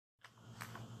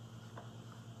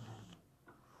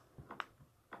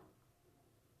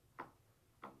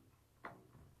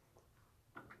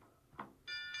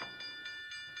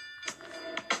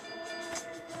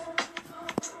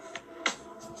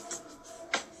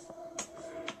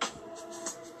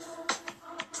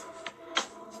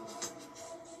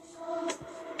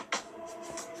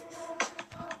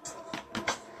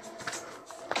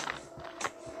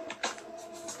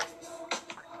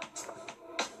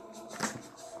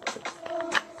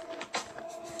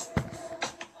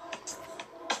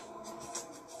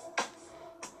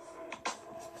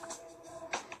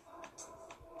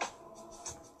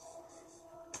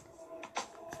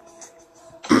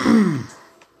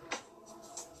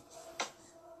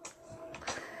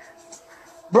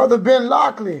Brother Ben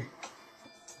Lockley.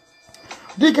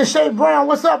 Deacon Shay Brown,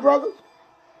 what's up, brother?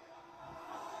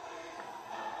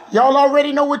 Y'all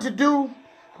already know what to do.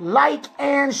 Like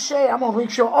and share. I'm going to make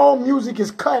sure all music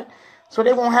is cut so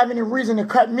they won't have any reason to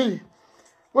cut me.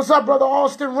 What's up, Brother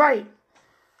Austin Wright?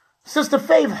 Sister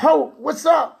Faith Hope, what's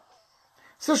up?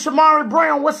 Sister Shamari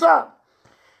Brown, what's up?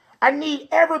 I need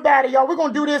everybody, y'all. We're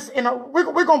going to do this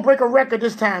we're going to break a record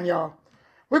this time, y'all.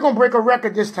 We're going to break a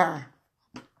record this time.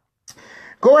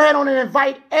 Go ahead on and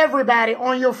invite everybody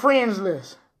on your friends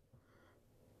list.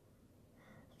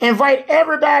 Invite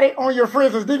everybody on your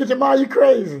friends list. Deacon Jamal, you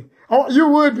crazy. Oh, you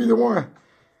would be the one.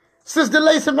 Sister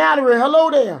Lacey Mallory,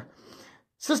 hello there.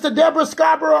 Sister Deborah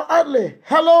Scarborough Utley,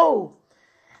 hello.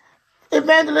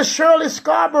 Evangelist Shirley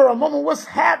Scarborough, Mama, what's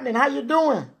happening? How you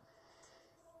doing?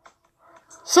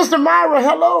 Sister Myra,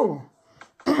 hello.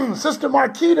 Sister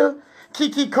Marquita,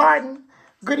 Kiki Carton,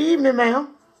 good evening,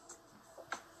 ma'am.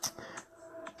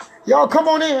 Y'all come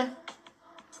on in.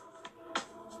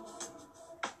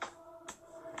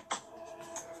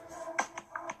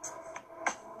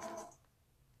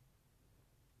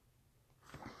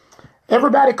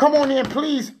 Everybody come on in,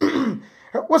 please.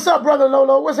 What's up, Brother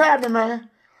Lolo? What's happening, man?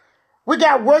 We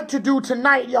got work to do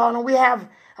tonight, y'all, and we have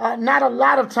not a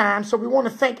lot of time, so we want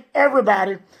to thank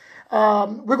everybody.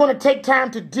 We're going to take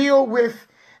time to deal with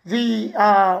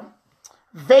the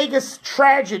Vegas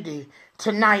tragedy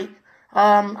tonight.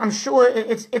 I'm sure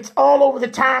it's all over the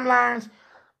timelines.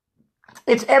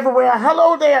 It's everywhere.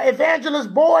 Hello there,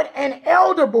 Evangelist Board and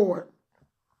Elder Board.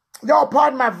 Y'all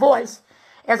pardon my voice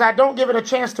as I don't give it a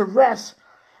chance to rest.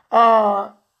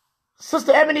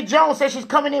 Sister Ebony Jones says she's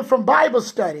coming in from Bible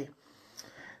study.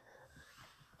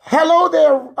 Hello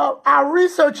there, our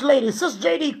research lady, Sister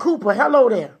J.D. Cooper. Hello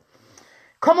there.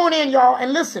 Come on in, y'all,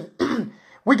 and listen.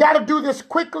 We got to do this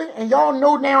quickly, and y'all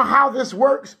know now how this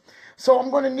works. So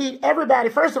I'm going to need everybody,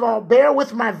 first of all, bear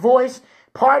with my voice.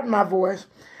 Pardon my voice.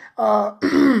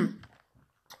 I'm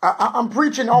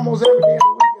preaching almost every day of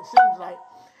the week, it seems like.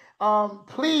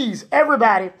 Please,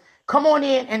 everybody, come on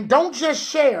in and don't just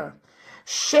share.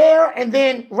 Share and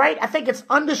then, right, I think it's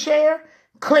under share,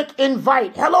 click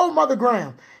invite. Hello, Mother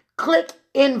Graham. Click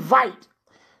invite.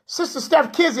 Sister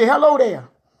Steph Kizzy, hello there.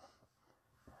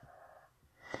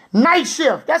 Night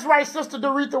shift. That's right, Sister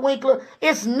Doretha Winkler.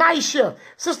 It's night shift.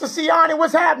 Sister Siani,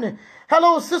 what's happening?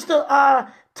 Hello, Sister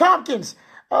Tompkins.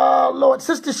 Lord,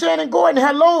 Sister Shannon Gordon,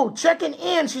 hello. Checking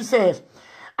in, she says.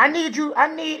 I need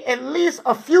at least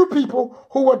a few people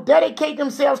who will dedicate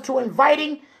themselves to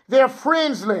inviting their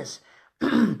friends list.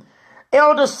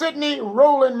 Elder Sidney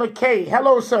Roland McKay.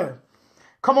 Hello, sir.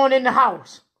 Come on in the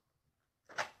house.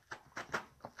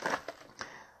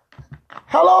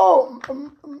 Hello,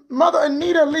 Mother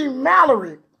Anita Lee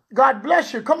Mallory. God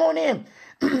bless you. Come on in.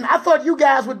 I thought you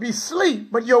guys would be asleep,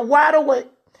 but you're wide awake.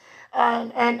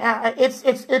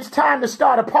 It's time to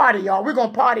start a party, y'all. We're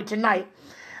going to party tonight.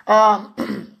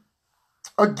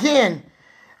 Again,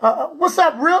 what's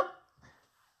up, Rip?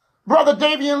 Brother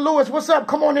Davian Lewis, what's up?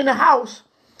 Come on in the house.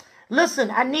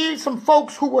 Listen, I need some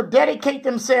folks who will dedicate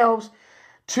themselves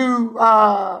to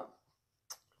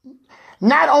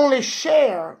not only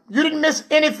share. You didn't miss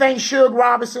anything, Suge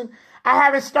Robinson. I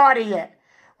haven't started yet.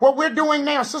 What we're doing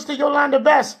now, Sister Yolanda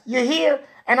Best, you're here,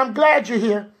 and I'm glad you're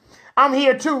here. I'm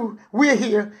here too. We're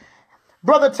here.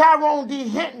 Brother Tyrone D.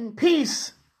 Hinton,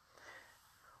 peace.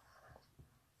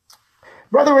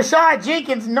 Brother Rashad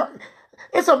Jenkins, no,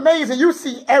 it's amazing. You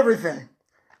see everything.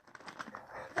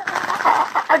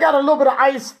 I got a little bit of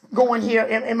ice going here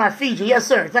in my Fiji. Yes,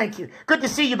 sir. Thank you. Good to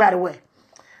see you, by the way.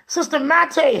 Sister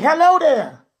Mate, hello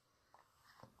there.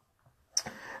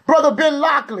 Brother Ben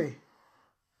Lockley.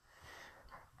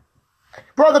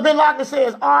 Brother Ben Lockley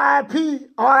says, R.I.P.,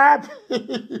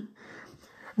 R.I.P.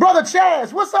 Brother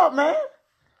Chaz, what's up, man?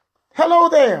 Hello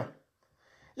there.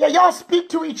 Yeah, y'all speak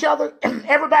to each other.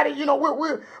 Everybody, you know,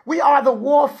 we are the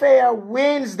Warfare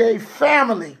Wednesday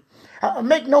family.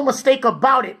 Make no mistake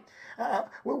about it.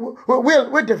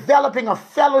 We're developing a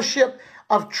fellowship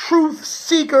of truth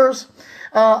seekers,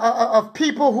 of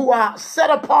people who are set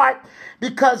apart,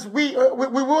 because we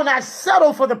will not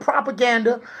settle for the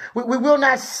propaganda. We will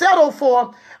not settle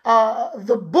for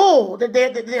the bull that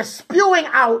they're spewing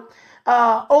out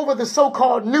over the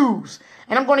so-called news.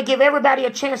 And I'm going to give everybody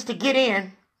a chance to get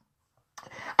in.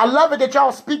 I love it that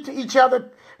y'all speak to each other.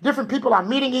 Different people are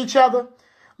meeting each other.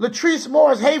 Latrice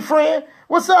Morris, hey friend,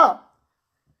 what's up?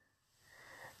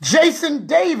 Jason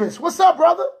Davis, what's up,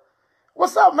 brother?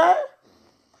 What's up, man?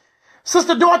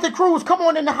 Sister Dorothy Cruz, come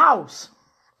on in the house.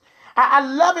 I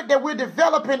love it that we're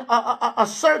developing a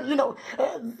certain, you know,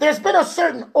 there's been a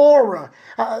certain aura.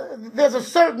 There's a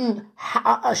certain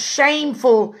a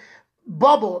shameful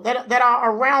bubble that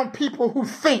are around people who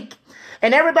think.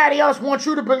 And everybody else wants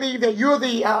you to believe that you're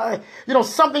the,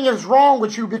 something is wrong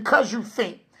with you because you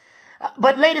think.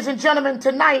 But ladies and gentlemen,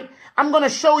 tonight, I'm going to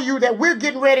show you that we're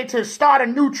getting ready to start a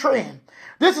new trend.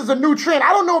 This is a new trend.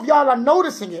 I don't know if y'all are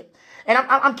noticing it. And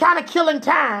I'm kind of killing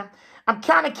time. I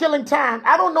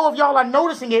don't know if y'all are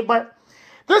noticing it, but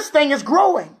this thing is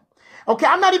growing. Okay,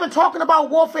 I'm not even talking about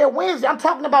Warfare Wednesday. I'm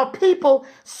talking about people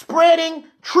spreading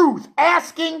truth,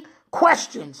 asking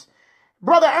questions.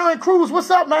 Brother Aaron Cruz,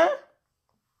 what's up, man?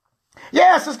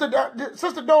 Yeah, Sister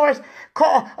Doris,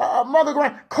 Mother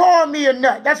Grant, call me a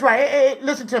nut. That's right. Hey,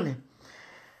 listen to me.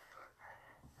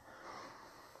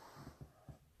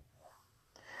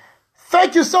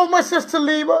 Thank you so much, Sister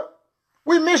Leva.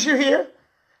 We miss you here.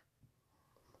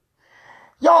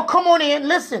 Y'all come on in.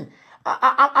 Listen,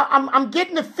 I'm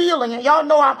getting the feeling, and y'all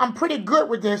know I'm pretty good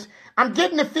with this. I'm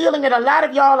getting the feeling that a lot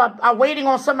of y'all are waiting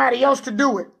on somebody else to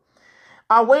do it.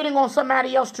 I'm going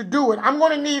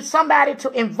to need somebody to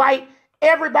invite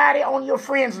everybody on your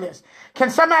friends list. Can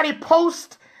somebody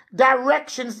post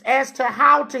directions as to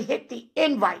how to hit the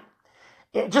invite?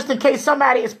 Just in case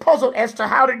somebody is puzzled as to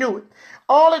how to do it.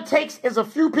 All it takes is a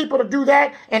few people to do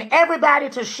that and everybody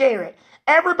to share it.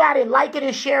 Everybody like it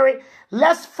and share it.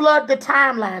 Let's flood the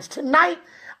timelines. Tonight,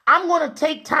 I'm going to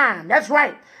take time. That's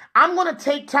right. I'm going to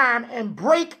take time and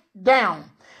break down.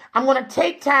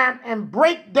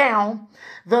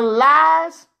 The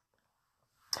lies,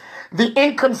 the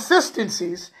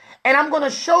inconsistencies, and I'm going to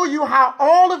show you how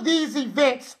all of these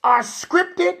events are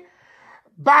scripted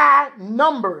by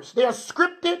numbers. They are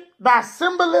scripted by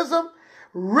symbolism,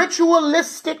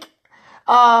 ritualistic,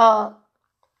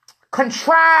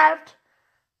 contrived,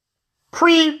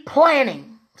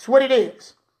 pre-planning. That's what it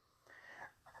is.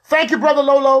 Thank you, Brother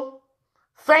Lolo.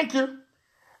 Thank you.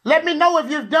 Let me know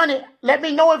if you've done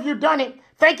it.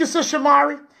 Thank you, Sister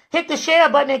Shamari. Hit the share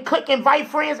button and click invite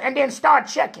friends and then start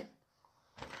checking.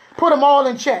 Put them all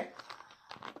in check.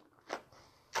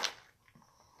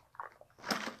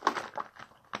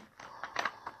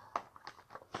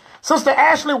 Sister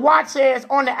Ashley Watt says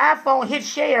on the iPhone, hit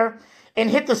share and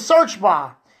hit the search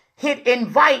bar. Hit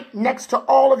invite next to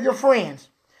all of your friends.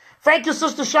 Thank you,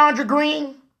 Sister Chandra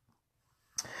Green.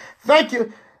 Thank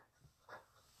you.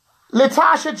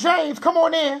 Latasha James, come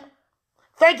on in.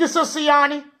 Thank you, Sister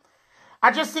Yanni.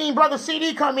 I just seen Brother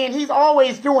CD come in. He's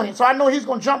always doing it. So I know he's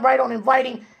going to jump right on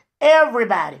inviting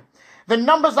everybody. The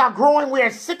numbers are growing. We're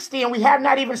at 60 and we have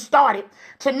not even started.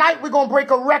 Tonight, we're going to break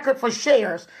a record for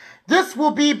shares. This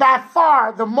will be by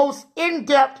far the most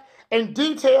in-depth and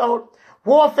detailed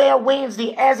Warfare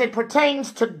Wednesday as it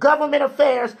pertains to government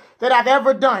affairs that I've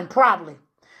ever done, probably.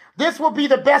 This will be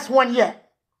the best one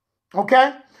yet.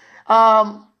 Okay?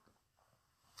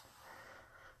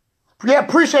 Yeah,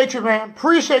 appreciate you, man.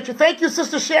 Appreciate you. Thank you,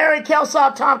 Sister Sherry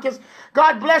Kelsaw Tompkins.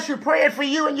 God bless you. Praying for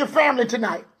you and your family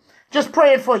tonight. Just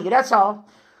praying for you. That's all.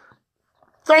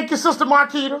 Thank you, Sister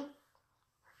Marquita.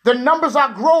 The numbers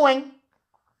are growing.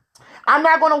 I'm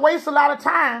not going to waste a lot of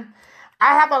time.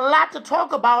 I have a lot to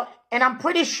talk about, and I'm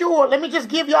pretty sure. Let me just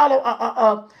give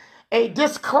y'all a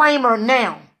disclaimer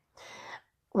now.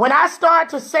 When I start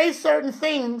to say certain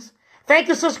things, thank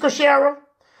you, Sister Kashera.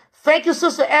 Thank you,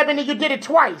 Sister Ebony. You did it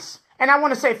twice. And I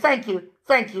want to say thank you.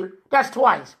 Thank you. That's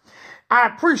twice. I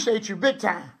appreciate you big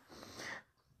time.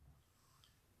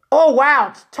 Oh,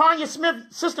 wow. Tanya Smith,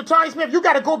 Sister Tanya Smith, you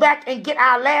got to go back and get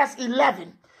our last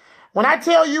 11. When I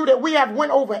tell you that we have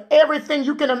went over everything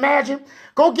you can imagine,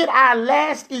 go get our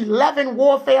last 11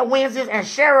 Warfare Wednesdays and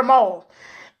share them all.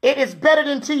 It is better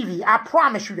than TV. I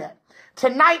promise you that.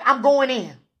 Tonight, I'm going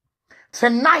in.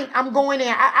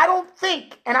 I don't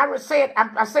think, and I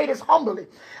say this humbly,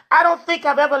 I don't think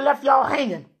I've ever left y'all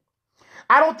hanging.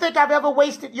 I don't think I've ever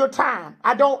wasted your time.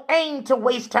 I don't aim to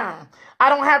waste time. I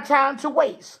don't have time to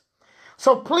waste.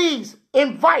 So please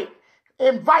invite.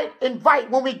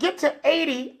 When we get to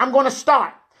 80, I'm going to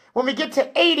start. When we get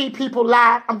to 80 people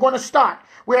live, I'm going to start.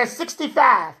 We're at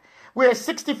 65.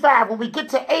 When we get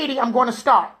to 80, I'm going to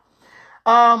start.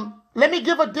 Let me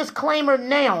give a disclaimer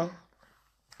now.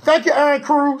 Thank you, Aaron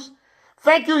Cruz.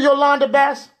 Thank you, Yolanda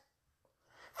Bass.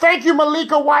 Thank you,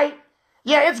 Malika White.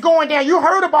 Yeah, it's going down. You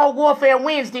heard about Warfare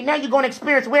Wednesday. Now you're going to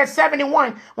experience. We're at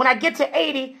 71. When I get to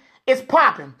 80, it's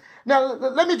popping. Now,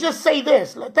 let me just say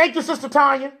this. Thank you, Sister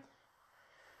Tanya.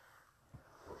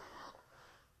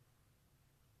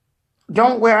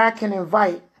 Don't where I can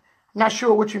invite. Not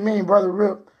sure what you mean, Brother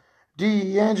Rip.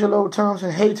 D'Angelo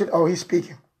Thompson hates it. Oh, he's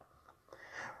speaking.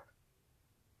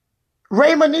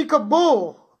 Ray Manika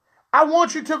Bull. I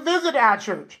want you to visit our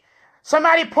church.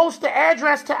 Somebody post the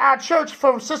address to our church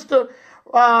from Sister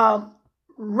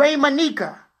Ray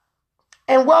Manika.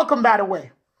 And welcome, by the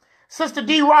way. Sister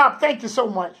D. Rob, thank you so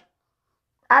much.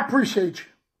 I appreciate you.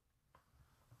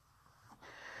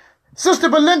 Sister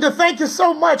Belinda, thank you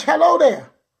so much. Hello there.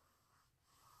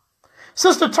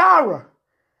 Sister Tara,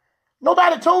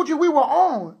 nobody told you we were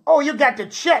on. Oh, you got to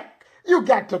check. You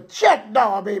got to check,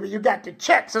 dog, baby. You got to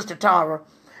check, Sister Tara.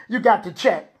 You got to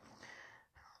check.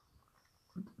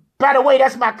 By the way,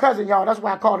 that's my cousin, y'all. That's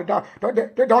why I call her dog.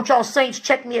 Don't y'all saints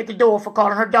check me at the door for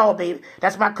calling her dog, baby.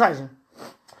 That's my cousin.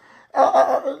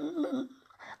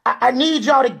 I need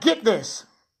y'all to get this.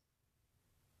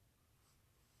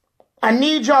 I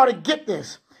need y'all to get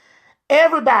this.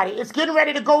 Everybody, it's getting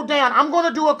ready to go down. I'm going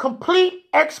to do a complete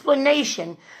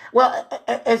explanation, well,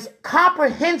 as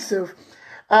comprehensive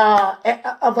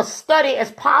of a study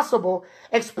as possible,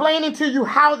 explaining to you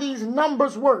how these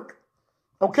numbers work.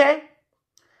 Okay?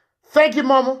 Thank you,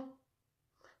 Mama.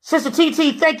 Sister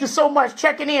TT, thank you so much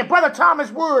checking in. Brother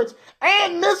Thomas Woods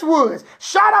and Miss Woods.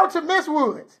 Shout out to Miss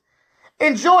Woods.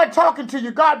 Enjoyed talking to you.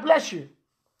 God bless you.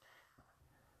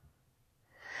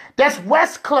 That's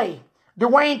West Clay.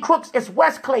 Dwayne Crooks is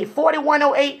West Clay,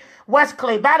 4108 West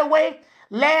Clay. By the way,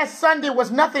 last Sunday was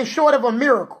nothing short of a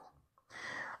miracle.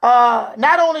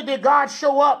 Not only did God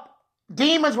show up,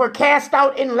 demons were cast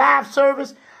out in live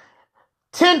service.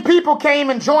 10 people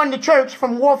came and joined the church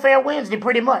from Warfare Wednesday,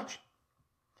 pretty much.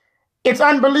 It's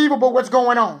unbelievable what's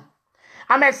going on.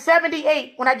 I'm at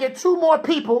 78. When I get 2 more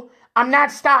people, I'm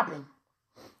not stopping.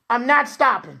 I'm not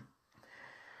stopping.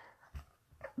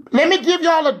 Let me give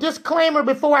y'all a disclaimer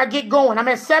before I get going. I'm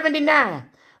at 79.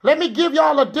 Let me give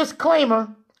y'all a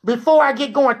disclaimer before I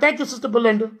get going. Thank you, Sister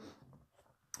Belinda.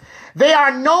 They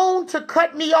are known to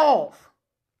cut me off.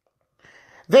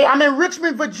 I'm in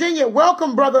Richmond, Virginia.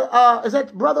 Welcome, brother. Is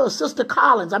that brother or Sister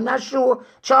Collins? I'm not sure.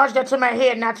 Charge that to my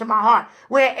head, not to my heart.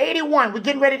 We're at 81. We're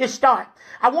getting ready to start.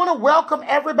 I want to welcome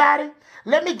everybody.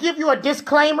 Let me give you a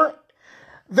disclaimer.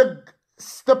 The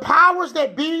powers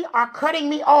that be are cutting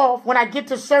me off when I get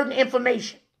to certain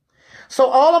information. So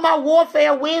all of my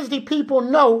Warfare Wednesday people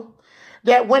know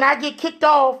that when I get kicked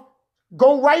off,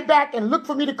 go right back and look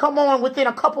for me to come on within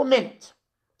a couple minutes.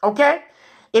 Okay?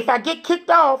 If I get kicked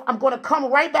off, I'm going to come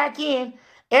right back in.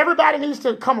 Everybody needs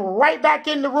to come right back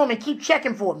in the room and keep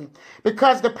checking for me,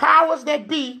 because the powers that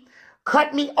be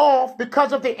cut me off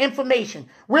because of the information.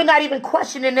 We're not even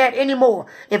questioning that anymore.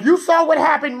 If you saw what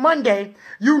happened Monday,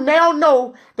 you now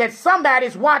know that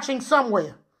somebody's watching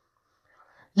somewhere.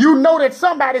 You know that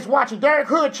somebody's watching. Derek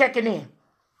Hood checking in.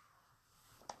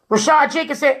 Rashad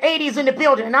Jenkins said 80's in the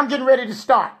building, and I'm getting ready to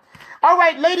start. All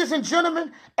right, ladies and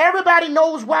gentlemen, everybody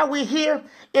knows why we're here.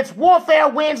 It's Warfare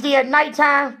Wednesday at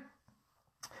nighttime.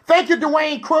 Thank you,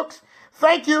 Dwayne Crooks.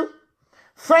 Thank you.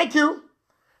 Thank you.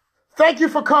 Thank you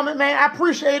for coming, man. I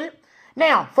appreciate it.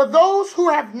 Now, for those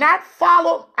who have not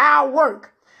followed our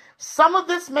work, some of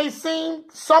this may seem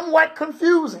somewhat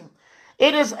confusing.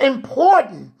 It is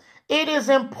important. It is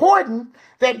important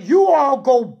that you all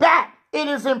go back. It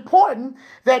is important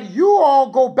that you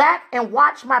all go back and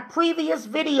watch my previous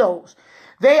videos.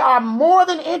 They are more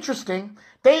than interesting.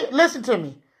 Listen to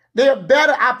me. They're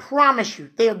better. I promise you.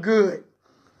 They're good.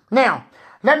 Now,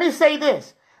 let me say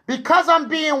this. Because I'm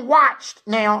being watched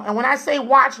now, and when I say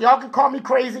watch, y'all can call me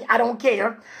crazy. I don't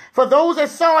care. For those that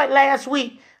saw it last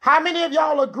week, how many of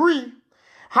y'all agree?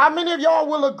 How many of y'all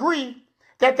will agree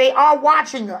that they are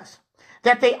watching us?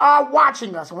 That they are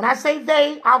watching us. When I say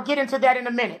they, I'll get into that in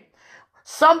a minute.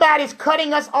 Somebody's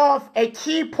cutting us off at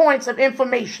key points of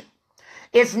information.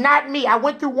 It's not me. I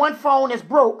went through one phone that's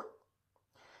broke.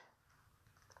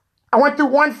 I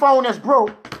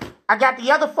got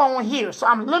the other phone here, so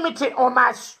I'm limited on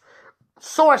my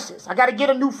sources. I got to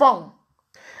get a new phone.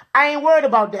 I ain't worried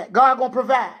about that. God gonna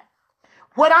provide.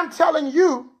 What I'm telling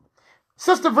you,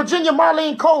 Sister Virginia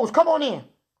Marlene Coles, come on in.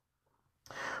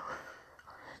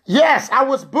 Yes, I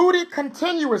was booted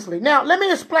continuously. Now, let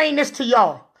me explain this to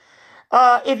y'all.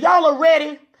 If y'all are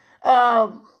ready,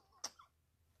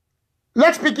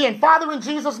 let's begin. Father, in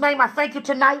Jesus' name, I thank you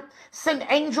tonight. Send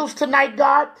angels tonight,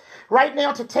 God, right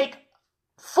now to take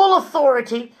full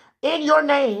authority in your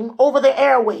name over the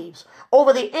airwaves,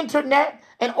 over the internet,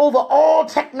 and over all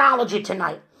technology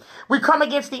tonight. We come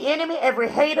against the enemy, every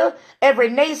hater, every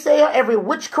naysayer, every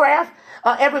witchcraft,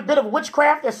 every bit of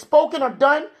witchcraft that's spoken or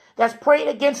done, that's prayed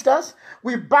against us.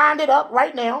 We bind it up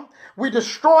right now. We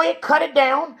destroy it, cut it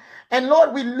down. And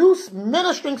Lord, we loose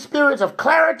ministering spirits of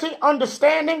clarity,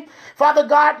 understanding, Father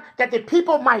God, that the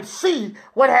people might see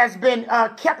what has been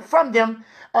kept from them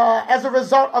as a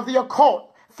result of the occult.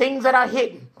 things that are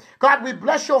hidden. God, we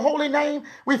bless your holy name.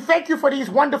 We thank you for these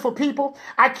wonderful people.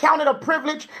 I count it a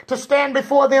privilege to stand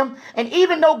before them. And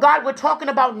even though, God, we're talking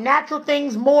about natural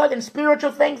things more than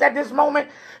spiritual things at this moment,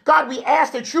 God, we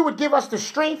ask that you would give us the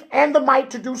strength and the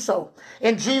might to do so.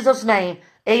 In Jesus' name,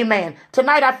 amen.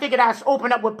 Tonight, I figured I'd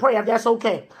open up with prayer, if that's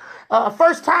okay.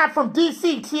 First time from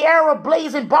D.C., Tierra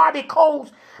Blazing Barbie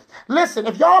Coles. Listen,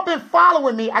 if y'all been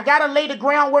following me, I got to lay the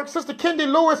groundwork. Sister Kendi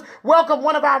Lewis, welcome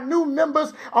one of our new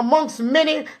members amongst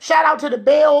many. Shout out to the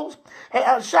Bells.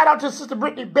 Shout out to Sister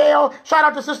Brittany Bell. Shout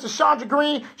out to Sister Chandra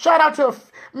Green. Shout out to,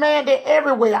 man, they're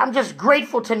everywhere. I'm just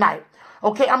grateful tonight.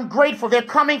 Okay, I'm grateful. They're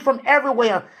coming from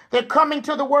everywhere. They're coming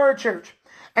to the Word Church.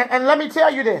 And let me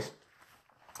tell you this.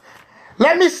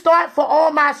 Let me start for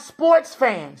all my sports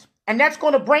fans. And that's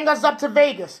going to bring us up to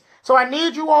Vegas. So I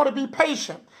need you all to be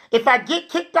patient. If I get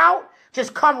kicked out,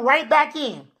 just come right back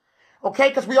in. Okay?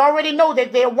 Because we already know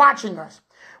that they're watching us.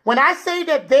 When I say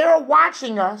that they're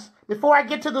watching us, before I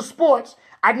get to the sports,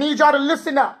 I need y'all to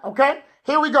listen up. Okay?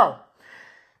 Here we go.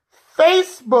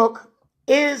 Facebook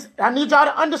is, I need y'all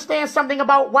to understand something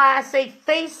about why I say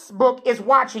Facebook is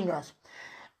watching us.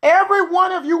 Every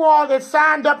one of you all that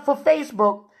signed up for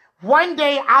Facebook, one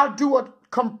day I'll do a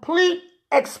complete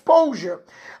exposure.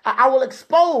 I will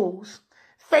expose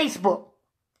Facebook.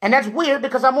 And that's weird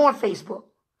because I'm on Facebook.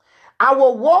 I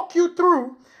will walk you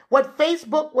through what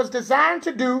Facebook was designed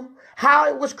to do, how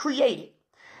it was created.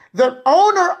 The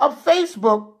owner of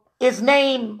Facebook is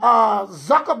named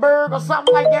Zuckerberg or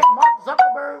something like that. Mark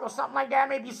Zuckerberg or something like that. I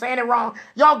may be saying it wrong.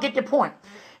 Y'all get the point.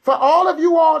 For all of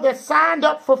you all that signed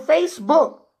up for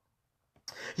Facebook,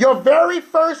 your very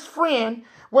first friend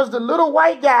was the little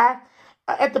white guy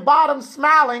at the bottom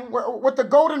smiling with the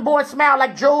golden boy smile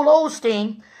like Joel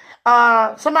Osteen.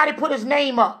 Somebody put his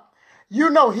name up. You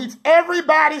know, he's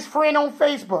everybody's friend on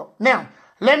Facebook. Now,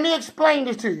 let me explain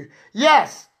this to you.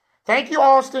 Yes. Thank you,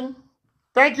 Austin.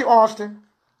 Thank you, Austin.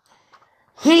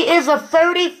 He is a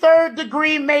 33rd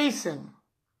degree Mason.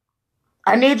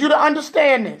 I need you to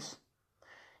understand this.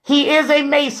 He is a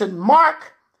Mason.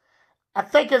 Mark, I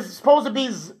think it's supposed to be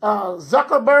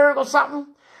Zuckerberg or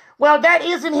something. Well, that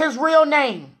isn't his real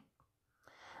name.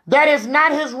 That is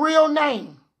not his real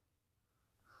name.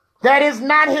 That is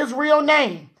not his real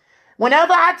name.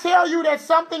 Whenever I tell you that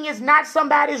something is not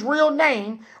somebody's real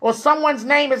name or someone's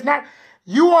name is not,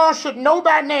 you all should know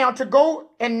by now to go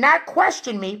and not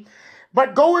question me,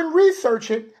 but go and research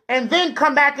it and then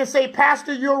come back and say,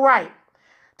 Pastor, you're right.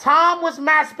 Tom was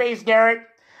MySpace, Derek.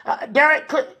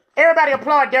 Everybody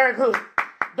applaud Derek Hood.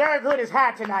 Derek Hood is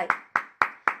high tonight.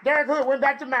 Derek Hood went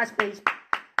back to MySpace.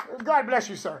 God bless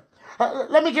you, sir.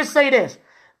 Let me just say this.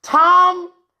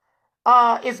 Tom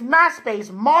is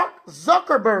MySpace. Mark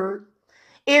Zuckerberg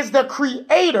is the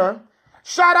creator.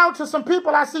 Shout out to some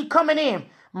people I see coming in.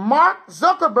 Mark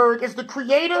Zuckerberg is the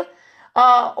creator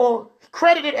or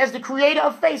credited as the creator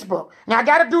of Facebook. Now, I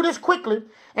got to do this quickly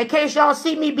in case y'all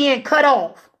see me being cut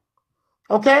off.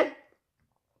 Okay?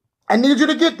 I need you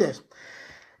to get this.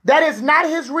 That is not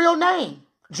his real name.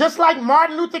 Just like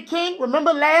Martin Luther King.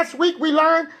 Remember last week we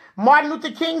learned Martin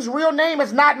Luther King's real name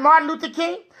is not Martin Luther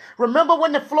King? Remember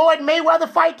when the Floyd Mayweather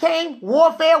fight came?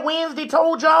 Warfare Wednesday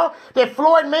told y'all that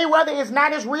Floyd Mayweather is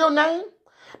not his real name?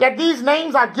 That these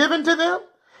names are given to them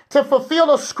to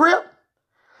fulfill a script?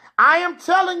 I am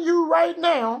telling you right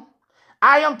now,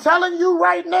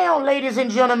 ladies and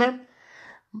gentlemen,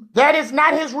 that is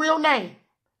not his real name.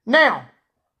 Now,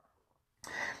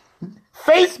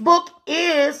 Facebook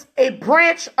is a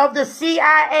branch of the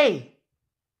CIA.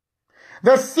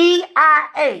 The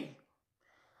CIA.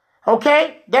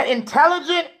 Okay? That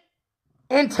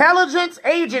intelligence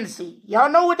agency. Y'all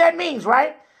know what that means,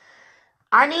 right?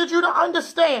 I need you to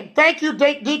understand. Thank you,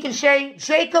 Deacon Shay.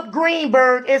 Jacob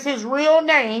Greenberg is his real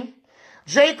name.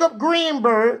 Jacob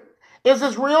Greenberg is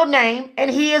his real name,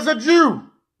 and he is a Jew.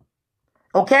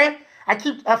 Okay?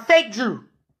 A fake Jew.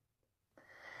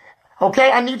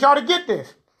 Okay, I need y'all to get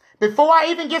this. Before I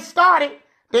even get started,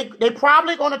 they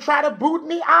probably going to try to boot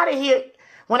me out of here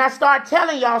when I start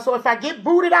telling y'all. So if I get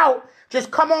booted out, just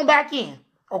come on back in.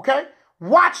 Okay?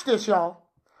 Watch this, y'all.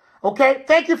 Okay?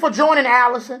 Thank you for joining,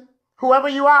 Allison. Whoever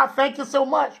you are, thank you so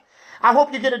much. I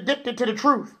hope you get addicted to the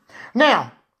truth.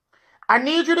 Now, I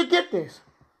need you to get this.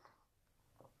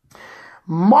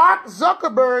 Mark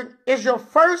Zuckerberg is your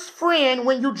first friend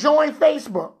when you join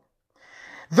Facebook.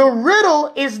 The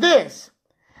riddle is this.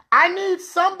 I need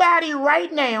somebody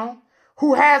right now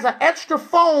who has an extra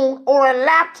phone or a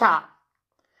laptop.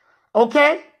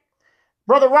 Okay?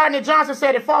 Brother Rodney Johnson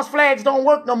said if false flags don't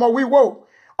work no more, we woke.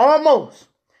 Almost.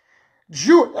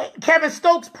 Kevin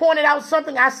Stokes pointed out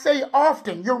something I say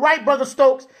often. You're right, Brother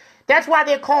Stokes. That's why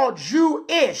they're called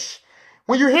Jewish.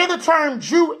 When you hear the term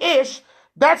Jewish,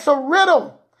 that's a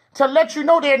riddle to let you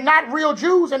know they're not real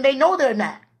Jews, and they know they're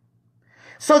not.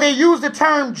 So they use the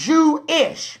term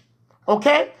Jewish.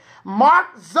 Okay?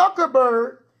 Mark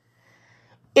Zuckerberg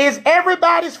is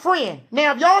everybody's friend.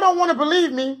 Now, if y'all don't want to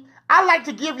believe me, I like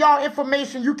to give y'all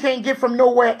information you can't get from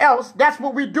nowhere else. That's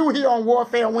what we do here on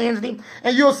Warfare Wednesday.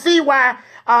 And you'll see why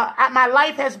my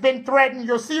life has been threatened.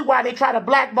 You'll see why they try to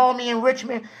blackball me in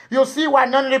Richmond. You'll see why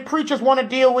none of the preachers want to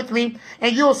deal with me.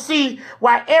 And you'll see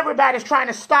why everybody's trying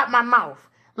to stop my mouth.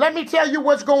 Let me tell you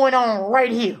what's going on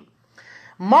right here.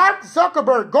 Mark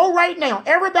Zuckerberg, go right now.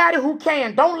 Everybody who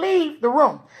can, don't leave the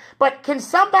room. But can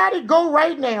somebody go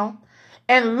right now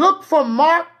and look for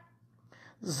Mark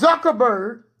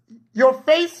Zuckerberg, your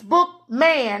Facebook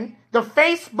man, the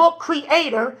Facebook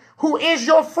creator, who is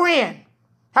your friend.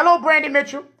 Hello, Brandon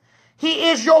Mitchell. He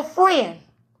is your friend.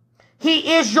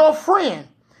 He is your friend.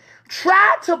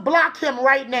 Try to block him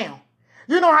right now.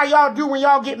 You know how y'all do when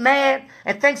y'all get mad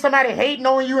and think somebody hating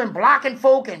on you and blocking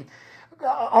folk and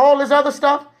all this other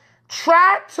stuff?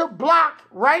 Try to block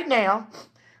right now.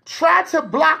 Try to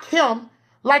block him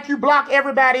like you block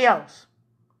everybody else.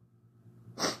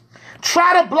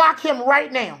 Try to block him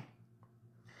right now.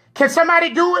 Can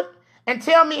somebody do it? And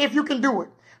tell me if you can do it.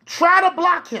 Try to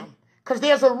block him, because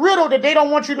there's a riddle that they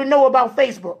don't want you to know about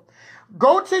Facebook.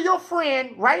 Go to your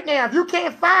friend right now. If you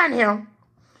can't find him,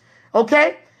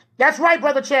 okay? That's right,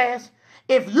 Brother Chaz.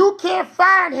 If you can't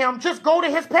find him, just go to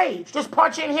his page. Just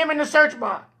punch in him in the search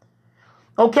bar.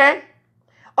 Okay?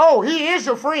 Oh, he is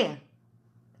your friend.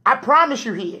 I promise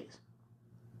you he is.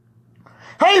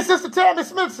 Hey, Sister Tammy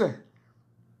Smithson.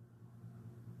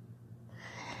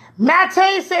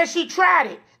 Matte says she tried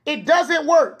it. It doesn't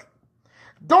work.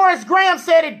 Doris Graham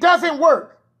said it doesn't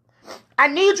work. I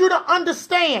need you to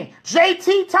understand.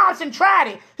 J.T. Thompson tried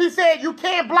it. He said you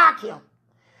can't block him.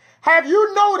 Have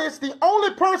you noticed the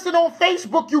only person on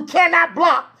Facebook you cannot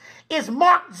block is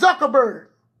Mark Zuckerberg?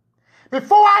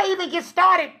 Before I even get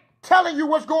started telling you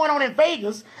what's going on in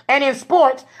Vegas and in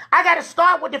sports, I got to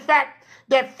start with the fact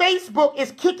that Facebook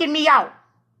is kicking me out.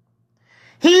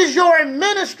 He's your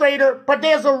administrator, but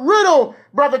there's a riddle,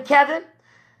 Brother Kevin.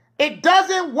 It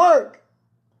doesn't work.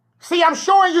 See, I'm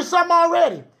showing you something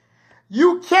already.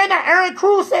 You cannot, Aaron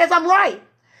Cruz says I'm right.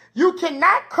 You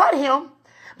cannot cut him,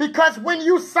 because when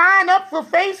you sign up for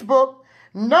Facebook,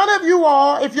 none of you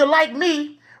all, if you're like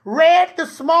me, read the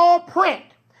small print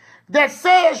that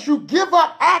says you give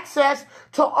up access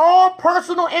to all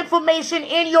personal information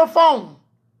in your phone.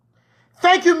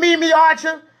 Thank you, Mimi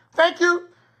Archer. Thank you.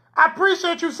 I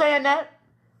appreciate you saying that.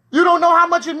 You don't know how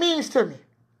much it means to me.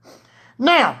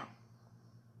 Now,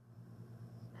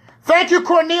 thank you,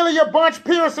 Cornelia Bunch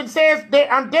Pearson says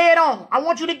that I'm dead on. I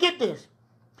want you to get this.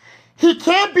 He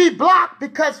can't be blocked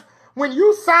because when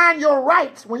you sign your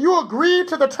rights, when you agreed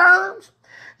to the terms,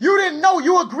 you didn't know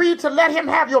you agreed to let him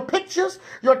have your pictures,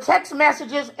 your text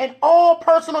messages, and all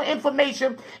personal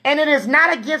information, and it is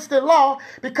not against the law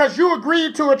because you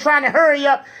agreed to it trying to hurry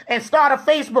up and start a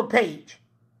Facebook page.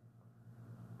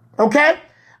 Okay?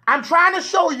 I'm trying to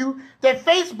show you that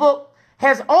Facebook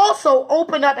has also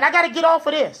opened up, and I got to get off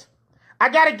of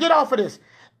this.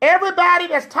 Everybody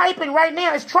that's typing right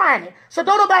now is trying it. So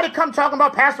don't nobody come talking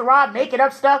about Pastor Rob making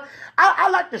up stuff. I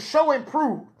like to show and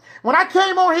prove. When I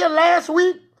came on here last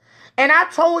week, and I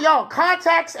told y'all,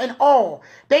 contacts and all,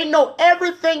 they know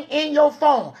everything in your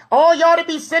phone. All y'all to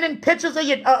be sending pictures of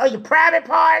your private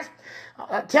parts,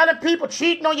 telling people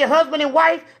cheating on your husband and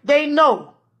wife, they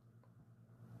know.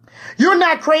 You're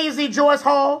not crazy, Joyce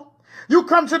Hall. You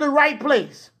come to the right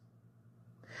place.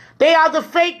 They are the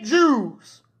fake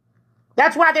Jews.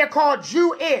 That's why they're called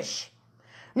Jewish.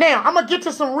 Now, I'm going to get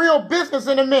to some real business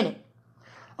in a minute.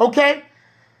 Okay?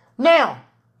 Now,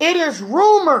 it is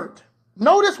rumored.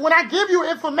 Notice when I give you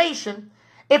information,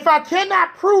 if I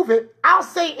cannot prove it, I'll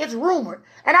say it's rumored.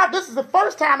 And this is the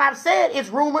first time I've said it's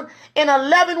rumored in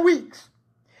 11 weeks.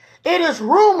 It is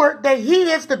rumored that he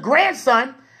is the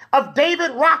grandson of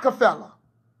David Rockefeller.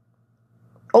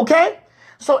 Okay?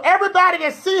 So everybody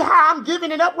that see how I'm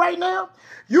giving it up right now,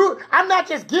 I'm not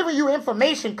just giving you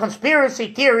information,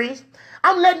 conspiracy theories.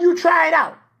 I'm letting you try it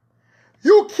out.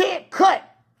 You can't cut.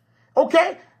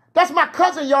 Okay? That's my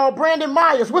cousin, y'all, Brandon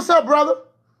Myers. What's up, brother?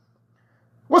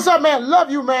 What's up, man?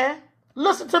 Love you, man.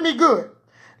 Listen to me good.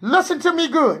 Listen to me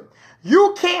good.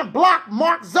 You can't block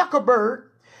Mark Zuckerberg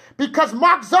because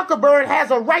Mark Zuckerberg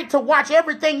has a right to watch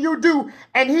everything you do,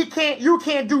 and you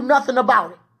can't do nothing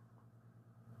about it.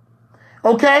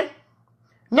 Okay?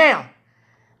 Now,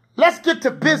 let's get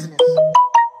to business.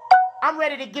 I'm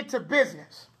ready to get to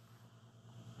business.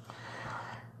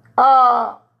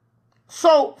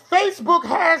 So Facebook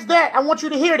has that. I want you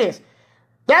to hear this.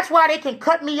 That's why they can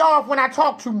cut me off when I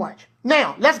talk too much.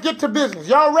 Now, let's get to business.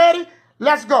 Y'all ready?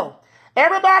 Let's go.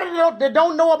 Everybody that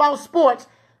don't know about sports,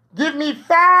 give me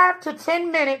 5 to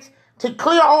 10 minutes to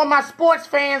clear all my sports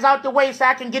fans out the way so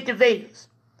I can get to Vegas.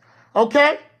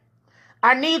 Okay?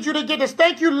 I need you to get this.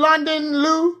 Thank you, London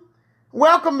Lou.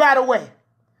 Welcome, by the way.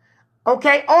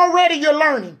 Okay? Already you're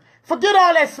learning. Forget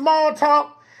all that small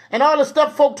talk and all the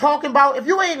stuff folk talking about. If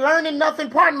you ain't learning nothing,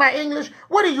 pardon my English,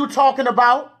 what are you talking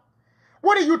about?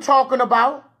 What are you talking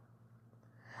about?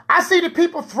 I see the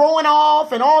people throwing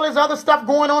off and all this other stuff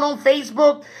going on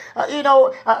Facebook,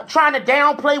 trying to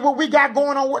downplay what we got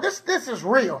going on. This is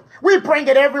real. We bring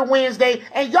it every Wednesday,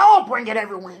 and y'all bring it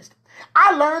every Wednesday.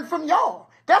 I learn from y'all.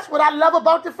 That's what I love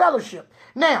about the fellowship.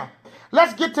 Now,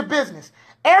 let's get to business.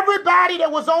 Everybody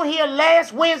that was on here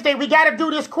last Wednesday, we got to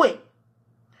do this quick.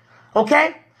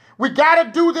 Okay? We got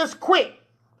to do this quick.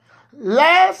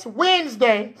 Last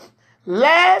Wednesday,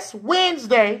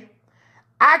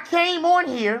 I came on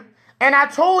here and I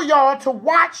told y'all to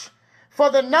watch for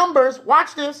the numbers.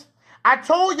 Watch this. I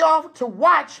told y'all to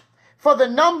watch for the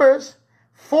numbers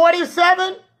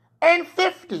 47 and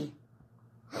 50.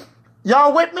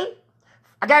 Y'all with me?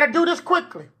 I got to do this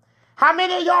quickly. How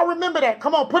many of y'all remember that?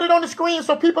 Come on, put it on the screen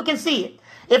so people can see it.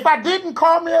 If I didn't,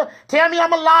 call me, tell me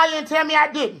I'm a liar and tell me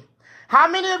I didn't. How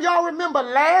many of y'all remember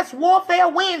last Warfare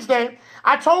Wednesday,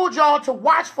 I told y'all to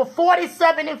watch for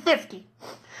 47 and 50.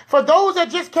 For those that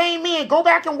just came in, go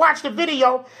back and watch the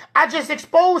video. I just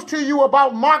exposed to you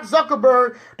about Mark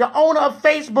Zuckerberg, the owner of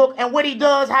Facebook, and what he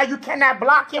does, how you cannot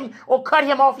block him or cut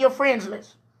him off your friends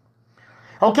list.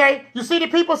 Okay? You see the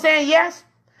people saying yes?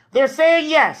 They're saying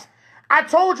yes. I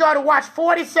told y'all to watch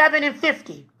 47 and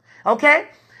 50. Okay?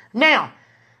 Now,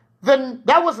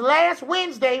 that was last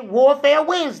Wednesday, Warfare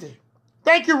Wednesday.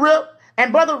 Thank you, Rip.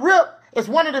 And Brother Rip is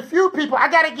one of the few people, I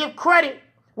got to give credit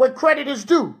where credit is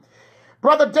due.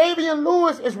 Brother Davian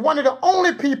Lewis is one of the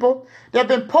only people that have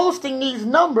been posting these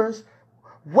numbers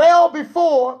well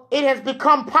before it has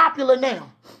become popular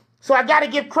now. So I got to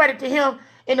give credit to him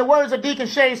in the words of Deacon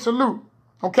Shea, salute.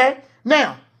 Okay?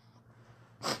 Now,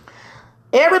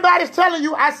 everybody's telling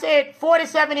you I said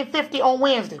 47 and 50 on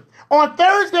Wednesday. On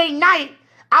Thursday night,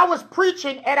 I was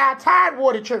preaching at our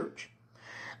Tidewater Church.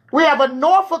 We have a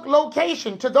Norfolk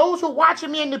location. To those who are watching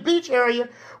me in the beach area,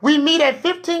 we meet at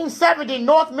 1570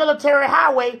 North Military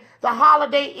Highway, the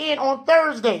Holiday Inn, on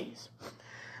Thursdays.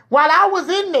 While I was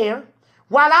in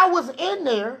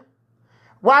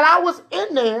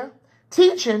there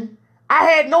teaching, I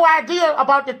had no idea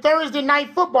about the Thursday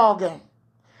night football game.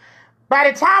 By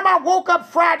the time I woke up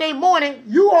Friday morning,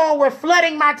 you all were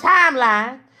flooding my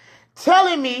timeline,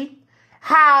 telling me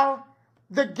how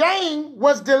the game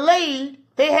was delayed.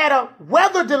 They had a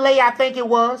weather delay, I think it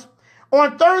was,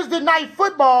 on Thursday night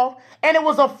football, and it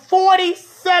was a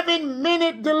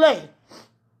 47-minute delay.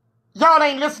 Y'all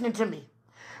ain't listening to me.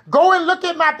 Go and look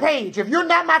at my page. If you're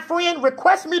not my friend,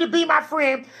 request me to be my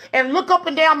friend and look up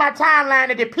and down my timeline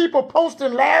at the people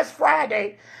posting last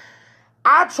Friday.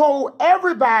 I told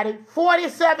everybody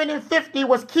 47 and 50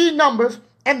 was key numbers,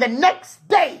 and the next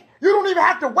day, you don't even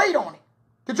have to wait on it.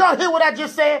 Did y'all hear what I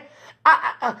just said?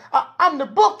 I'm the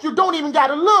book. You don't even got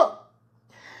to look.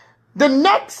 The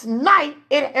next night,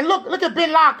 and look at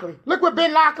Ben Lockley. Look what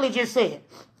Ben Lockley just said.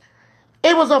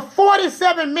 It was a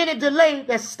 47-minute delay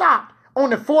that stopped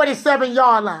on the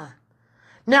 47-yard line.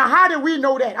 Now, how did we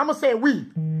know that? I'm going to say we.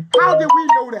 How did we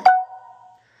know that?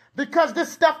 Because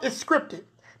this stuff is scripted.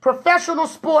 Professional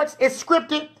sports is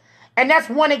scripted, and that's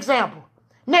one example.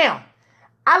 Now,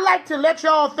 I like to let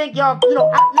y'all think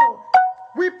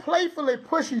we playfully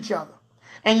push each other.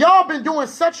 And y'all been doing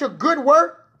such a good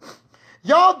work.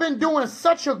 Y'all been doing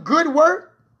such a good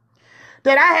work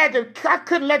that I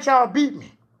couldn't let y'all beat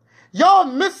me. Y'all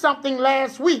missed something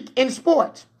last week in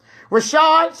sports.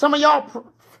 Rashad, some of y'all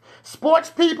sports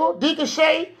people, Deacon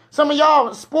Shea, some of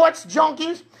y'all sports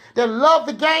junkies that love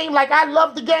the game like I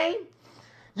love the game.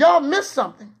 Y'all missed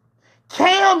something.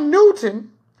 Cam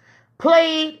Newton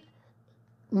played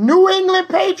New England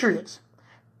Patriots.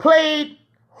 Played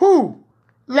who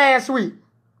last week?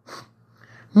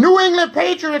 New England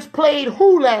Patriots played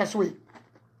who last week?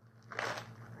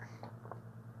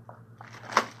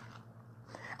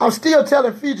 I'm still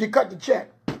telling Fiji, cut the check.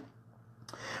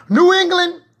 New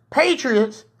England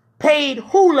Patriots played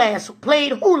who last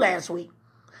week?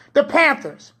 The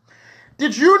Panthers.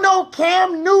 Did you know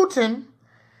Cam Newton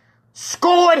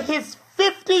scored his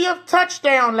 50th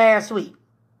touchdown last week?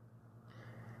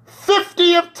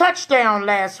 50th touchdown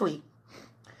last week.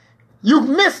 You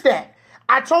missed that.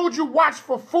 I told you watch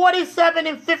for 47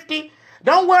 and 50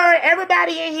 Don't worry,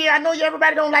 everybody in here, I know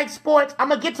everybody don't like sports. I'm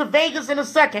going to get to Vegas in a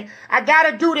second. I got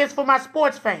to do this for my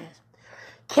sports fans.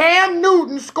 Cam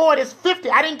Newton scored his 50.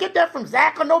 I didn't get that from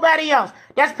Zach or nobody else.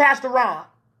 That's Pastor Rob.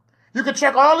 You can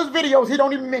check all his videos. He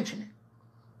don't even mention it.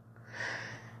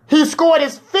 He scored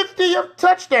his 50th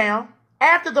touchdown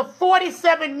after the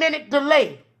 47-minute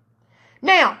delay.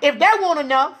 Now, if that wasn't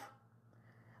enough,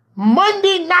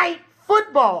 Monday Night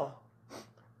Football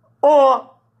or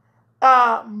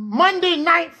Monday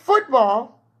Night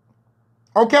Football,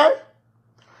 okay?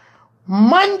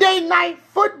 Monday Night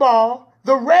Football,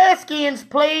 the Redskins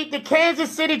played the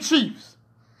Kansas City Chiefs,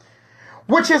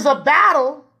 which is a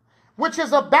battle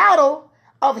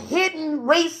of hidden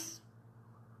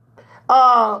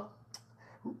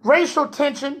racial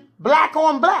tension, black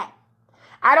on black.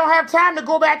 I don't have time to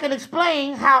go back and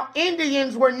explain how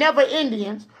Indians were never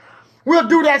Indians. We'll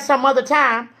do that some other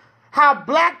time. How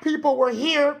black people were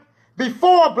here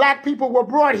before black people were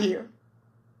brought here.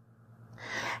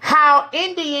 How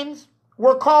Indians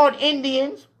were called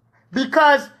Indians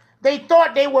because they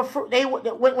thought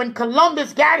when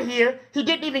Columbus got here, he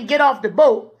didn't even get off the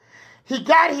boat. He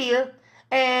got here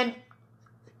and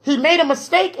he made a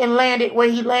mistake and landed where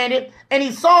he landed, and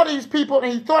he saw these people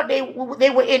and he thought they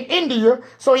were in India,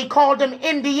 so he called them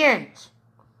Indians.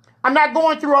 I'm not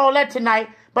going through all that tonight,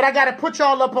 but I got to put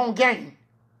y'all up on game.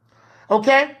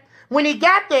 Okay? When he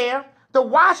got there, the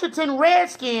Washington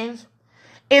Redskins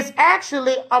is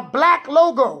actually a black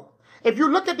logo. If you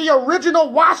look at the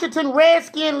original Washington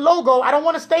Redskin logo, I don't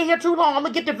want to stay here too long. I'm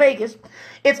going to get to Vegas.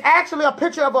 It's actually a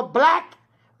picture of a black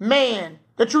man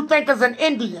that you think is an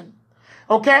Indian.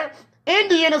 Okay?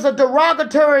 Indian is a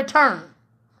derogatory term.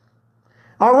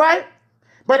 All right?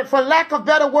 But for lack of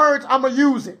better words, I'm going to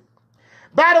use it.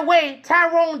 By the way,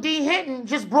 Tyrone D. Hinton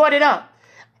just brought it up.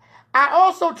 I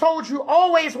also told you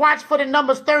always watch for the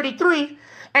numbers 33,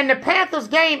 and the Panthers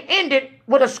game ended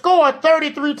with a score of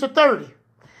 33-30.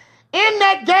 In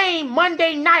that game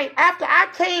Monday night, after I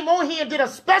came on here and did a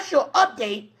special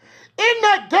update, in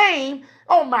that game,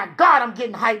 oh my God, I'm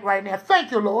getting hyped right now.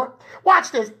 Thank you, Lord.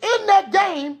 Watch this. In that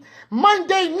game,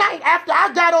 Monday night, after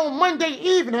I got on Monday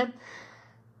evening,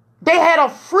 they had a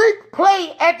freak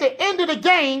play at the end of the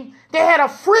game.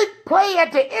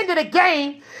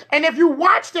 And if you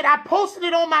watched it, I posted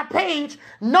it on my page.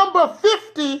 Number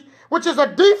 50, which is a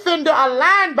defender, a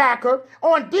linebacker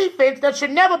on defense that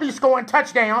should never be scoring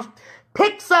touchdowns,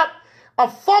 picks up a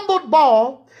fumbled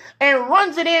ball and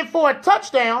runs it in for a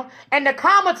touchdown. And the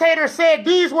commentator said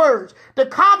these words. The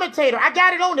commentator, I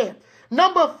got it on there.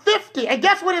 Number 50. And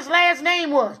guess what his last name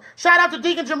was? Shout out to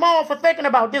Deacon Jamal for thinking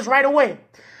about this right away.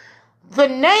 The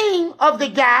name of the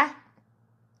guy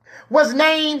was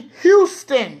named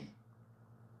Houston.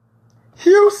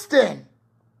 Houston.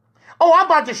 Oh, I'm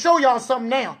about to show y'all something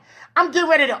now. I'm getting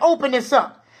ready to open this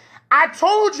up. I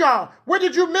told y'all, what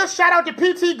did you miss? Shout out to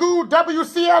PT Gould,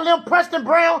 WCLM, Preston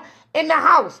Brown in the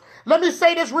house. Let me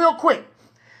say this real quick.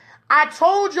 I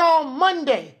told y'all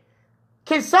Monday.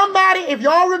 Can somebody, if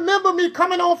y'all remember me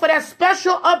coming on for that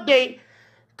special update,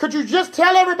 could you just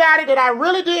tell everybody that I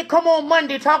really did come on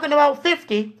Monday talking about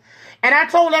 50? And I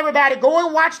told everybody, go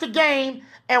and watch the game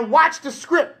and watch the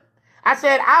script. I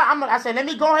said, I said, let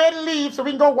me go ahead and leave so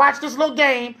we can go watch this little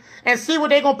game and see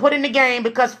what they're going to put in the game,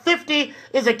 because 50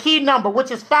 is a key number, which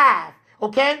is 5.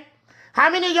 Okay? How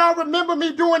many of y'all remember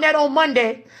me doing that on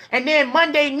Monday? And then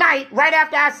Monday night, right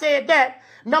after I said that,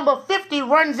 number 50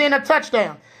 runs in a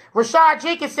touchdown. Rashad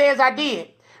Jenkins says I did.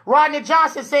 Rodney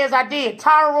Johnson says I did.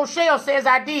 Tyra Rochelle says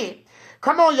I did.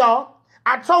 Come on, y'all.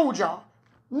 I told y'all.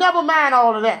 Never mind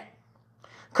all of that.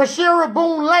 Kashira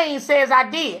Boone Lane says I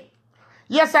did.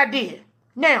 Yes, I did.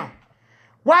 Now,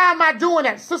 why am I doing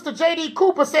that? Sister J.D.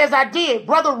 Cooper says I did.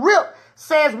 Brother Rip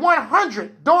says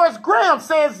 100. Doris Graham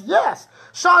says yes.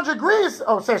 Chandra Green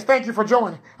says thank you for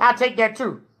joining. I'll take that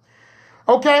too.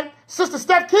 Okay? Sister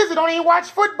Steph Kizzy don't even watch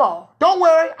football. Don't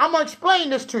worry. I'm going to explain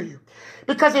this to you.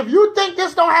 Because if you think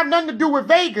this don't have nothing to do with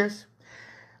Vegas,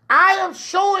 I am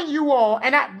showing you all,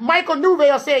 and Michael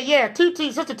Newvale said yeah.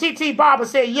 Sister T.T. Barber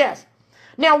said yes.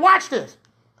 Now watch this.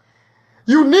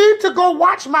 You need to go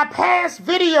watch my past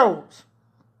videos.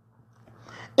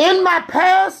 In my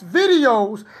past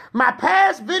videos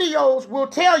will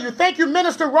tell you. Thank you,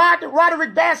 Minister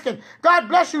Roderick Baskin. God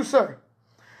bless you, sir.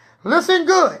 Listen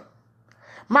good.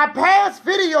 My past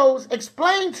videos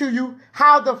explain to you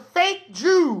how the fake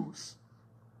Jews.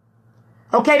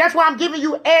 Okay, that's why I'm giving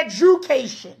you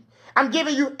education. I'm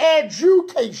giving you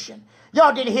education.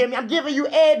 Y'all didn't hear me. I'm giving you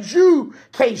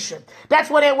education. That's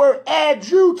where that word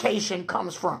education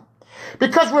comes from.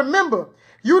 Because remember,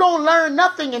 you don't learn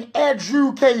nothing in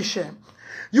education.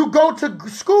 You go to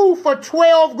school for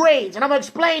 12 grades, and I'm going to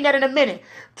explain that in a minute.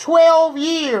 12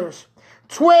 years.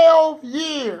 12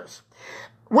 years.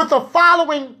 With the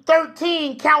following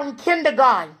 13 counting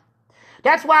kindergarten.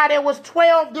 That's why there was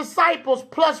 12 disciples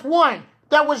plus one.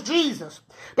 That was Jesus.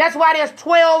 That's why there's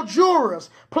 12 jurors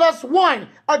plus one,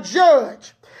 a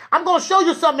judge. I'm going to show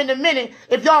you something in a minute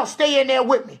if y'all stay in there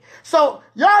with me. So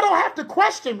y'all don't have to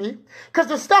question me because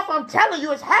the stuff I'm telling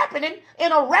you is happening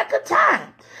in a record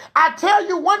time. I tell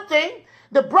you one thing,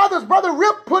 Brother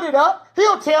Rip put it up.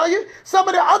 He'll tell you. Some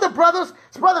of the other brothers,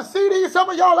 Brother CD, some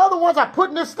of y'all other ones are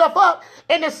putting this stuff up,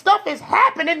 and the stuff is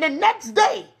happening the next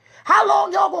day. How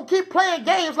long y'all gonna keep playing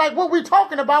games like what we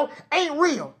talking about ain't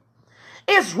real?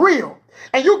 It's real.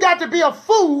 And you got to be a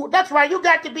fool. That's right. You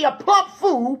got to be a plump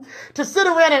fool to sit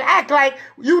around and act like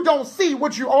you don't see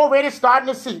what you already starting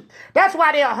to see. That's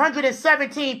why there are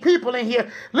 117 people in here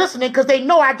listening, because they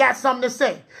know I got something to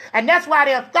say. And that's why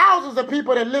there are thousands of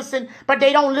people that listen, but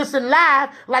they don't listen live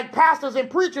like pastors and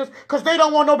preachers, because they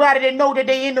don't want nobody to know that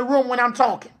they in the room when I'm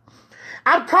talking.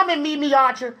 I'm coming, Mimi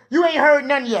Archer. You ain't heard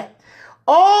none yet.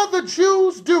 All the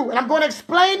Jews do, and I'm going to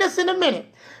explain this in a minute.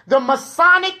 The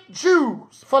Masonic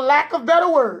Jews, for lack of better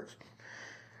words,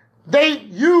 they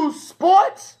use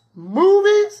sports,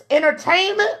 movies,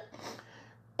 entertainment,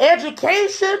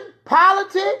 education,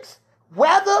 politics,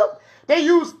 weather. They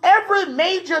use every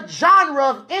major genre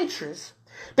of interest.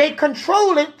 They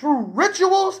control it through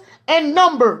rituals and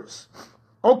numbers.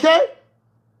 Okay?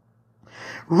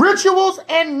 Rituals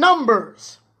and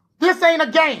numbers. This ain't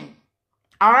a game.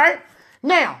 All right?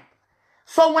 Now,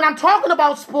 so when I'm talking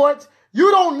about sports, you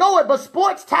don't know it, but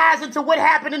sports ties into what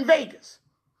happened in Vegas.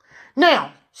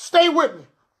 Now, stay with me.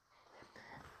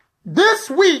 This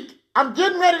week, I'm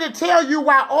getting ready to tell you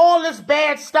why all this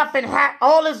bad stuff and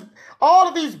all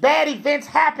of these bad events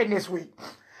happened this week.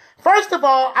 First of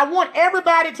all, I want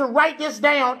everybody to write this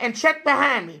down and check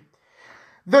behind me.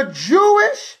 The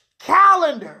Jewish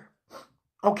calendar,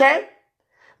 okay?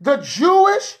 The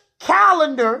Jewish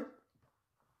calendar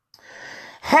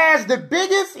has the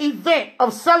biggest event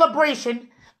of celebration.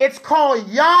 It's called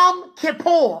Yom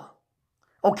Kippur.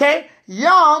 Okay?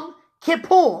 Yom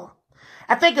Kippur.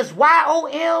 I think it's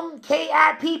Yomkippur.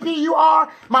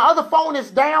 My other phone is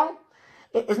down.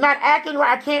 It's not acting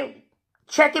right. I can't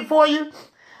check it for you.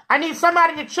 I need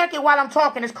somebody to check it while I'm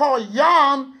talking. It's called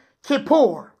Yom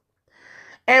Kippur.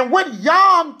 And what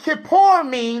Yom Kippur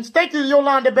means, thank you,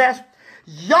 Yolanda Best.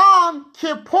 Yom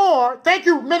Kippur, thank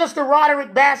you, Minister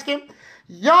Roderick Baskin.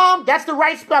 Yom, that's the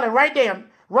right spelling right there.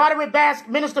 Roderick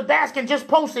Minister Baskin just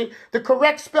posted the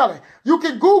correct spelling. You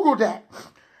can Google that.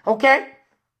 Okay?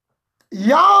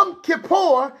 Yom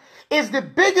Kippur is the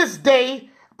biggest day,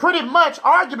 pretty much,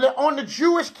 arguably, on the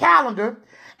Jewish calendar.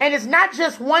 And it's not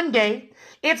just one day.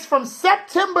 It's from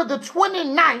September the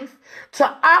 29th to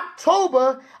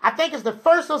October, I think it's the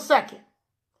 1st or 2nd.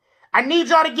 I need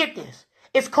y'all to get this.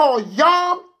 It's called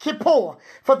Yom Kippur.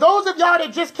 For those of y'all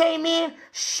that just came in,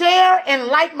 share and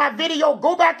like my video.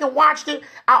 Go back and watch it.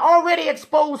 I already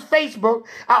exposed Facebook.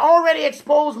 I already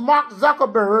exposed Mark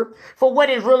Zuckerberg for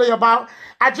what it's really about.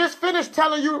 I just finished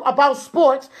telling you about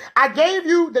sports. I gave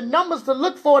you the numbers to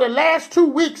look for the last 2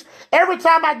 weeks. Every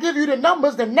time I give you the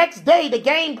numbers, the next day the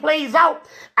game plays out.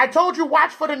 I told you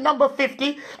watch for the number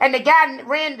 50, and the guy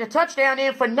ran the touchdown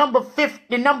in for number 50.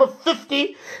 The number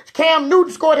 50. Cam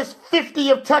Newton scored his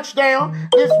 50th touchdown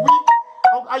this week.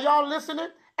 Oh, are y'all listening?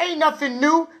 Ain't nothing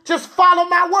new. Just follow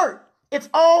my word. It's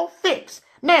all fixed.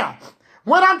 Now,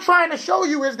 what I'm trying to show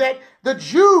you is that the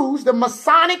Jews, the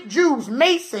Masonic Jews,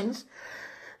 Masons,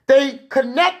 they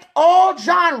connect all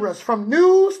genres, from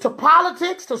news to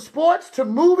politics to sports to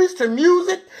movies to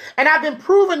music. And I've been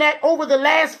proving that over the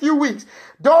last few weeks.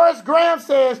 Doris Graham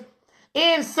says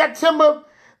in September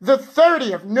the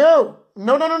 30th. No.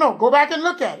 Go back and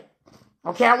look at it.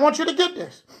 Okay, I want you to get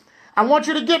this. I want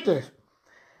you to get this.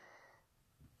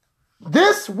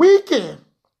 This weekend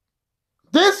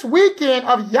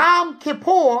of Yom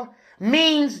Kippur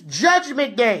means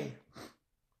Judgment Day.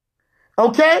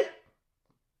 Okay?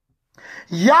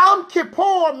 Yom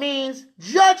Kippur means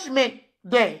Judgment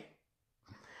Day.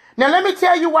 Now, let me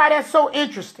tell you why that's so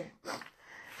interesting.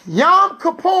 Yom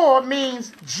Kippur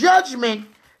means Judgment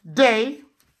Day.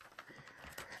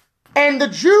 And the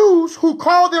Jews who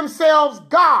call themselves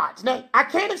gods. Now, I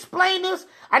can't explain this.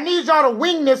 I need y'all to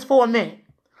wing this for a minute.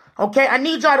 Okay? I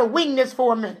need y'all to wing this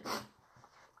for a minute.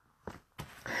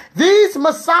 These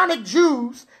Masonic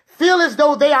Jews feel as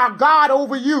though they are God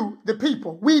over you, the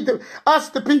people. Us,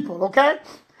 the people, okay?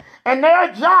 And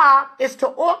their job is to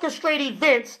orchestrate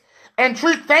events and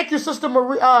treat, thank you, Sister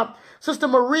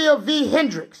Maria V.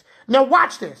 Hendricks. Now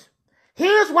watch this.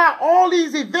 Here's why all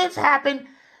these events happen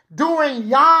during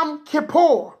Yom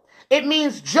Kippur. It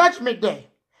means Judgment Day.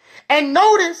 And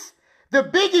notice the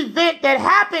big event that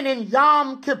happened in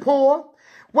Yom Kippur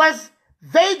was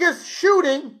Vegas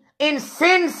shooting in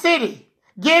Sin City.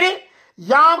 Get it?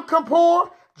 Yom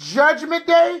Kippur, Judgment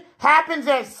Day, happens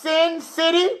at Sin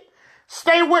City.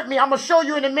 Stay with me. I'm going to show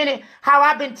you in a minute how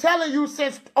I've been telling you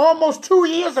since almost 2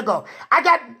 years ago. I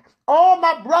got all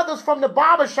my brothers from the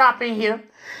barbershop in here,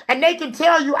 and they can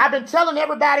tell you, I've been telling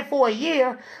everybody for a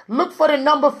year, look for the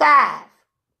number 5.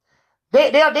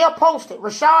 They'll post it.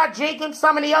 Rashad Jenkins,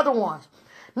 some of the other ones.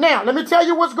 Now, let me tell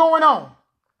you what's going on.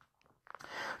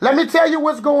 Let me tell you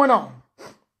what's going on.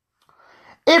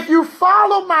 If you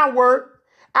follow my work,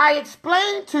 I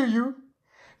explained to you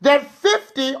that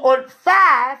 50 or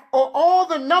 5 or all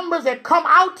the numbers that come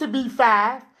out to be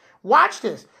 5. Watch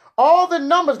this. All the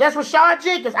numbers. That's Rashad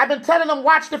Jenkins. I've been telling them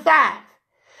watch the 5.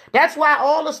 That's why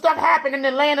all the stuff happened in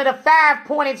the land of the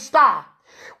 5-pointed star.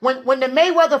 When the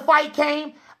Mayweather fight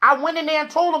came, I went in there and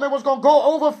told them it was going to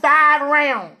go over 5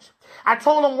 rounds. I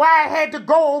told them why I had to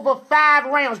go over 5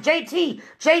 rounds.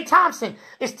 Jay Thompson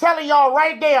is telling y'all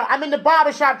right there. I'm in the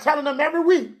barbershop telling them every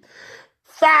week.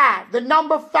 5, the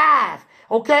number 5.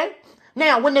 Okay?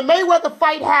 Now, when the Mayweather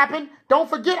fight happened, don't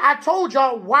forget I told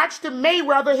y'all, watch the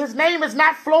Mayweather. His name is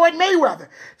not Floyd Mayweather.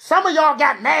 Some of y'all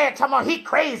got mad talking about he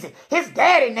crazy. His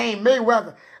daddy named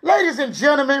Mayweather. Ladies and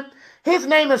gentlemen, his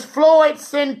name is Floyd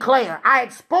Sinclair. I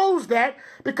exposed that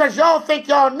because y'all think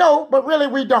y'all know, but really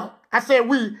we don't. I said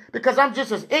we because I'm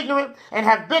just as ignorant and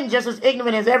have been just as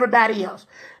ignorant as everybody else.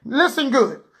 Listen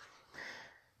good.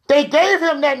 They gave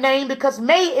him that name because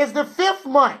May is the 5th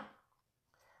month.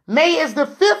 May is the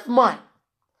 5th month.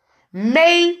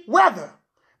 Mayweather.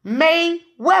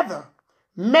 Mayweather.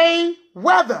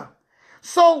 Mayweather.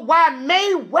 So why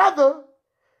Mayweather?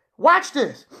 Watch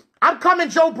this. I'm coming,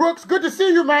 Joe Brooks. Good to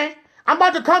see you, man. I'm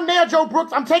about to come there, Joe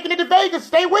Brooks. I'm taking it to Vegas.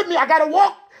 Stay with me. I got to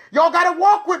walk. Y'all got to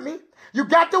walk with me. You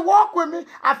got to walk with me.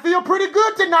 I feel pretty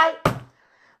good tonight.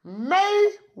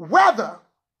 Mayweather.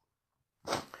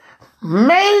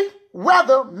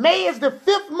 Mayweather. May is the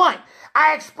 5th month.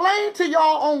 I explained to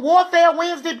y'all on Warfare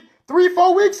Wednesday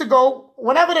 3-4 weeks ago,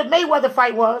 whenever the Mayweather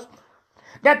fight was,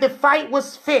 that the fight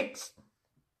was fixed.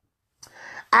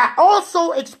 I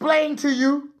also explained to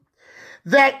you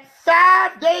that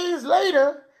 5 days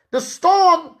later, the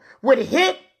storm would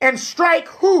hit and strike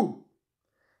who?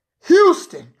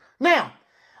 Houston. Now,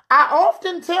 I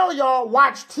often tell y'all,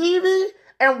 watch TV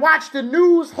and watch the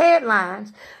news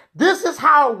headlines. This is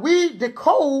how we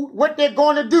decode what they're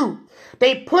going to do.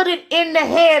 They put it in the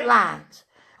headlines.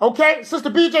 Okay? Sister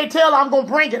BJ Taylor, I'm going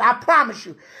to bring it. I promise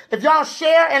you. If y'all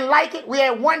share and like it, we're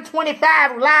at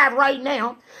 125 live right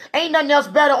now. Ain't nothing else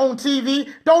better on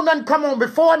TV. Don't nothing come on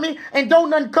before me and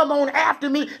don't nothing come on after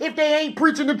me if they ain't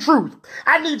preaching the truth.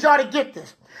 I need y'all to get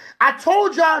this. I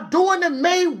told y'all during the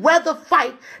Mayweather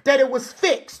fight that it was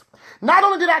fixed. Not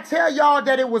only did I tell y'all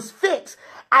that it was fixed,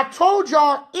 I told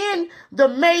y'all in the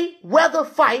Mayweather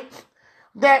fight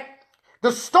that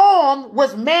the storm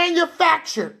was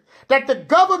manufactured, that the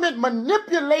government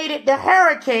manipulated the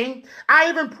hurricane. I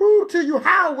even proved to you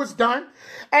how it was done.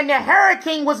 And the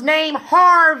hurricane was named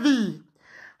Harvey.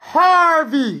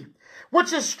 Harvey,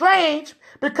 which is strange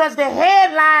because the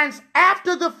headlines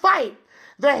after the fight,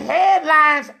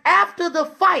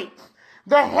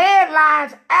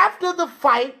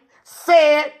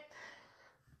 said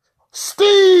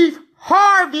Steve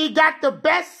Harvey got the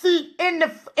best seat in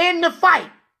the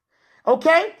fight.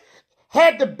 Okay?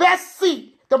 Had the best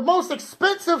seat, the most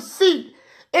expensive seat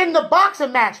in the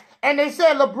boxing match. And they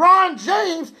said LeBron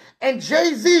James and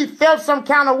Jay-Z felt some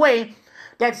kind of way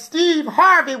that Steve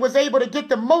Harvey was able to get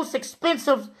the most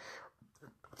expensive.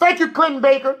 Thank you, Clinton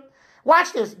Baker.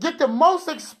 Watch this. Get the most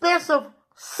expensive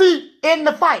seat in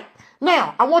the fight.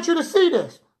 Now, I want you to see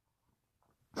this.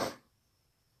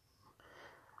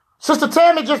 Sister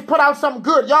Tammy just put out something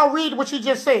good. Y'all read what she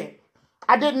just said.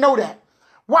 I didn't know that.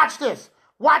 Watch this.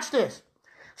 Watch this.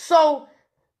 So,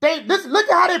 look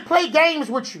at how they play games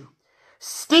with you.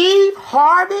 Steve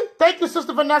Harvey. Thank you,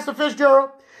 Sister Vanessa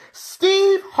Fitzgerald.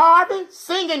 Steve Harvey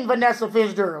singing Vanessa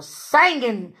Fitzgerald.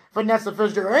 Singing Vanessa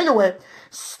Fitzgerald. Anyway,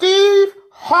 Steve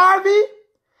Harvey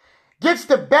gets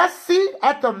the best seat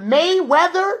at the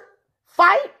Mayweather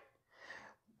fight.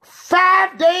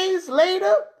 5 days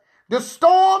later, the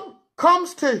storm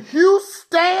comes to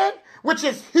Houston, which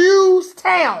is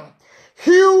Hughes-town.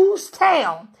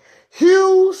 Hughes-town.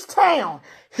 Hughes-town.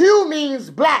 Hugh means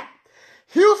black.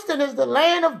 Houston is the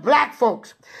land of black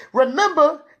folks.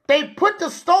 Remember, they put the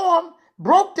storm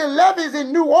broke the levees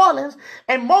in New Orleans,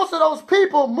 and most of those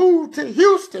people moved to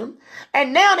Houston,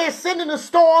 and now they're sending the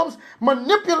storms,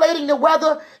 manipulating the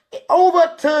weather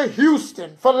over to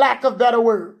Houston, for lack of better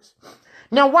words.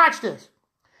 Now watch this.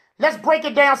 Let's break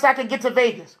it down so I can get to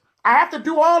Vegas. I have to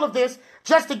do all of this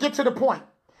just to get to the point.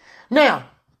 Now,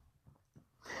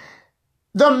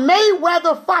 the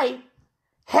Mayweather fight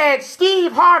had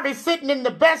Steve Harvey sitting in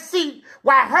the best seat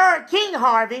while Hurricane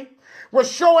Harvey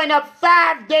was showing up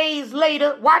 5 days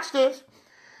later. Watch this.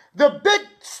 The big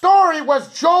story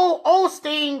was Joel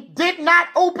Osteen did not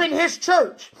open his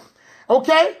church.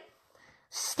 Okay?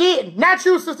 Steve, not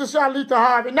you, Sister Charlita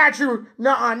Harvey. Not you.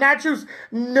 Nuh-uh, not you.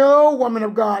 No, woman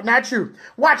of God. Not you.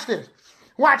 Watch this.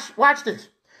 Watch this.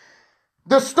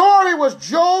 The story was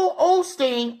Joel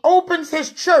Osteen opens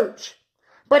his church,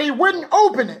 but he wouldn't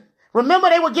open it. Remember,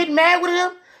 they were getting mad with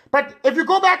him? But if you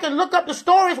go back and look up the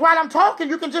stories while I'm talking,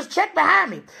 you can just check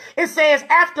behind me. It says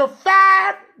after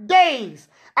 5 days,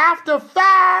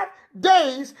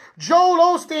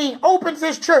 Joel Osteen opens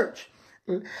his church.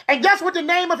 And guess what the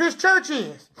name of his church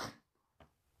is?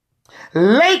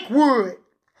 Lakewood.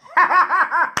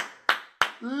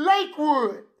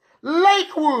 Lakewood.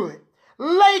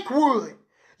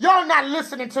 Y'all not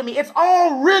listening to me. It's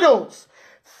all riddles.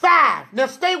 5. Now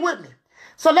stay with me.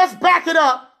 So let's back it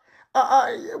up.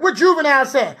 What Juvenile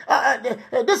said.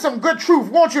 This is some good truth.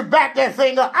 Won't you back that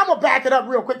thing up? I'm going to back it up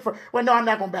real quick. Well, no, I'm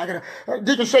not going to back it up.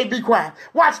 Deacon Shay, be quiet.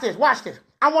 Watch this.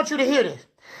 I want you to hear this.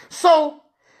 So,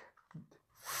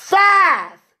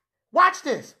 5. Watch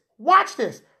this.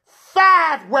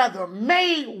 5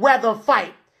 Mayweather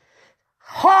fight.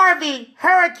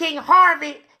 Hurricane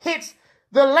Harvey hits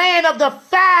the land of the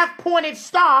 5-pointed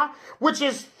star, which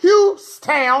is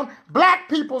Houston, black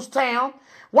people's town.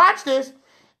 Watch this.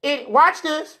 It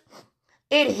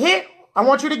hit, I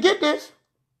want you to get this,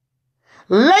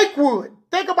 Lakewood.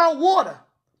 Think about water.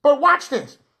 But watch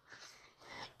this.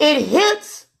 It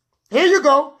hits, here you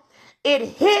go. It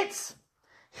hits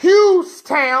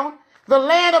Houston, the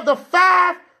land of the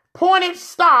 5-pointed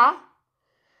star.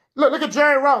 Look at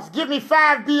Jerry Ross. Give me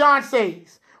 5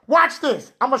 Beyoncés. Watch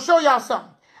this. I'm going to show y'all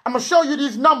something. I'm going to show you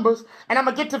these numbers, and I'm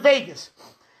going to get to Vegas.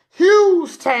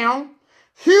 Houston,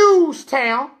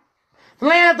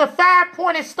 land of the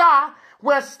 5-pointed star,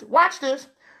 watch this,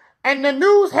 and the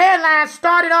news headline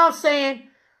started off saying,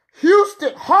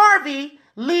 Harvey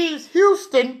leaves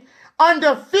Houston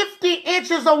under 50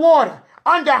 inches of water.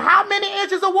 Under how many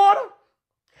inches of water?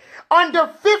 Under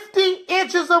 50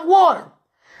 inches of water.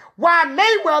 While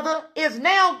Mayweather is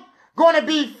now going to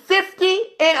be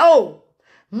 50-0.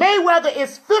 Mayweather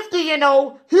is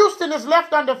 50-0. Houston is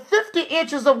left under 50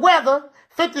 inches of water.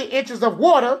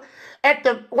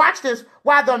 Watch this,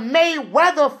 while the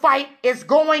Mayweather fight is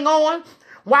going on.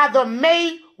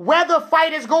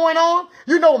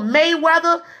 You know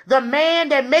Mayweather, the man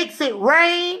that makes it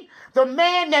rain.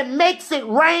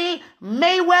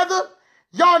 Mayweather,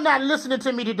 y'all not listening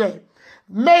to me today.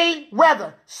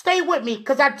 Mayweather, stay with me,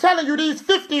 because I'm telling you, these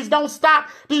 50s don't stop.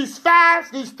 These 5s,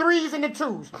 these 3s, and the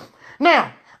 2s.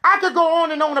 Now, I could go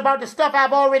on and on about the stuff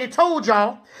I've already told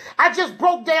y'all. I just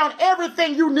broke down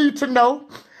everything you need to know.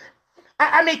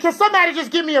 I mean, can somebody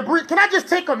just give me a brief? Can I just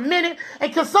take a minute?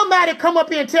 And can somebody come up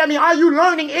here and tell me, are you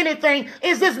learning anything?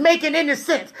 Is this making any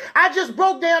sense? I just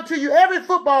broke down to you every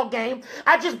football game.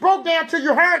 I just broke down to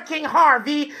you Hurricane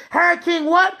Harvey. Hurricane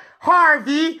what?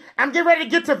 Harvey. I'm getting ready to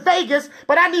get to Vegas,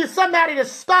 but I need somebody to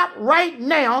stop right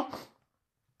now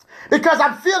because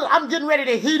I'm getting ready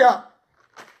to heat up.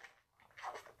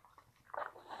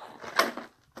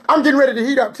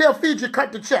 Tell Fiji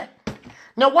cut the check.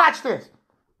 Now watch this.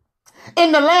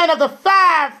 In the land of the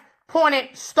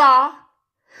 5-pointed star,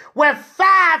 where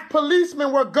 5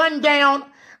 policemen were gunned down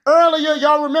earlier.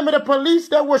 Y'all remember the police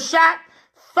that were shot?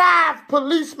 5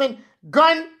 policemen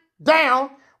gunned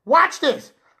down. Watch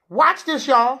this. Watch this,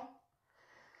 y'all.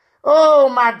 Oh,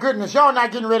 my goodness. Y'all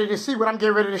not getting ready to see what I'm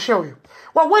getting ready to show you.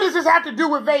 Well, what does this have to do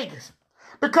with Vegas?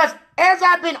 Because as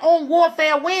I've been on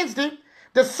Warfare Wednesday,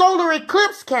 the solar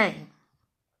eclipse came.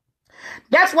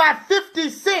 That's why 50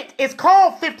 Cent is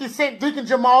called 50 Cent, Deacon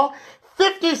Jamal.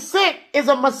 50 Cent is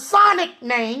a Masonic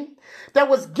name that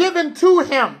was given to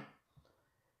him.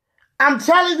 I'm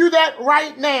telling you that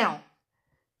right now.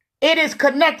 It is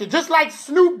connected. Just like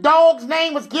Snoop Dogg's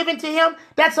name was given to him,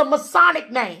 that's a Masonic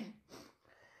name.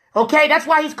 Okay, that's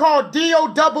why he's called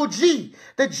D-O-double-G.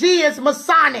 The G is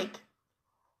Masonic.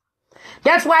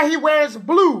 That's why he wears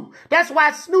blue. That's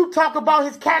why Snoop talk about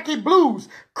his khaki blues.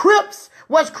 Crips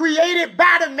was created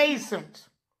by the Masons.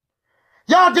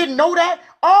 Y'all didn't know that?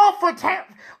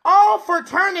 All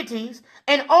fraternities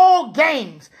and all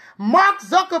gangs. Mark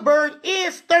Zuckerberg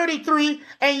is 33,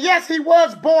 and yes, he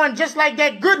was born just like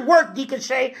that. Good work, Deacon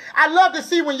Shay. I love to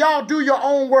see when y'all do your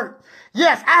own work.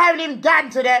 Yes, I haven't even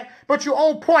gotten to that, but you're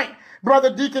on point,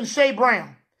 Brother Deacon Shay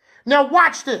Brown. Now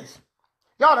watch this.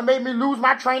 Y'all done made me lose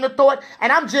my train of thought,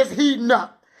 and I'm just heating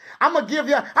up. I'm gonna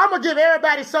give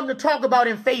everybody something to talk about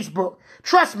in Facebook.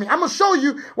 Trust me, I'm gonna show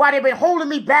you why they've been holding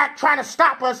me back, trying to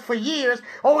stop us for years.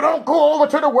 Oh, don't go over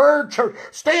to the Word Church.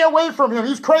 Stay away from him.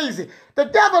 He's crazy. The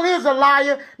devil is a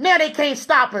liar. Now they can't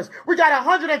stop us. We got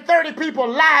 130 people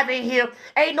live in here.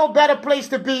 Ain't no better place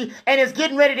to be, and it's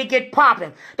getting ready to get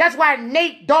popping. That's why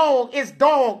Nate Dogg is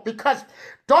dog, because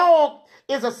dog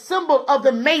is a symbol of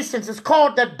the Masons. It's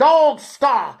called the dog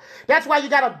star. That's why you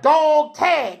got a dog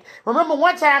tag. Remember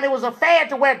one time it was a fad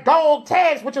to wear dog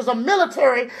tags, which is a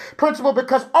military principle,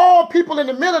 because all people in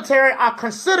the military are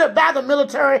considered by the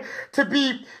military to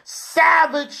be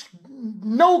savage,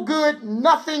 no good,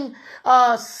 nothing,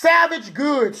 savage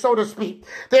good, so to speak.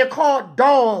 They're called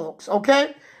dogs,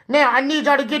 okay? Now, I need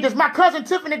y'all to get this. My cousin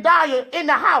Tiffany Dyer in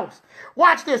the house.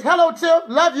 Watch this. Hello, Tiff.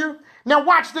 Love you. Now,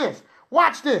 watch this.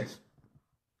 Watch this.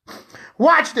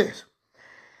 Watch this.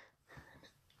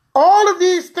 All of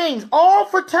these things, all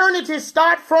fraternities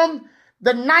start from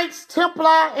the Knights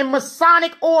Templar and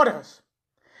Masonic orders.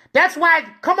 That's why,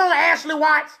 come on, Ashley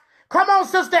Watts. Come on,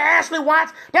 Sister Ashley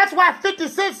Watts. That's why 50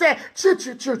 Cent said,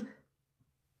 ch-ch-ch.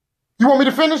 You want me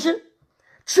to finish it?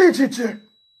 Ch-ch-ch.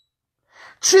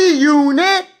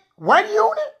 Chi-unit. What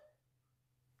unit?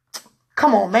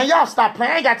 Come on, man. Y'all stop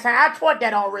playing. I ain't got time. I taught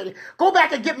that already. Go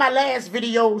back and get my last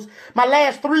videos, my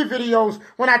last 3 videos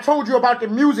when I told you about the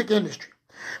music industry.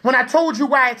 When I told you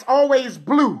why it's always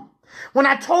blue. When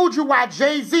I told you why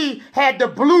Jay-Z had the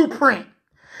blueprint.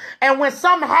 And when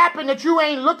something happened that you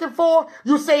ain't looking for,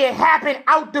 you say it happened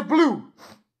out the blue.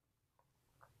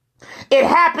 It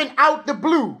happened out the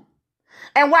blue.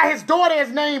 And why his daughter is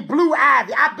named Blue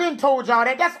Ivy. I've been told y'all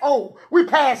that. That's old. We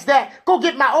passed that. Go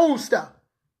get my old stuff.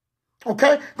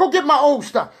 Okay? Go get my old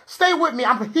stuff. Stay with me.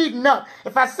 I'm heating up.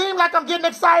 If I seem like I'm getting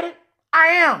excited, I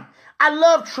am. I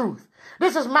love truth.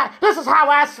 This is how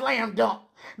I slam dunk.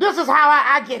 This is how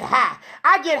I get high.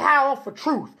 I get high off of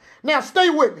truth. Now stay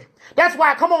with me. That's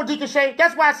why, come on, Deacon Shay.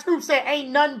 That's why Snoop said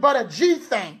ain't nothing but a G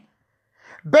thing.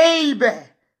 Baby.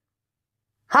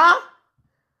 Huh?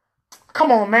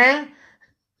 Come on, man.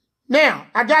 Now,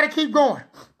 I got to keep going.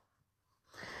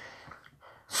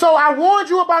 So I warned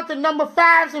you about the number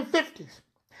 5s and 50s.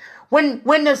 When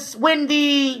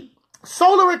the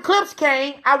solar eclipse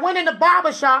came, I went in the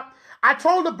barber shop. I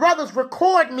told the brothers,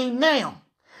 record me now.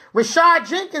 Rashad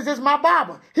Jenkins is my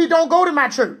barber. He don't go to my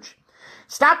church.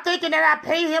 Stop thinking that I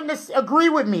pay him to agree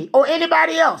with me or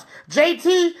anybody else.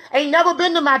 JT ain't never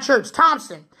been to my church.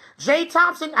 Thompson. Jay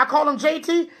Thompson, I call him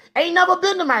JT, ain't never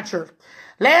been to my church.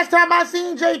 Last time I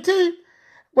seen JT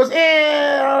was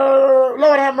in,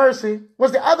 Lord have mercy,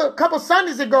 was the other couple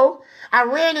Sundays ago. I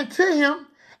ran into him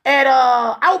at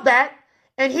Outback,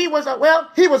 and he was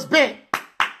bent.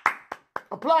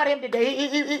 Applaud him today.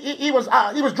 He was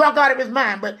drunk out of his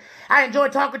mind, but I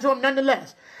enjoyed talking to him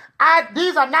nonetheless.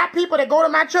 These are not people that go to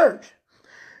my church.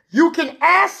 You can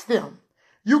ask them.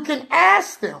 You can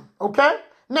ask them, okay?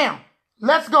 Now,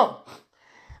 let's go.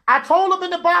 I told them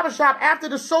in the barbershop after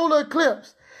the solar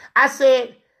eclipse, I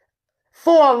said,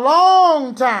 for a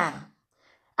long time,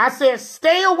 I said,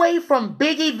 stay away from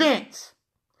big events.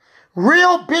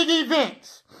 Real big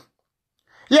events.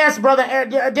 Yes, brother,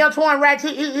 Deltoine Rax,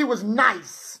 he was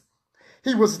nice.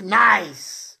 He was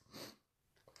nice.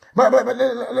 But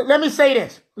let me say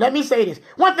this. Let me say this.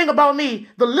 One thing about me,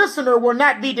 the listener will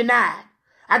not be denied.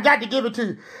 I got to give it to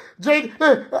you. JT,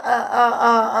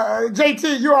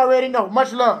 you already know.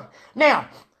 Much love. Now,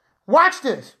 watch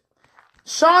this.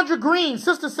 Chandra Green,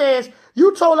 sister says,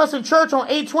 you told us in church on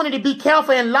 820 to be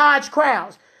careful in large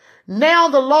crowds. Now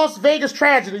the Las Vegas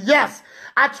tragedy. Yes,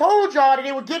 I told y'all that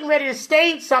they were getting ready to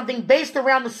stage something based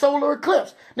around the solar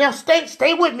eclipse. Now,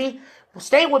 stay with me.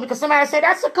 Stay with me, because somebody said,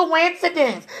 that's a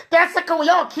coincidence.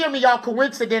 Y'all kill me, y'all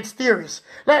coincidence theorists.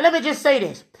 Let me just say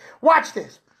this. Watch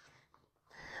this.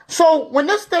 So when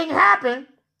this thing happened,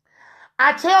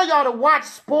 I tell y'all to watch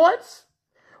sports,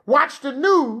 watch the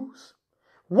news,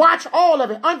 watch all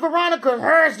of it. Aunt Veronica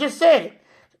Harris just said it.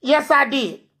 Yes, I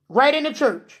did. Right in the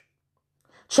church.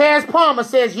 Chaz Palmer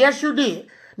says, yes, you did.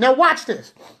 Now watch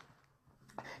this.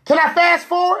 Can I fast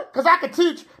forward? Because I could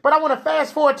teach, but I want to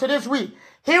fast forward to this week.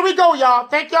 Here we go, y'all.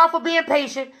 Thank y'all for being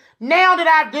patient. Now that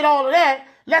I did all of that,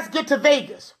 let's get to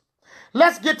Vegas.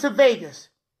 Let's get to Vegas.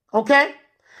 Okay?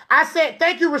 I said,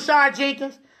 thank you, Rashad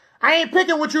Jenkins. I ain't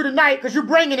picking with you tonight because you're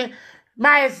bringing it.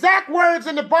 My exact words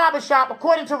in the barbershop,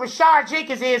 according to Rashard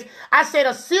Jenkins, is I said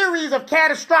a series of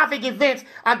catastrophic events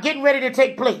are getting ready to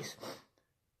take place.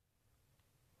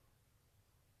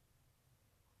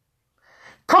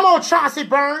 Come on, Chauncey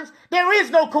Burns. There is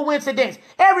no coincidence.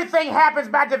 Everything happens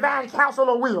by divine counsel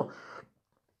or will.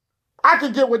 I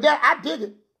can get with that. I dig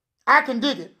it. I can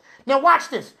dig it. Now watch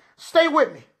this. Stay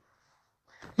with me.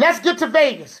 Let's get to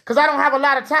Vegas because I don't have a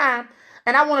lot of time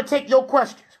and I want to take your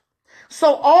questions.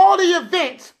 So all the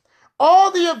events,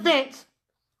 hello,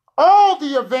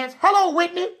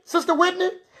 Whitney, Sister Whitney,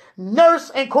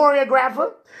 nurse and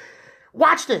choreographer.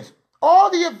 Watch this. All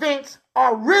the events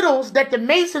are riddles that the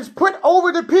Masons put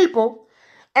over the people,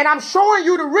 and I'm showing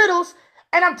you the riddles,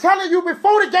 and I'm telling you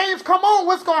before the games come on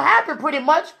what's going to happen pretty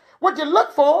much, what to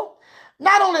look for.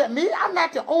 Not only me, I'm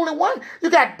not the only one. You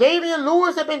got Damian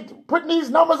Lewis that been putting these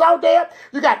numbers out there.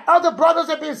 You got other brothers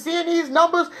that been seeing these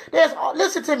numbers.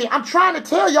 Listen to me. I'm trying to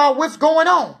tell y'all what's going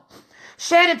on.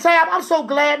 Shannon Tab, I'm so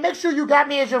glad. Make sure you got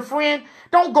me as your friend.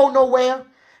 Don't go nowhere.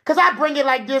 Because I bring it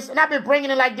like this, and I've been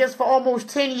bringing it like this for almost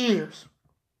 10 years.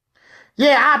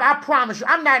 Yeah, I promise you.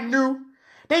 I'm not new.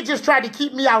 They just tried to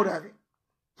keep me out of it.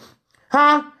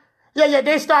 Huh? Yeah,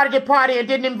 they started the party and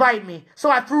didn't invite me. So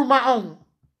I threw my own.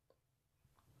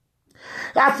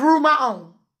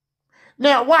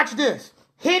 Now, watch this.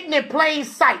 Hidden in plain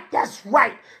sight. That's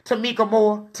right, Tanika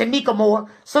Moore.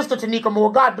 Sister Tanika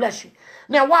Moore. God bless you.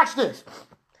 Now, watch this.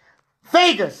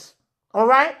 Vegas. All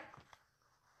right?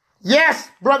 Yes,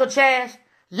 Brother Chaz.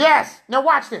 Yes. Now,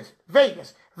 watch this.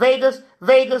 Vegas.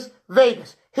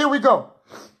 Here we go.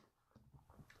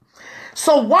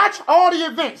 So, watch all the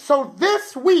events. So,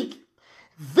 this week,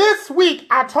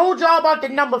 I told y'all about the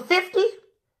number 50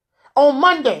 on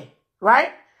Monday.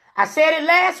 Right? I said it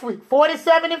last week,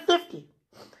 47 and 50.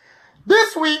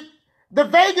 This week, the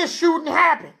Vegas shooting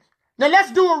happened. Now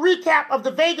let's do a recap of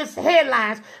the Vegas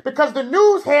headlines because the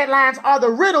news headlines are the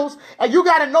riddles and you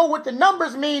got to know what the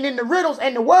numbers mean in the riddles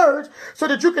and the words so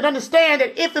that you can understand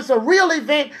that if it's a real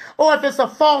event or if it's a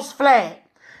false flag.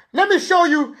 Let me show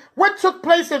you what took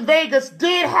place in Vegas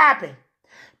did happen.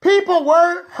 People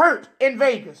were hurt in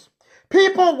Vegas.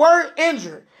 People were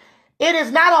injured. It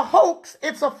is not a hoax.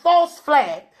 It's a false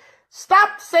flag.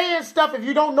 Stop saying stuff if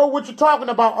you don't know what you're talking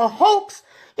about. A hoax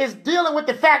is dealing with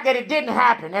the fact that it didn't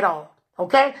happen at all.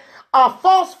 Okay? A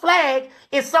false flag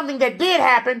is something that did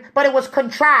happen, but it was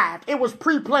contrived. It was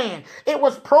pre-planned. It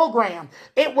was programmed.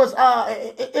 It was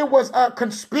a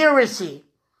conspiracy.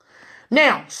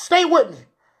 Now, stay with me.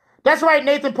 That's right,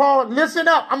 Nathan Paul. Listen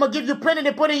up. I'm going to give you plenty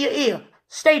to put in your ear.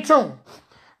 Stay tuned.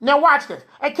 Now watch this.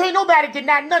 And can't nobody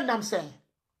deny nothing I'm saying.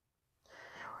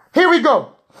 Here we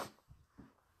go.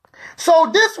 So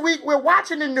this week, we're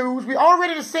watching the news. We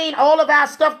already seen all of our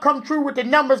stuff come true with the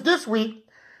numbers this week.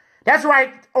 That's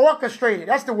right, orchestrated.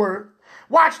 That's the word.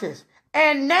 Watch this.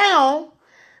 And now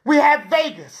we have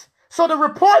Vegas. So the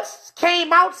reports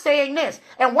came out saying this.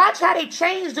 And watch how they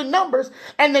changed the numbers.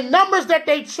 And the numbers that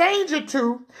they change it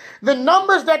to,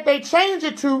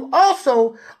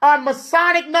 also are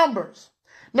Masonic numbers.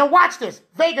 Now watch this.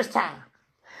 Vegas time.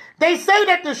 They say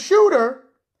that the shooter...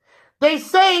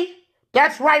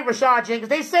 that's right, Rashard Jenkins.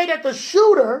 They say that the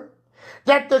shooter,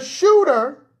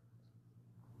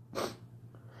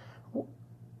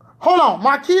 hold on,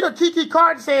 Marquita Kiki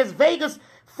Carton says Vegas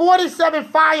 47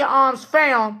 firearms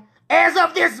found as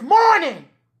of this morning.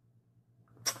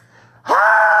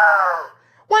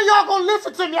 When y'all gonna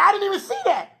listen to me? I didn't even see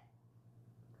that.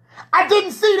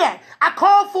 I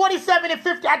called 47 and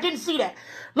 50. I didn't see that.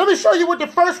 Let me show you what the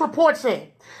first report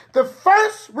said. The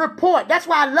first report, that's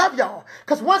why I love y'all.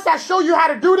 Because once I show you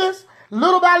how to do this,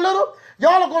 little by little,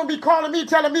 y'all are going to be calling me,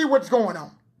 telling me what's going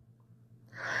on.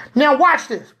 Now watch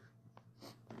this.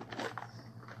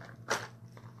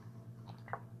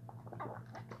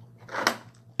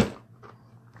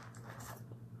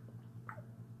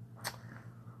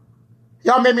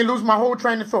 Y'all made me lose my whole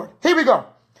train of thought. Here we go.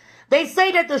 They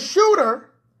say that the shooter,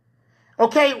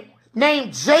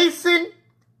 named Jason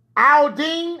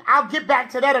Aldean, I'll get back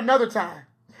to that another time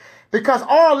because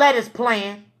all that is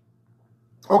planned.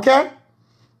 Okay?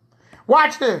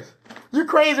 Watch this. You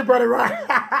crazy, Brother Rodney.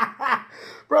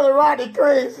 Brother Rodney,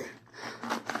 crazy.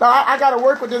 No, I got to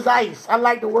work with this ice. I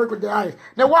like to work with the ice.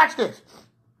 Now watch this.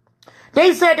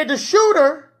 They said that the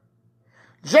shooter,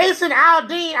 Jason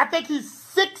Aldean, I think he's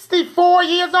 64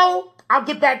 years old. I'll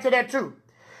get back to that too.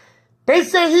 They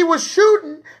say he was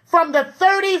shooting from the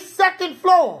 32nd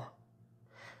floor.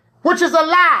 Which is a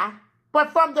lie,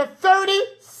 but from the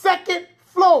 32nd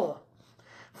floor.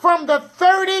 From the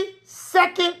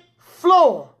 32nd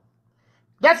floor.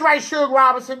 That's right, Suge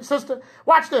Robinson, sister.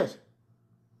 Watch this.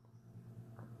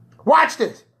 Watch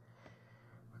this.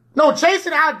 No,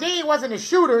 Jason Aldean wasn't a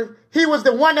shooter. He was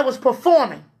the one that was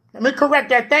performing. Let me correct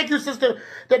that. Thank you, sister.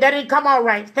 That didn't come out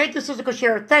right. Thank you, Sister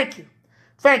Kashara. Thank you.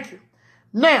 Thank you.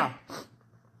 Now,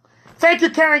 thank you,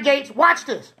 Karen Gates. Watch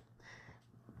this.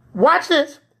 Watch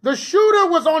this. The shooter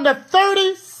was on the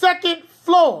 32nd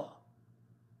floor.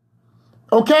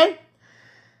 Okay?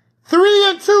 3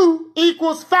 and 2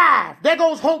 equals 5. There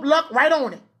goes Hope Luck right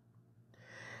on it.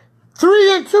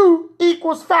 3 and 2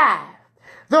 equals 5.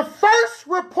 The first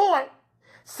report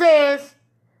says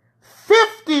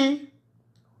 50,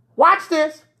 watch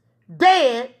this,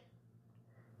 dead,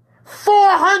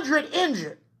 400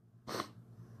 injured.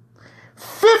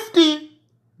 50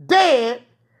 dead.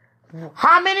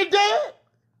 How many dead?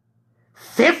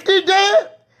 50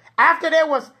 dead? After there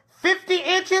was 50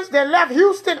 inches that left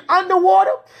Houston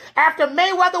underwater? After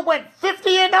Mayweather went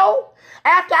 50-0?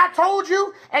 After I told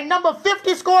you and number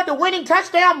 50 scored the winning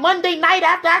touchdown Monday night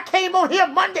after I came on here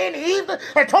Monday in the evening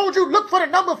and told you look for the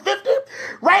number 50?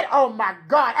 Right? Oh my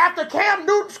God. After Cam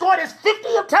Newton scored his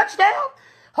 50th touchdown?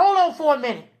 Hold on for a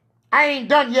minute. I ain't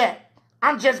done yet.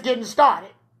 I'm just getting started.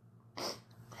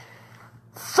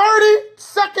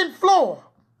 32nd floor.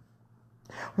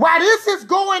 While this is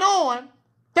going on,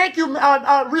 thank you,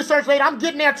 research lady. I'm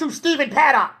getting there too, Stephen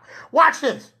Paddock. Watch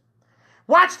this.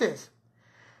 Watch this.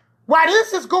 While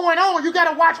this is going on, you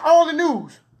got to watch all the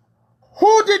news.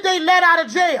 Who did they let out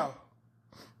of jail?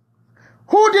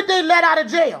 Who did they let out of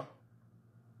jail?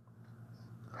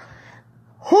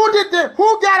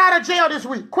 Who got out of jail this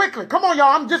week? Quickly. Come on,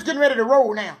 y'all. I'm just getting ready to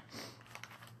roll now.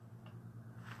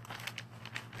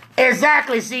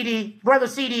 Exactly, CD. Brother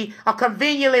CD, a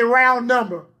conveniently round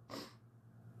number.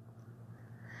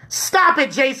 Stop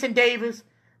it, Jason Davis.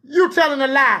 You telling a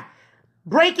lie.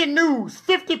 Breaking news,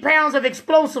 50 pounds of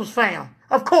explosives found.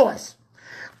 Of course.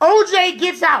 OJ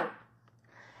gets out.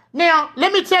 Now,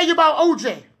 let me tell you about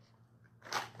OJ.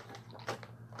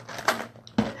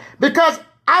 Because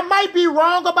I might be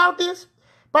wrong about this,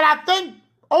 but I think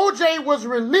OJ was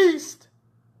released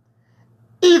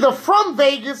either from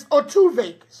Vegas or to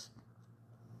Vegas.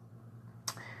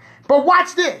 But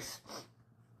watch this.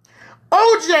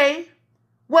 OJ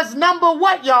was number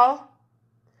what, y'all?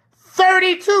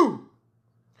 32.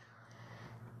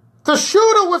 The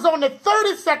shooter was on the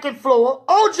 32nd floor.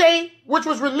 OJ, which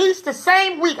was released the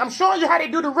same week. I'm showing you how they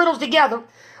do the riddles together.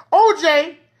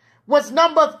 OJ was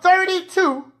number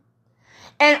 32.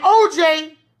 And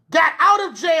OJ got out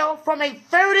of jail from a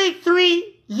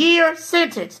 33-year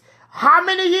sentence. How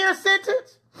many year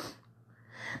sentence?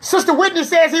 Sister Whitney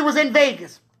says he was in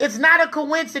Vegas. It's not a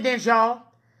coincidence, y'all.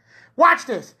 Watch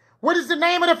this. What is the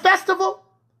name of the festival?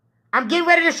 I'm getting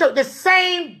ready to show the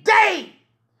same day.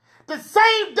 The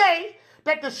same day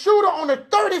that the shooter on the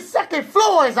 32nd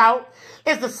floor is out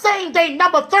is the same day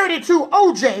number 32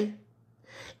 OJ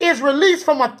is released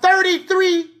from a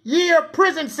 33-year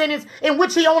prison sentence in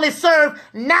which he only served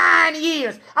 9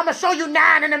 years. I'm going to show you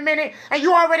 9 in a minute, and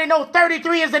you already know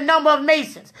 33 is the number of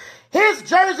Masons. His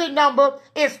jersey number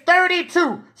is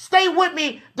 32. Stay with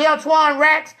me, Deltwan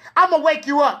Rax. I'm going to wake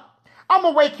you up. I'm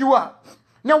going to wake you up.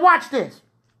 Now watch this.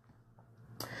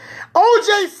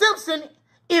 O.J. Simpson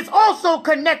is also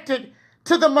connected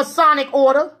to the Masonic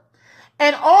order,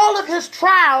 and all of his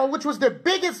trial, which was the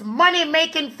biggest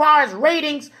money-making far as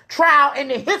ratings trial in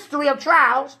the history of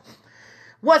trials,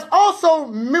 was also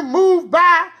moved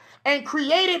by and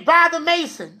created by the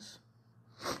Masons.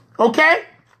 Okay?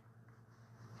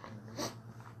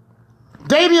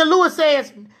 Damian Lewis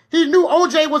says he knew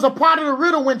OJ was a part of the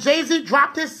riddle when Jay-Z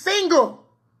dropped his single.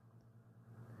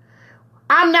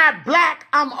 I'm not black,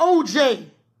 I'm OJ.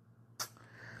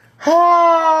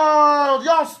 Oh,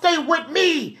 y'all stay with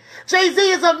me. Jay-Z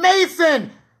is a Mason.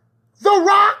 The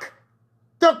Rock,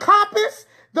 the Compass,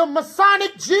 the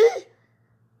Masonic G.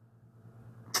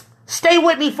 Stay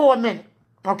with me for a minute,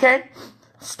 okay?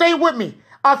 Stay with me.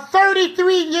 A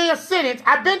 33-year sentence.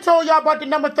 I've been told y'all about the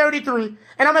number 33,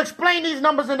 and I'm going to explain these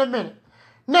numbers in a minute.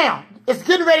 Now, it's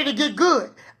getting ready to get good.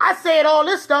 I said all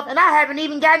this stuff, and I haven't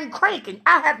even gotten cranking.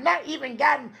 I have not even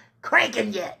gotten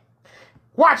cranking yet.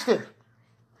 Watch this.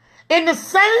 In the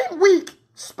same week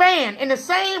span,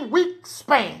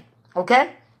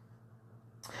 okay?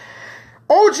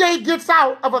 OJ gets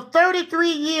out of a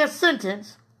 33-year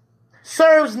sentence,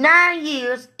 serves 9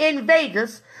 years in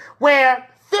Vegas, where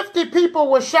 50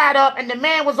 people were shot up and the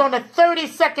man was on the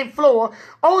 32nd floor.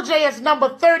 OJ is number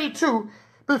 32.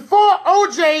 Before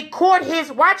OJ caught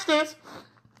his, watch this,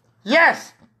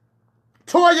 yes,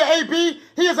 Toya AB,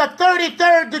 he is a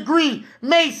 33rd degree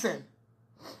Mason.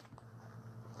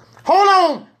 Hold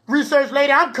on, research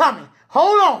lady, I'm coming.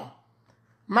 Hold on.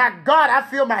 My God, I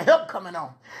feel my help coming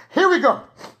on. Here we go.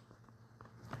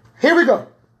 Here we go.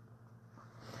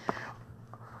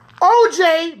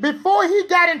 OJ, before he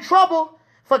got in trouble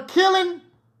for killing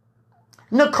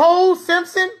Nicole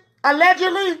Simpson,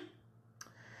 allegedly,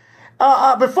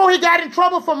 before he got in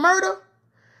trouble for murder,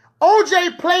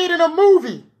 OJ played in a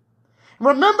movie.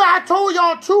 Remember, I told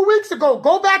y'all 2 weeks ago,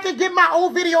 go back and get my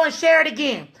old video and share it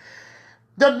again.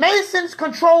 The Masons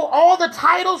control all the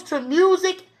titles to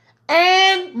music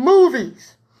and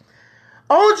movies.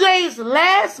 OJ's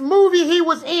last movie he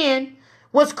was in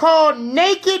was called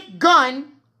Naked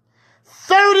Gun,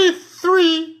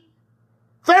 33rd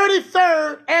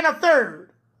and a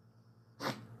third.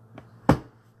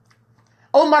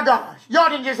 Oh my gosh. Y'all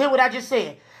didn't just hear what I just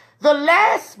said. The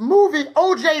last movie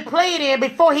OJ played in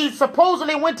before he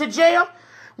supposedly went to jail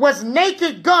was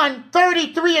Naked Gun,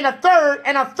 33 and a third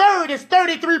is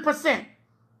 33%.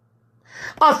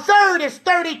 A third is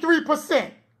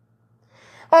 33%.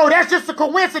 Oh, that's just a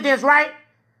coincidence, right?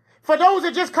 For those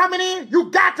that are just coming in,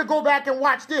 you got to go back and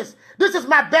watch this. This is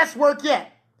my best work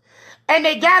yet. And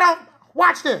they got on,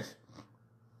 watch this.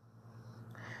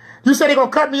 You said they're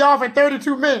going to cut me off in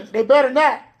 32 minutes. They better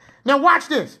not. Now watch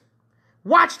this.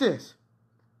 Watch this.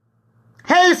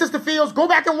 Hey, Sister Fields, go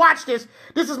back and watch this.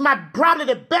 This is probably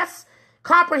the best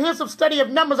comprehensive study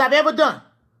of numbers I've ever done.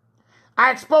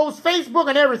 I exposed Facebook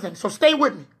and everything, so stay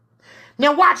with me.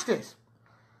 Now watch this.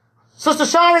 Sister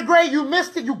Shara Gray, you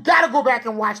missed it. You got to go back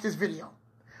and watch this video.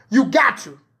 You got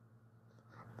to.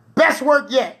 Best work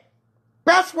yet.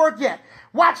 Best work yet.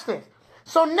 Watch this.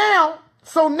 So now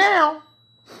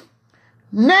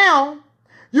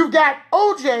you've got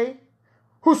OJ,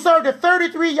 who served a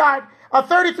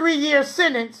 33-year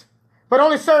sentence, but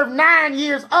only served 9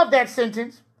 years of that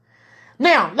sentence.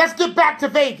 Now, let's get back to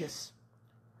Vegas.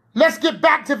 Let's get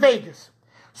back to Vegas.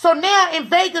 So now in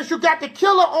Vegas, you got the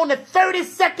killer on the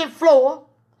 32nd floor.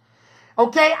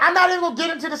 Okay, I'm not even going to get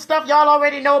into the stuff y'all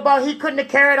already know about. He couldn't have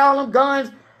carried all them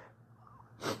guns.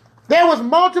 There was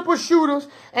multiple shooters,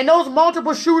 and those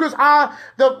multiple shooters are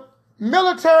the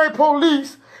military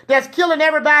police that's killing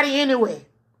everybody anyway.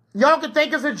 Y'all can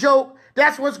think it's a joke.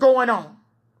 That's what's going on.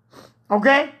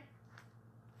 Okay?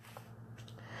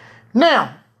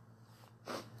 Now,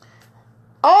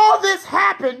 all this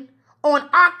happened on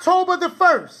October the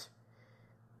 1st.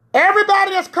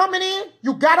 Everybody that's coming in,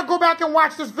 you got to go back and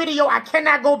watch this video. I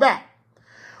cannot go back.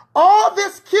 All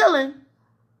this killing,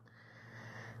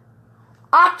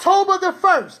 October the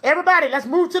 1st. Everybody, let's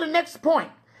move to the next point.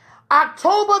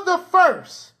 October the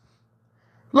 1st.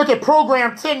 Look at program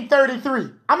 1033.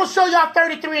 I'm going to show y'all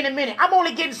 33 in a minute. I'm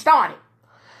only getting started.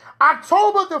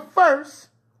 October the 1st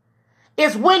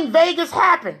is when Vegas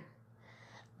happened.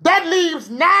 That leaves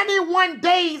 91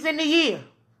 days in the year.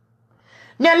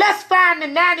 Now let's find the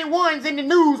 91s in the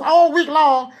news all week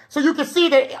long so you can see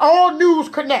that all news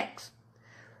connects.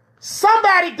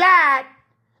 Somebody died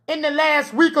in the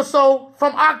last week or so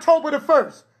from October the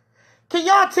 1st. Can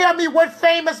y'all tell me what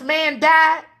famous man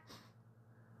died?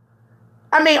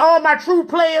 I mean, all my true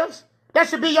players. That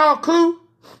should be y'all clue.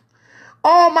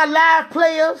 All my live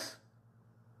players.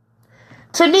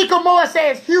 Tanika Moore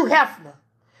says Hugh Hefner.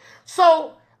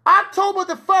 So October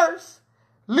the 1st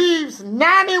leaves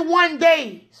 91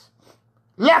 days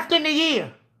left in the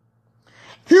year.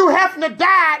 Hugh Hefner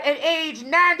died at age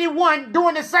 91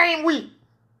 during the same week.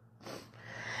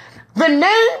 The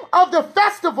name of the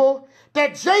festival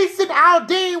that Jason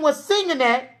Aldean was singing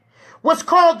at was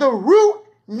called the Route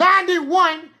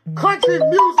 91 Country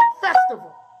Music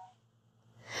Festival.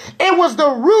 It was the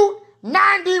Route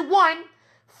 91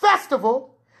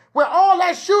 Festival where all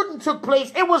that shooting took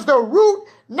place. It was the Route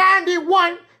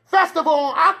 91 Festival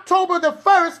on October the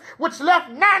 1st, which left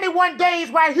 91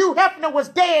 days while Hugh Hefner was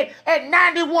dead at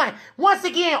 91. Once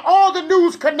again, all the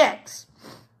news connects.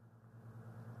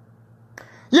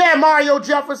 Yeah, Mario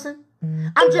Jefferson.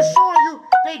 I'm just showing you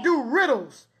they do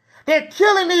riddles. They're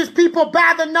killing these people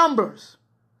by the numbers.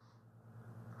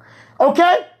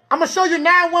 Okay? I'm going to show you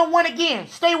 911 again.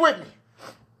 Stay with me.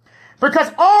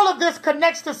 Because all of this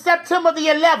connects to September the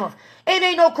 11th. It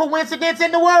ain't no coincidence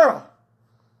in the world.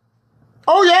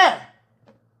 Oh, yeah.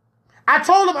 I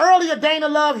told him earlier, Dana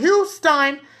Love,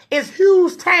 Houston is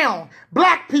Hugh's town.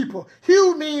 Black people.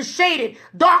 Hugh means shaded,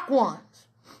 dark ones.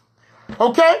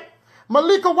 Okay?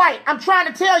 Malika White, I'm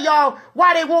trying to tell y'all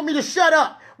why they want me to shut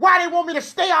up. Why they want me to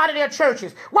stay out of their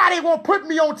churches. Why they won't put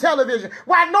me on television.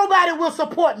 Why nobody will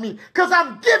support me. Because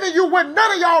I'm giving you what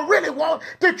none of y'all really want,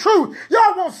 the truth.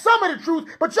 Y'all want some of the truth,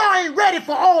 but y'all ain't ready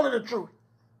for all of the truth.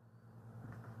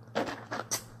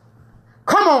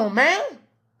 Come on, man.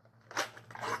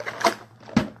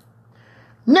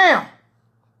 Now,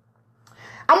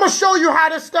 I'm going to show you how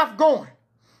this stuff going.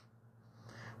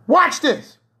 Watch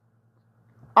this.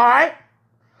 All right?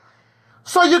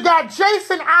 So you got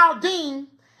Jason Aldean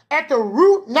at the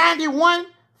Route 91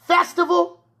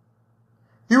 Festival.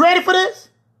 You ready for this?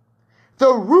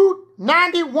 The Route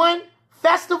 91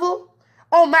 Festival.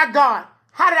 Oh my God.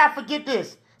 How did I forget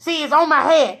this? See, it's on my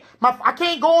head. I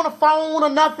can't go on the phone or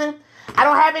nothing. I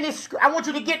don't have any. I want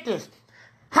you to get this.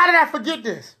 How did I forget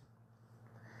this?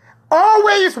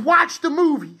 Always watch the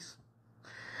movies.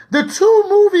 The two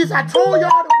movies I told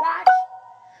y'all to watch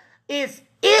is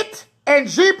It and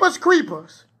Jeepers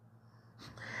Creepers.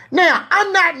 Now,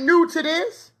 I'm not new to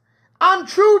this. I'm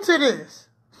true to this.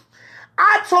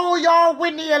 I told y'all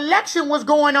when the election was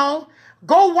going on,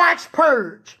 go watch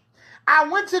Purge. I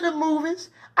went to the movies.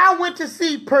 I went to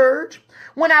see Purge.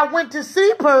 When I went to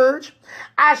see Purge,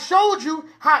 I showed you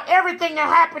how everything that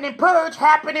happened in Purge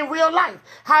happened in real life.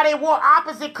 How they wore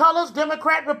opposite colors,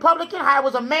 Democrat, Republican, how it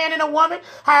was a man and a woman,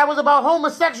 how it was about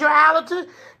homosexuality,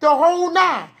 the whole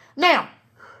nine. Now,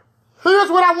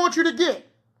 here's what I want you to get.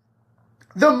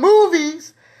 The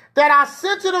movies that are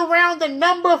centered around the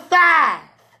number 5.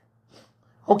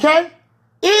 Okay?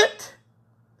 It,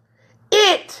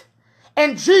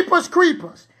 and Jeepers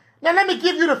Creepers. Now, let me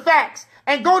give you the facts.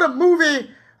 And go to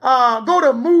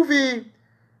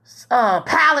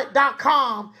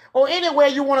moviepalette.com or anywhere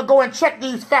you want to go and check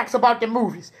these facts about the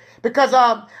movies. Because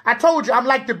I told you, I'm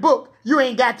like the book. You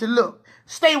ain't got to look.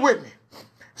 Stay with me.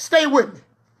 Stay with me.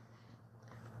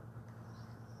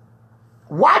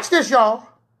 Watch this, y'all.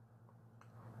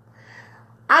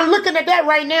 I'm looking at that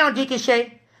right now, Deacon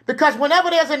Shay. Because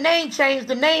whenever there's a name change,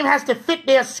 the name has to fit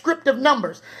their script of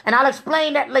numbers. And I'll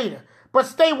explain that later. But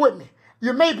stay with me.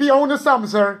 You may be on to something,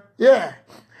 sir. Yeah.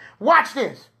 Watch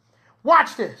this.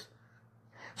 Watch this.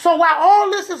 So while all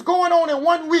this is going on in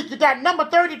 1 week, you got number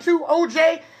 32,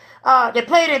 OJ. They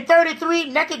played in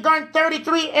 33, Naked Gun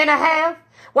 33 and a half.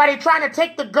 While they're trying to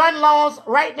take the gun laws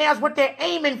right now is what they're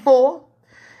aiming for.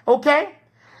 Okay?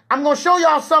 I'm going to show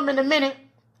y'all something in a minute.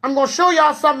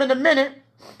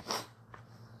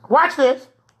 Watch this.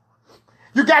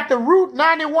 You got the Route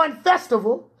 91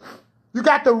 Festival. You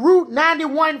got the Route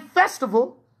 91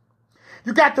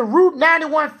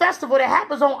 Festival that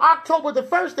happens on October the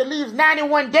 1st that leaves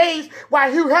 91 days while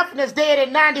Hugh Hefner's dead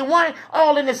at 91,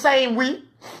 all in the same week.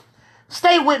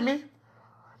 Stay with me.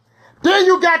 Then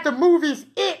you got the movies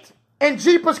It and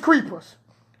Jeepers Creepers.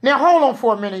 Now hold on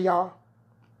for a minute, y'all.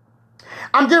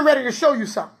 I'm getting ready to show you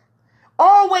something.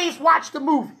 Always watch the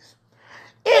movies.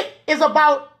 It is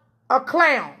about a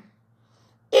clown.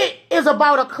 It is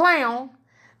about a clown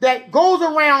that goes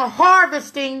around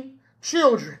harvesting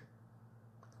children.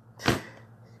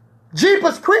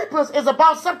 Jeepers Creepers is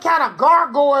about some kind of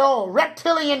gargoyle,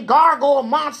 reptilian gargoyle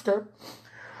monster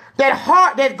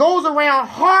that goes around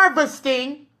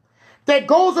harvesting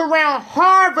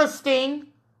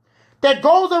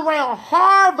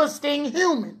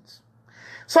humans.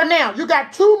 So now you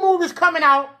got 2 movies coming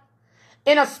out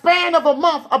in a span of a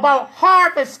month about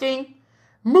harvesting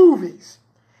movies.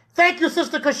 Thank you,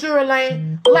 Sister Kashira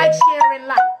Lane. Like, share, and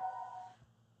like.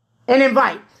 And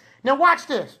invite. Now watch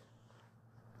this.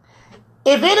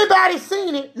 If anybody's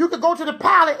seen it, you can go to the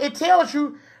palette. It tells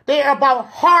you they're about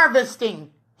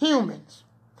harvesting humans.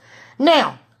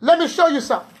 Now, let me show you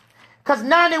something. Because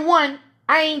 91,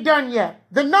 I ain't done yet.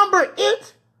 The number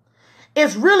It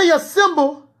is really a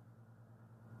symbol.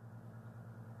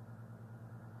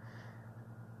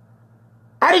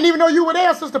 I didn't even know you were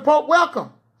there, Sister Pope.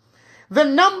 Welcome. The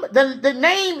name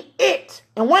It,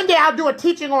 and one day I'll do a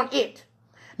teaching on it.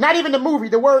 Not even the movie,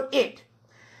 the word It.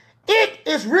 It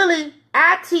is really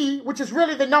IT, which is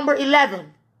really the number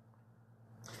 11.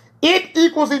 It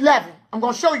equals 11. I'm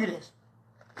going to show you this.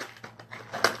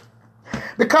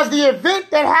 Because the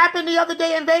event that happened the other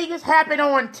day in Vegas happened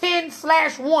on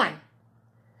 10/1.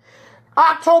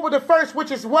 October the 1st,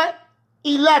 which is what?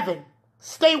 11.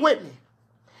 Stay with me.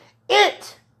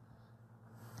 It,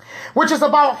 which is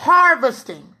about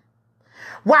harvesting.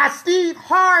 Why Steve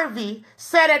Harvey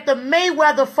said at the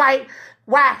Mayweather fight,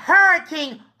 why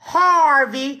Hurricane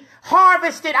Harvey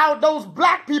harvested out those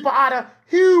black people out of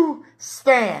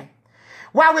Houston.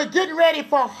 While we're getting ready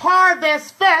for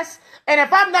Harvest Fest, and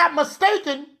if I'm not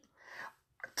mistaken,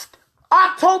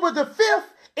 October the 5th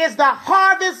is the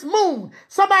harvest moon.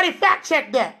 Somebody fact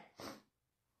check that.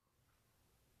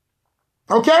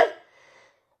 Okay?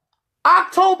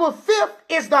 October 5th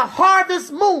is the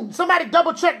harvest moon. Somebody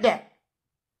double check that.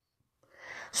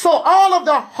 So all of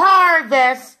the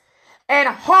harvest and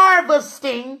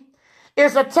harvesting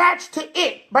is attached to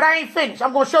it. But I ain't finished.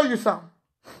 I'm going to show you something.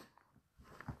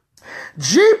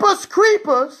 Jeepers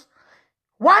Creepers.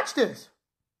 Watch this.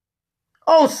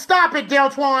 Oh, stop it,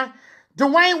 Deltwan.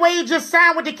 Dwayne Wade just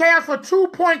signed with the Cavs for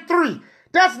 $2.3.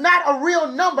 That's not a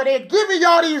real number. They're giving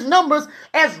y'all these numbers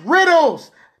as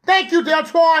riddles. Thank you,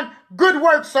 Deltron. Good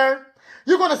work, sir.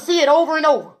 You're going to see it over and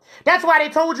over. That's why they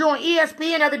told you on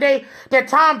ESPN the other day that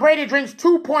Tom Brady drinks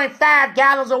 2.5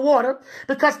 gallons of water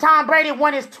because Tom Brady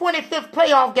won his 25th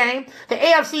playoff game, the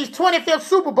AFC's 25th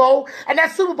Super Bowl, and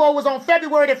that Super Bowl was on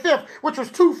February the 5th, which was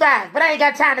 2-5. But I ain't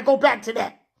got time to go back to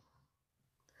that.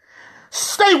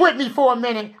 Stay with me for a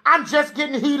minute. I'm just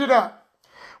getting heated up.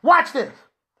 Watch this.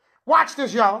 Watch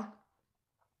this, y'all.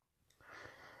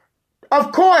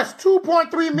 Of course,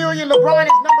 2.3 million, LeBron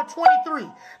is number 23.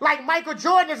 Like Michael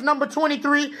Jordan is number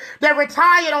 23. That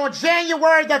retired on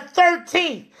January the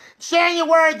 13th.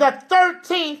 January the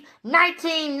 13th,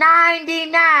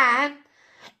 1999.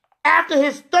 After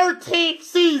his 13th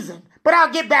season. But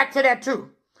I'll get back to that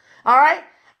too. All right?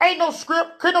 Ain't no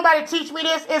script. Couldn't nobody teach me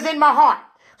this. It's in my heart.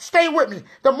 Stay with me.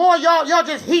 The more y'all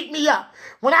just heat me up.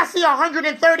 When I see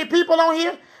 130 people on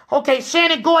here, okay,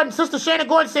 Sister Shannon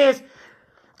Gordon says,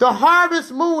 the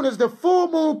harvest moon is the full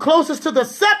moon closest to the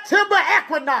September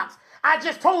equinox. I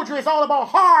just told you it's all about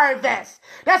harvest.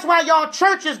 That's why y'all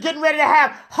churches getting ready to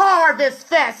have harvest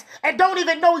fest and don't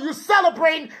even know you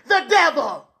celebrating the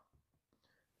devil.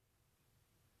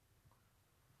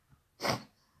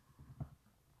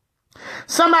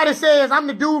 Somebody says, I'm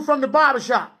the dude from the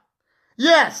barbershop.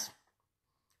 Yes.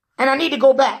 And I need to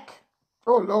go back.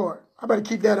 Oh, Lord. I better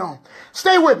keep that on.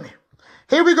 Stay with me.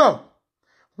 Here we go.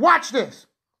 Watch this.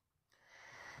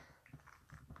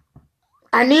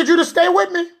 I need you to stay with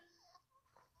me.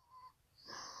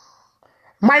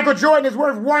 Michael Jordan is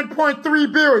worth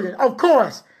 $1.3 billion. Of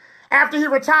course. After he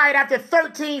retired after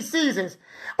 13 seasons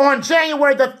on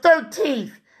January the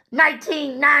 13th,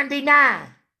 1999.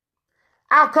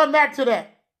 I'll come back to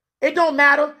that. It don't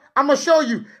matter. I'm going to show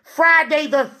you. Friday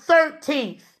the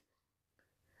 13th.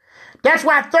 That's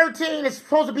why 13 is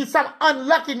supposed to be some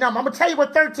unlucky number. I'm going to tell you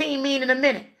what 13 means in a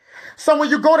minute. So when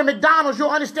you go to McDonald's, you'll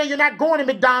understand you're not going to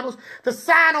McDonald's. The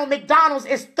sign on McDonald's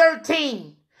is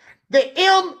 13. The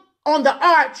M on the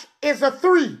arch is a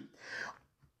 3.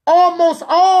 Almost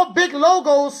all big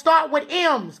logos start with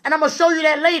M's. And I'm going to show you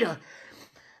that later.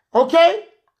 Okay?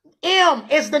 M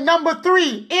is the number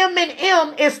 3. M and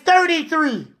M is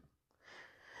 33.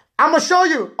 I'm going to show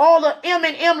you all the M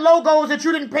and M logos that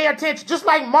you didn't pay attention. Just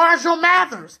like Marshall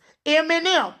Mathers. M and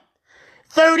M.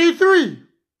 33.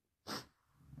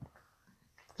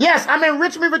 Yes, I'm in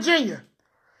Richmond, Virginia.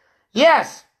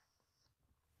 Yes.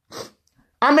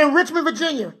 I'm in Richmond,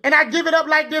 Virginia. And I give it up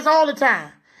like this all the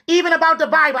time. Even about the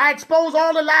Bible. I expose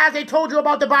all the lies they told you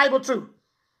about the Bible too.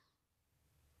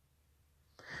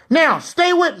 Now,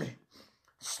 stay with me.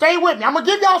 Stay with me. I'm going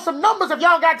to give y'all some numbers if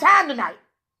y'all got time tonight.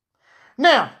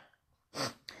 Now,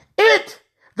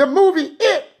 the movie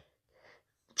It,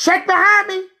 check behind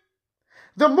me.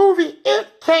 The movie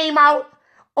It came out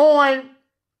on,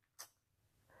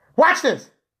 watch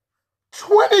this,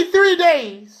 23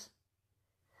 days.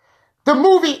 The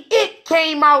movie It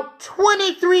came out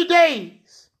 23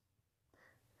 days.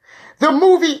 The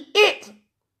movie It,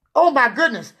 oh my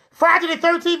goodness, Friday the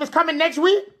 13th is coming next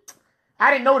week?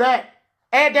 I didn't know that.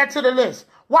 Add that to the list.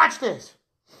 Watch this.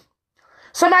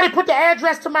 Somebody put the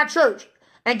address to my church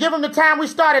and give them the time we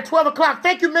start at 12 o'clock.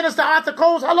 Thank you, Minister Arthur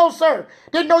Coles. Hello, sir.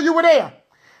 Didn't know you were there.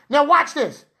 Now watch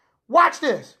this. Watch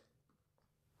this.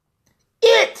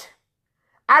 It,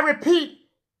 I repeat,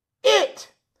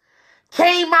 It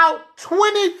came out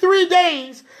 23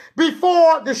 days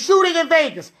before the shooting in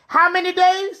Vegas. How many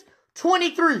days?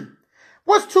 23.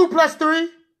 What's 2 plus 3?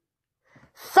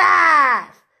 5.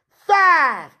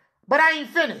 5. But I ain't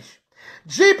finished.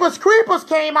 Jeepers Creepers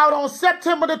came out on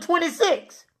September the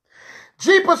 26th.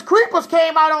 Jeepers Creepers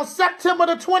came out on September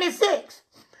the 26th.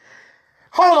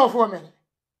 Hold on for a minute.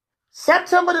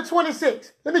 September the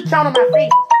 26th. Let me count on my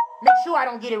fingers. Make sure I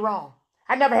don't get it wrong.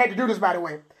 I never had to do this, by the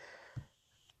way.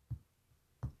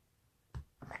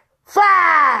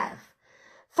 5.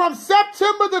 From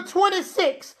September the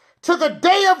 26th to the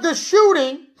day of the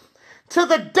shooting,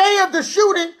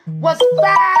 was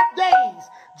 5 days.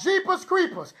 Jeepers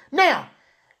Creepers. Now,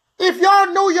 if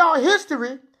y'all know y'all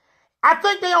history, I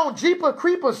think they on Jeepers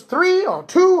Creepers 3 or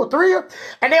 2 or 3,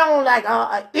 and they on like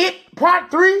It Part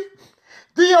 3.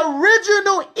 The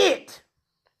original It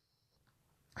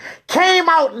came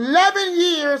out 11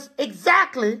 years,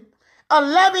 exactly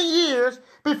 11 years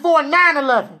before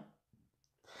 9/11.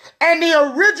 And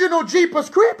the original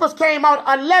Jeepers Creepers came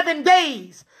out 11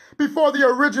 days before the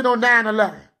original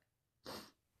 9/11.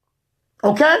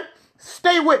 Okay?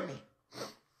 Stay with me.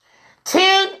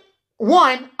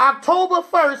 10/1, October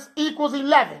 1st equals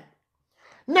 11.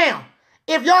 Now,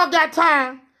 if y'all got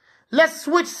time, let's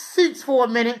switch seats for a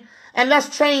minute and let's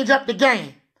change up the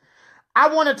game.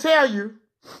 I want to tell you,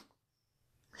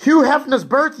 Hugh Hefner's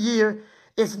birth year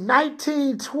is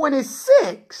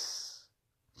 1926.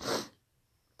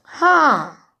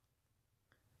 Huh.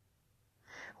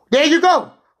 There you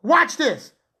go. Watch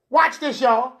this. Watch this,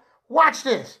 y'all. Watch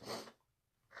this.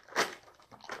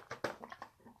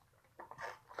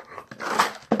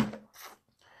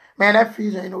 Man, that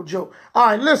fees ain't no joke. All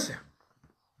right, listen.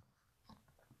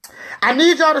 I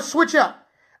need y'all to switch up.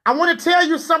 I want to tell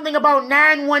you something about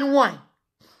 911.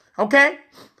 Okay?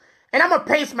 And I'm going to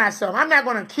pace myself. I'm not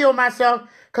going to kill myself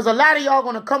because a lot of y'all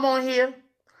going to come on here.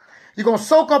 You're going to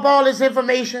soak up all this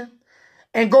information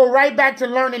and go right back to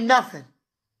learning nothing.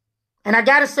 And I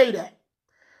got to say that.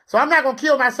 So I'm not going to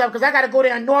kill myself because I got to go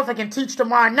there in Norfolk and teach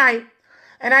tomorrow night.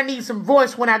 And I need some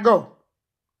voice when I go.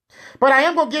 But I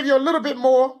am going to give you a little bit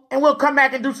more. And we'll come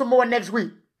back and do some more next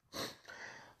week.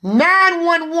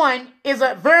 911 is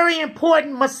a very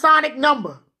important Masonic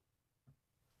number.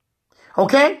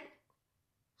 Okay?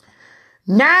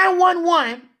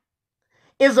 911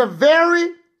 is a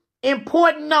very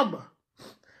important number.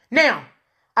 Now,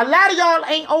 a lot of y'all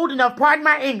ain't old enough, pardon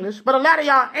my English, but a lot of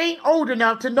y'all ain't old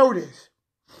enough to know this.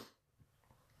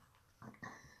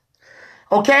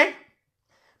 Okay?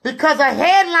 Because a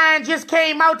headline just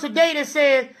came out today that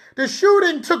said the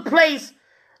shooting took place.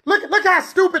 Look how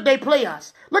stupid they play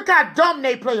us. Look how dumb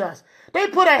they play us. They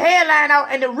put a headline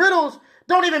out and the riddles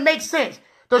don't even make sense.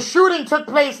 The shooting took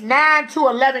place 9 to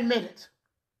 11 minutes.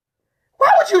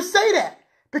 Why would you say that?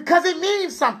 Because it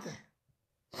means something.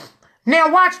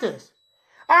 Now watch this.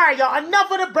 All right, y'all,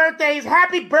 enough of the birthdays.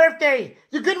 Happy birthday.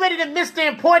 You're getting ready to miss the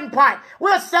important part.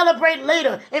 We'll celebrate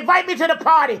later. Invite me to the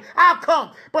party. I'll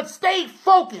come. But stay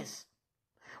focused.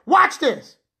 Watch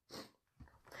this.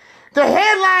 The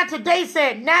headline today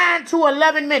said 9 to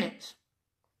 11 minutes.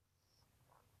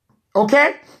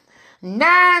 Okay?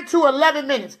 9 to 11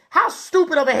 minutes. How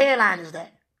stupid of a headline is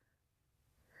that?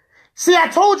 See, I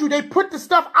told you they put the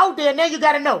stuff out there. Now you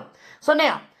got to know. So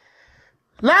now,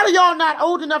 a lot of y'all not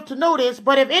old enough to know this,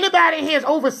 but if anybody here is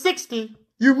over 60,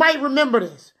 you might remember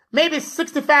this. Maybe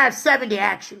 65, 70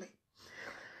 actually.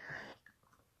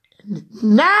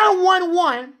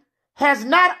 911 has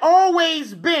not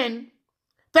always been,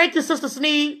 thank you, Sister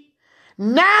Sneed.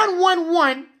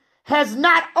 911 has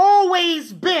not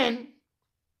always been,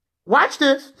 watch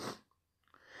this,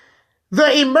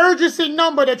 the emergency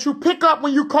number that you pick up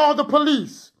when you call the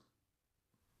police.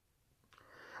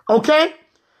 Okay?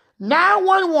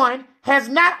 911 has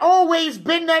not always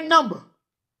been that number.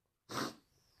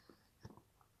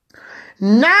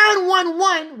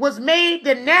 911 was made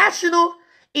the national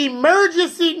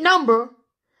emergency number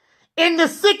in the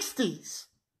 60s.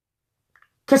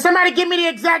 Can somebody give me the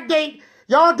exact date?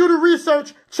 Y'all do the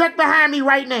research. Check behind me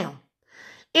right now.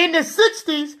 In the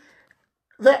 60s,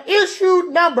 the issued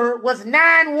number was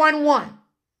 911.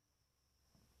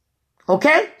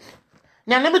 Okay?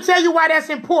 Now, let me tell you why that's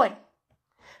important.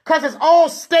 Because it's all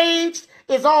staged.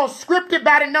 It's all scripted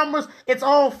by the numbers. It's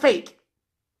all fake.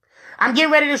 I'm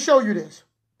getting ready to show you this.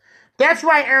 That's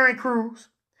right, Aaron Cruz.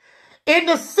 In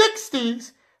the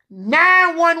 60s,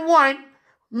 911,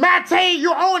 Matei,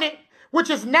 you own it, which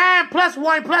is 9 plus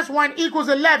 1 equals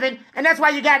 11. And that's why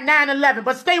you got 911.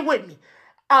 But stay with me.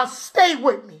 Stay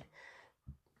with me.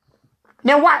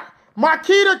 Now what?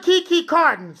 Marquita Kiki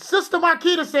Carden, Sister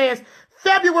Marquita says,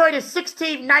 February the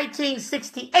 16th,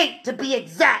 1968, to be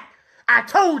exact. I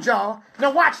told y'all.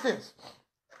 Now watch this.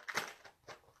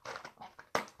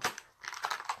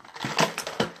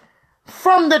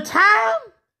 From the time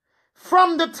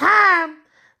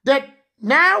that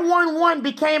 911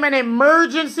 became an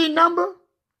emergency number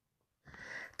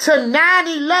to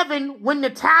 9/11 when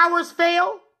the towers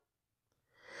fell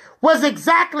was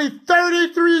exactly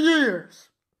 33 years.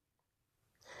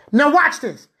 Now watch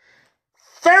this.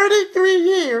 33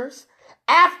 years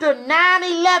after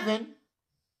 9/11,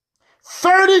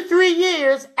 33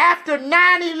 years after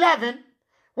 9/11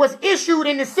 was issued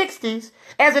in the 60s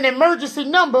as an emergency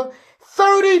number,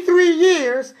 33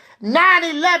 years,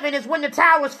 9/11 is when the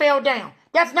towers fell down.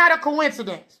 That's not a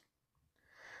coincidence.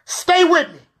 Stay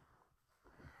with me.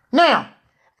 Now,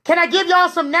 can I give y'all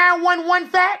some 911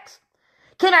 facts?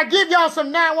 Can I give y'all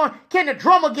some 911? Can the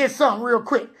drummer get something real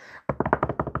quick?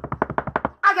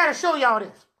 I got to show y'all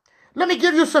this. Let me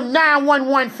give you some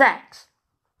 911 facts.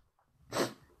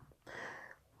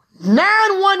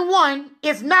 911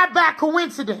 is not by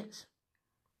coincidence.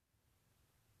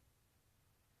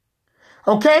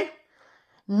 Okay?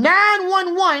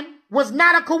 911 was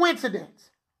not a coincidence.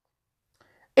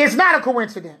 It's not a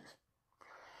coincidence.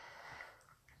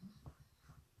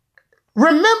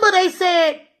 Remember they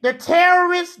said the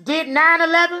terrorists did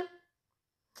 9/11?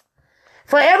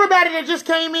 For everybody that just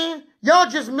came in, y'all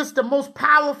just missed the most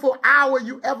powerful hour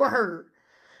you ever heard.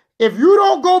 If you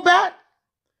don't go back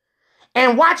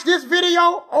and watch this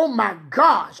video, oh my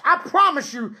gosh, I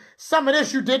promise you some of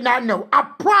this you did not know. I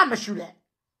promise you that.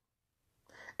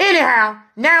 Anyhow,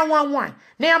 911.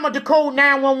 Now I'm going to decode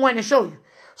 911 and show you.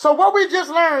 So what we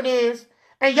just learned is,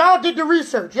 and y'all did the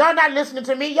research. Y'all not listening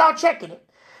to me. Y'all checking it.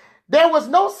 There was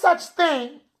no such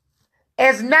thing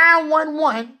as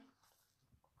 911.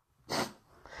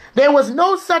 There was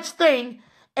no such thing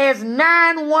as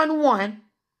 911.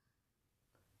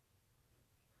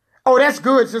 Oh, that's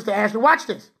good, Sister Ashley. Watch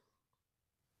this.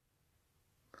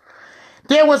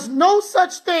 There was no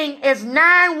such thing as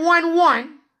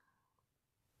 911.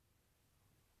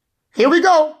 Here we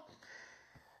go.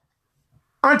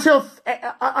 Until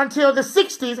the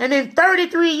 60s, and then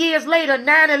 33 years later,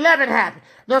 9/11 happened.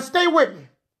 Now stay with me.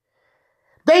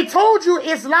 They told you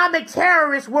Islamic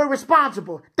terrorists were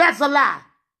responsible. That's a lie.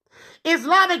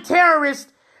 Islamic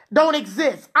terrorists don't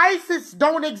exist. ISIS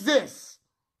don't exist.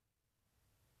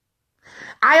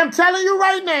 I am telling you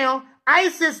right now,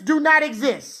 ISIS do not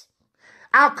exist.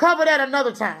 I'll cover that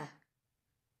another time.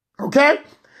 Okay?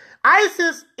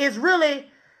 ISIS is really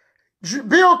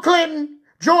Bill Clinton,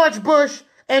 George Bush,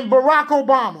 and Barack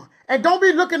Obama. And don't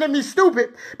be looking at me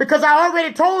stupid, because I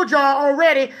already told y'all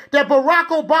already that Barack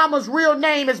Obama's real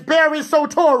name is Barry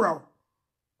Soetoro.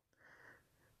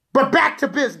 But back to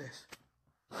business.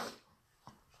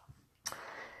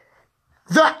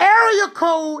 The area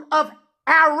code of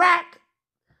Iraq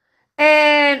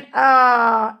and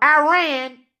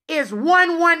Iran is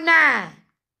 119.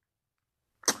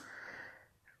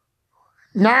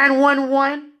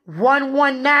 911,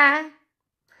 119.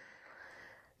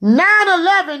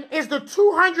 9/11 is the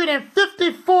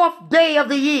 254th day of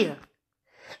the year.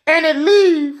 And it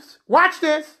leaves, watch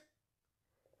this,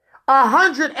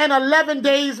 111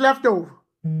 days left over.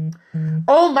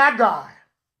 Oh my God.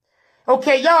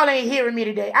 Okay, y'all ain't hearing me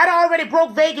today. I done already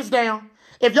broke Vegas down.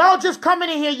 If y'all just coming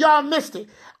in here, y'all missed it.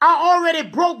 I already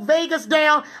broke Vegas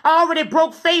down. I already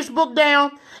broke Facebook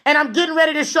down. And I'm getting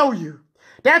ready to show you.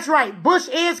 That's right. Bush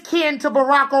is kin to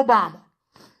Barack Obama.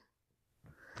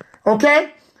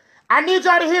 Okay? I need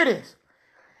y'all to hear this.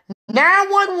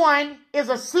 911 is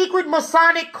a secret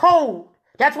Masonic code.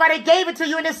 That's why they gave it to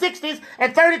you in the 60s,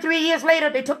 and 33 years later,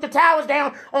 they took the towers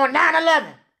down on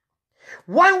 9/11.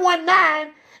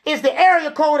 119 is the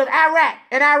area code of Iraq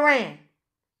and Iran.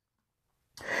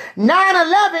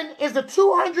 9/11 is the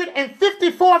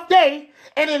 254th day,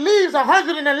 and it leaves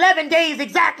 111 days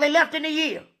exactly left in the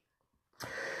year.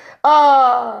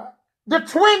 The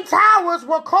Twin Towers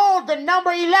were called the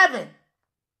number 11.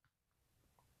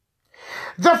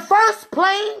 The first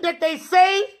plane they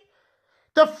say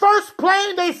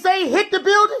hit the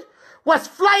building was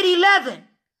Flight 11.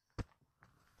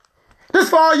 This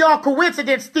for all y'all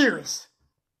coincidence theorists.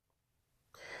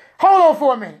 Hold on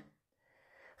for a minute.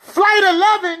 Flight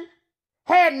 11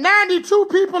 had 92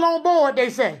 people on board, they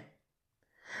say.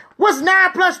 What's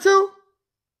 9 plus 2?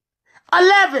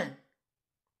 11.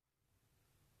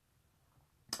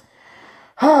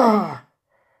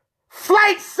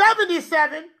 Flight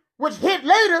 77, which hit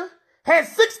later, had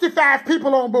 65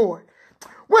 people on board.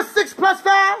 What's 6 plus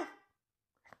 5?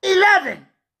 11.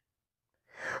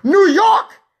 New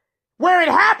York, where it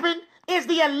happened, is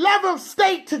the 11th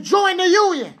state to join the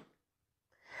Union.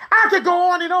 I could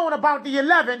go on and on about the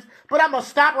 11th, but I'm going to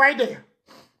stop right there.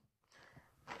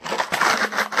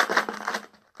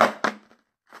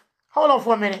 Hold on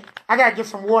for a minute. I got to get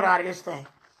some water out of this thing.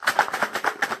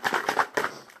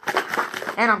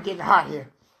 And I'm getting hot here.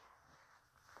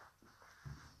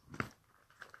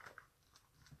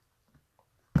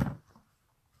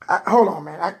 Hold on,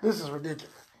 man. This is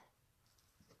ridiculous.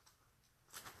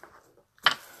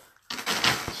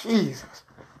 Jesus.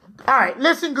 All right,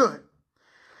 listen good.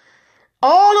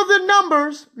 All of the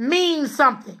numbers mean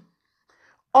something.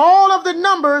 All of the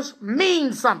numbers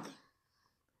mean something.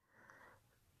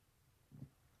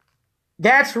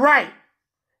 That's right.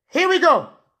 Here we go.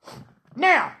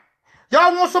 Now,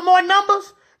 y'all want some more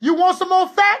numbers? You want some more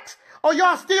facts? Or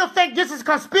y'all still think this is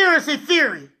conspiracy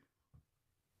theory?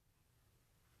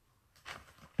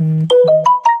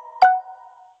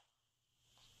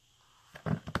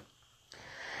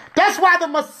 That's why the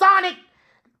Masonic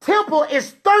Temple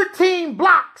is 13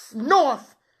 blocks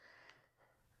north.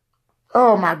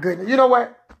 Oh my goodness. You know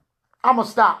what? I'm going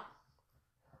to stop.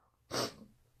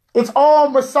 It's all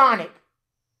Masonic.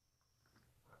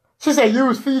 She said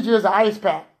use Fiji as an ice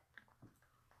pack.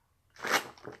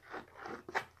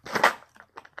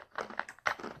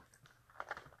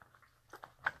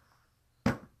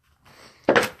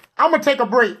 I'm going to take a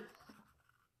break.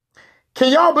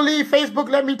 Can y'all believe Facebook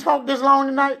let me talk this long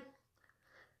tonight?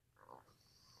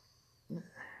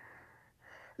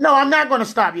 No, I'm not going to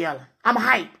stop yelling. I'm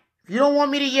hype. If you don't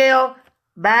want me to yell,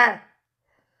 bye.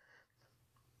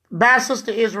 Bye,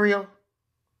 Sister Israel.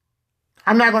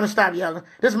 I'm not going to stop yelling.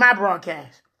 This is my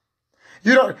broadcast.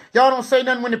 Y'all don't say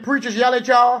nothing when the preachers yell at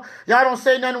y'all. Y'all don't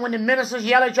say nothing when the ministers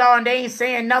yell at y'all and they ain't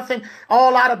saying nothing,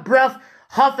 all out of breath,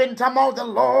 huffing, talking about the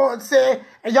Lord said,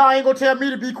 and y'all ain't going to tell me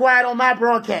to be quiet on my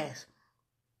broadcast.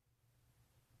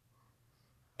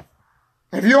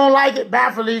 If you don't like it,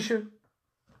 bye, Felicia.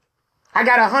 I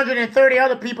got 130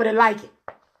 other people that like it.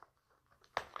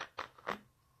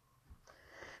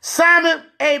 Simon,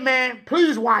 hey man,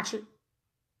 please watch it.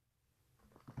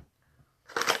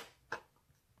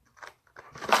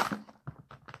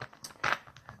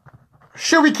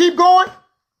 Should we keep going?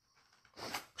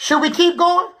 Should we keep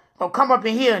going? Don't come up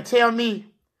in here and tell me.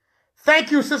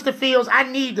 Thank you, Sister Fields. I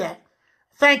need that.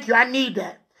 Thank you. I need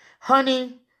that.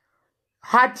 Honey,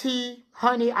 hot tea,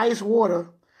 honey, ice water.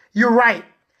 You're right.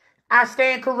 I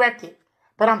stand corrected.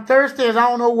 But I'm thirsty as I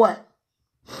don't know what.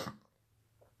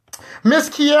 Miss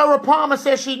Kiera Palmer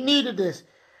says she needed this.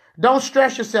 Don't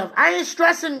stress yourself. I ain't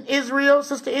stressing Israel,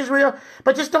 Sister Israel,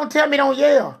 but just don't tell me don't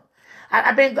yell.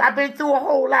 I've been through a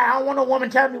whole lot. I don't want no woman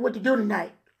telling me what to do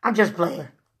tonight. I'm just playing.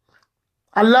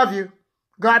 I love you.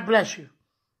 God bless you.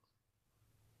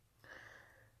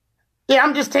 Yeah,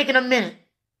 I'm just taking a minute.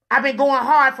 I've been going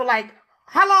hard for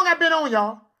how long I've been on,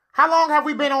 y'all? How long have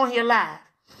we been on here live?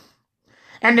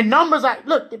 And the numbers are,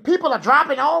 look, the people are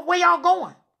dropping off. Where y'all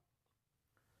going?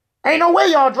 Ain't no way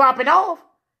y'all dropping off.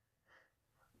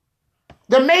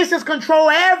 The Masons control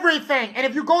everything. And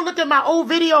if you go look at my old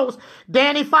videos,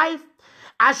 Danny Fife,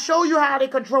 I show you how they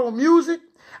control music.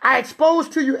 I expose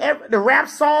to you the rap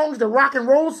songs, the rock and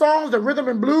roll songs, the rhythm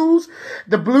and blues,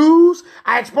 the blues.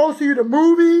 I expose to you the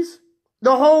movies,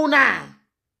 the whole nine.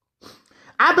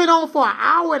 I've been on for an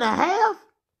hour and a half.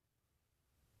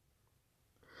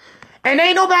 And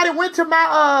ain't nobody went to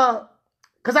my,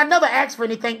 because I never asked for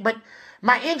anything, but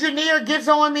my engineer gets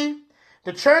on me.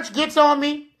 The church gets on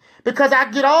me because I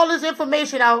get all this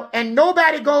information out and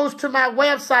nobody goes to my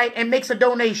website and makes a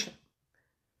donation.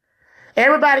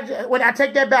 Everybody, when I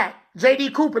take that back,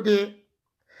 J.D. Cooper did.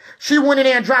 She went in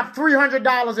there and dropped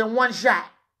 $300 in one shot.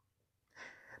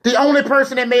 The only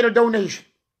person that made a donation.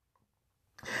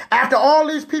 After all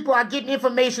these people are getting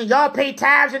information, y'all pay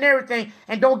tithes and everything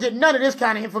and don't get none of this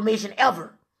kind of information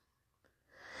ever.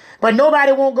 But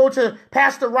nobody won't go to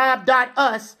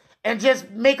PastorRob.us and just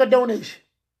make a donation.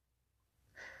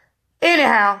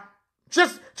 Anyhow,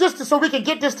 just so we can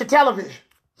get this to television.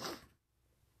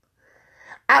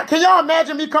 Can y'all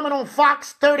imagine me coming on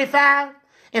Fox 35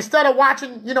 instead of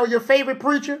watching, your favorite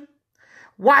preacher?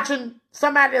 Watching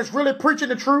somebody that's really preaching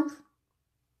the truth?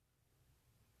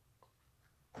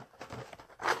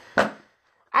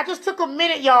 I just took a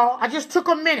minute, y'all. I just took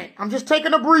a minute. I'm just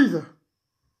taking a breather.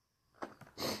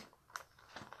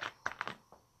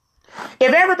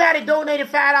 If everybody donated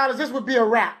 $5, this would be a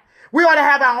wrap. We ought to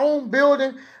have our own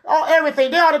building,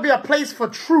 everything. There ought to be a place for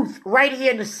truth right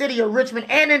here in the city of Richmond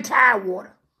and in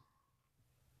Tidewater.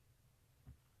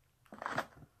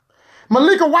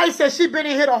 Malika White says she's been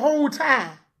in here the whole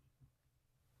time.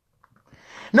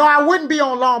 No, I wouldn't be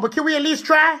on long, but can we at least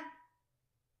try?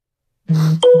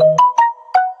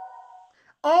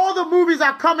 All the movies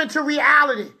are coming to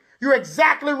reality. You're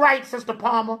exactly right, Sister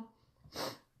Palmer.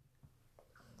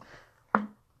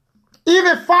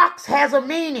 Even Fox has a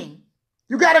meaning.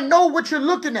 You got to know what you're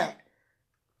looking at.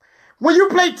 When you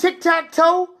play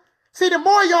tic-tac-toe, see, the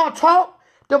more y'all talk,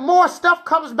 the more stuff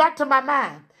comes back to my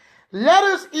mind.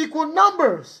 Letters equal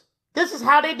numbers. This is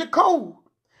how they decode.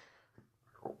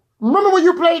 Remember when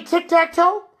you played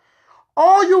tic-tac-toe?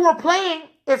 All you were playing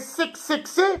is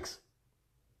 666.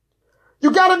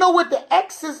 You got to know what the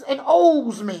X's and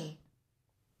O's mean.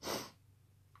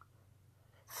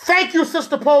 Thank you,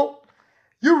 Sister Pope.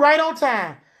 You're right on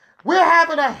time. We're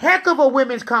having a heck of a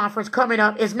women's conference coming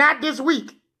up. It's not this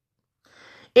week.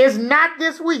 It's not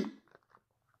this week.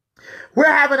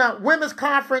 We're having a women's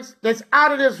conference that's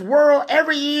out of this world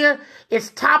every year. It's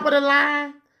top of the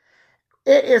line.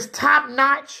 It is top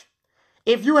notch.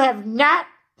 If you have not,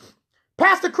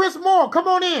 Pastor Chris Moore, come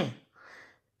on in.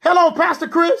 Hello, Pastor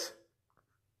Chris.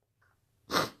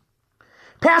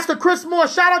 Pastor Chris Moore,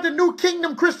 shout out to New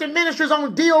Kingdom Christian Ministries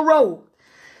on Deal Road.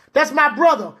 That's my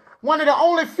brother, one of the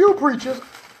only few preachers.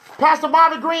 Pastor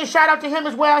Marvin Green, shout out to him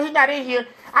as well. He's not in here.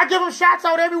 I give him shouts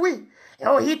out every week.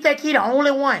 Oh, he think he the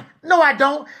only one. No, I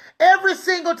don't. Every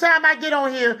single time I get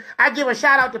on here, I give a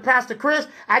shout out to Pastor Chris.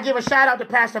 I give a shout out to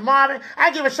Pastor Marvin.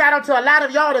 I give a shout out to a lot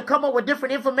of y'all that come up with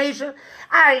different information.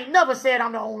 I ain't never said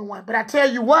I'm the only one. But I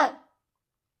tell you what,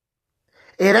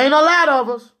 it ain't a lot of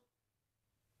us.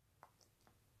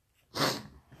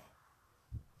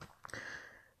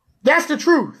 That's the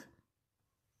truth.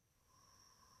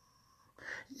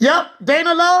 Yep,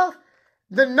 Dana Love,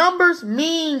 the numbers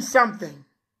mean something.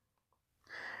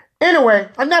 Anyway,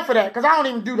 enough of that, because I don't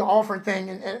even do the offering thing,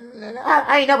 and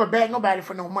I ain't never begged nobody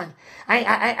for no money.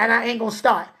 I ain't going to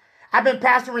start. I've been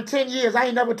pastoring 10 years. I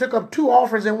ain't never took up 2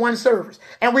 offerings in one service,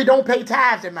 and we don't pay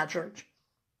tithes in my church.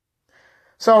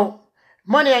 So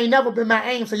money ain't never been my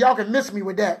aim, so y'all can miss me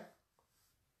with that.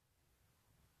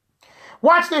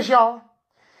 Watch this, y'all.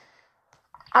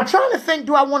 I'm trying to think,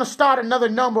 do I want to start another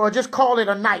number or just call it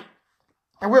a night?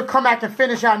 And we'll come back and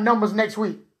finish our numbers next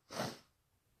week.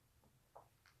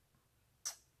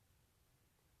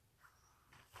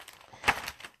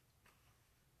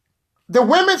 The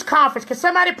women's conference. Can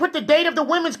somebody put the date of the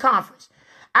women's conference?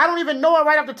 I don't even know it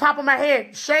right off the top of my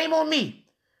head. Shame on me.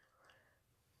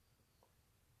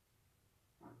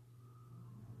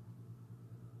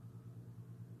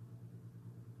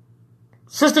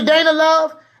 Sister Dana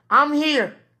Love, I'm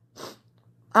here.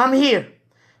 I'm here.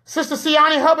 Sister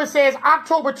Siani Hubbard says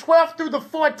October 12th through the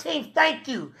 14th. Thank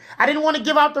you. I didn't want to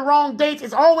give out the wrong dates.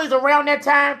 It's always around that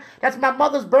time. That's my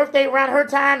mother's birthday around her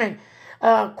time,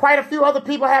 and quite a few other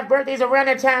people have birthdays around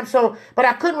that time. So, but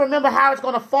I couldn't remember how it's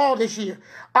going to fall this year.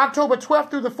 October 12th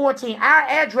through the 14th. Our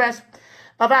address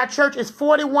of our church is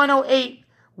 4108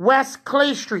 West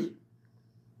Clay Street.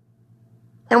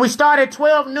 And we start at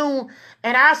 12 noon,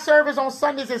 and our service on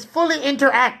Sundays is fully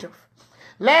interactive.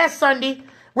 Last Sunday,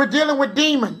 we're dealing with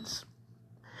demons.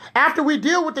 After we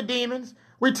deal with the demons,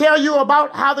 we tell you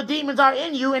about how the demons are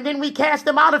in you, and then we cast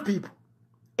them out of people.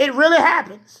 It really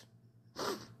happens.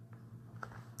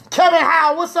 Kevin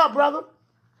Howe, what's up, brother?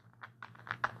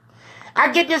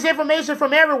 I get this information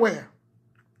from everywhere.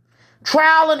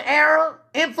 Trial and error,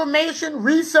 information,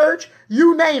 research,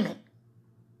 you name it.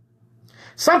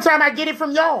 Sometimes I get it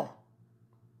from y'all.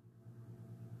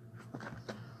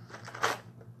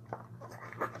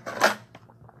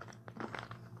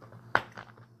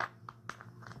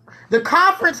 The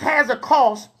conference has a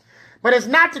cost, but it's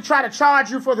not to try to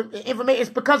charge you for the information. It's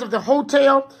because of the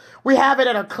hotel. We have it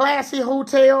at a classy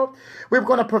hotel. We're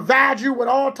going to provide you with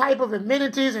all type of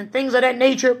amenities and things of that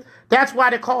nature. That's why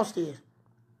the cost is.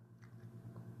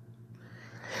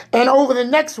 And over the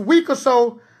next week or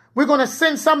so, we're going to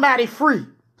send somebody free.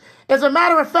 As a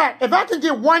matter of fact, if I can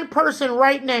get one person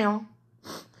right now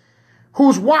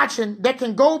who's watching that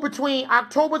can go between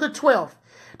October the 12th,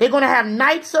 they're going to have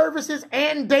night services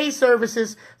and day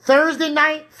services, Thursday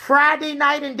night, Friday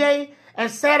night and day,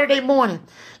 and Saturday morning.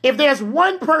 If there's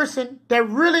one person that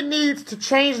really needs to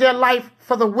change their life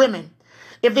for the women,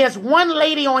 if there's one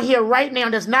lady on here right now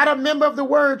that's not a member of the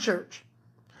Word Church,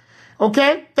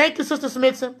 okay? Thank you, Sister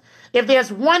Smithson. If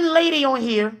there's one lady on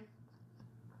here,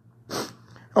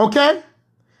 okay?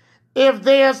 If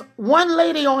there's one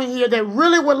lady on here that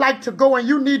really would like to go and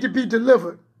you need to be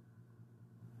delivered,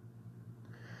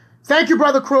 thank you,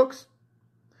 Brother Crooks.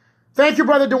 Thank you,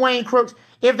 Brother Dwayne Crooks.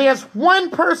 If there's one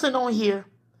person on here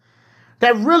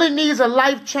that really needs a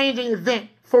life-changing event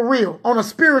for real on a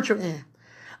spiritual end,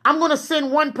 I'm going to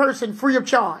send one person free of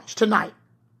charge tonight.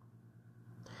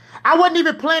 I wasn't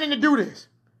even planning to do this.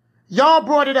 Y'all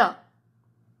brought it up.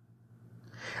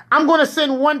 I'm going to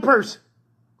send one person.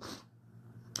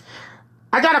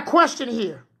 I got a question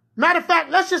here. Matter of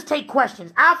fact, let's just take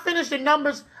questions. I'll finish the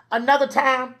numbers another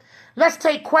time. Let's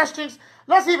take questions.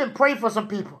 Let's even pray for some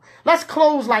people. Let's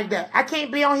close like that. I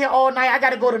can't be on here all night. I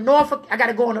got to go to Norfolk. I got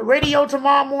to go on the radio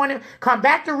tomorrow morning, come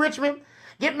back to Richmond,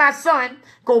 get my son,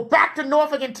 go back to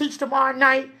Norfolk and teach tomorrow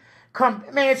night.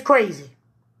 Man, it's crazy.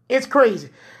 It's crazy.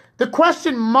 The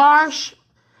question, Marsh,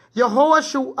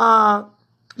 Yehoshua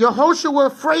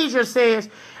Frazier says,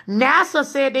 NASA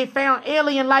said they found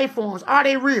alien life forms. Are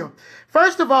they real?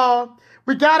 First of all,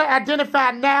 we got to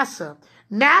identify NASA.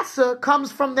 NASA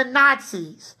comes from the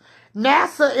Nazis.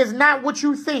 NASA is not what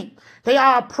you think. They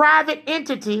are a private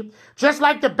entity, just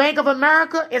like the Bank of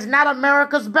America is not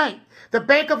America's bank. The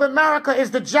Bank of America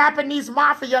is the Japanese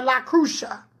mafia, La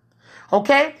Crucia.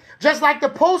 Okay? Just like the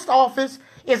post office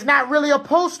is not really a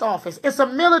post office. It's a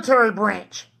military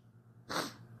branch.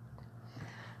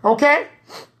 Okay?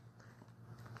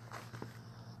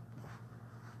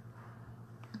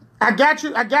 I got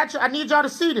you. I need y'all to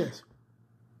see this.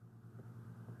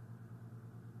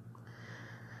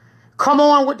 Come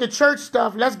on with the church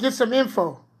stuff. Let's get some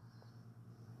info.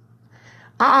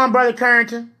 Brother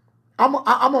Carrington.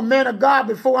 I'm a man of God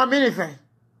before I'm anything.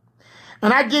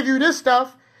 And I give you this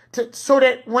stuff so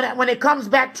that when it comes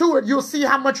back to it, you'll see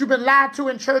how much you've been lied to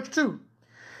in church too.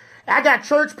 I got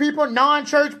church people,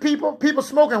 non-church people, people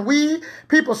smoking weed,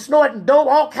 people snorting dope,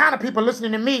 all kind of people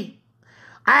listening to me.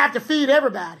 I have to feed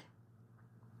everybody.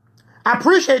 I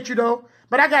appreciate you though,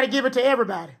 but I got to give it to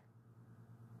everybody.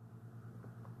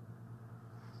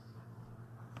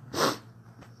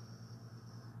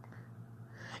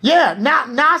 Yeah, now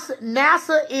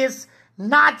NASA is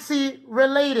Nazi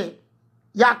related.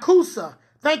 Yakuza.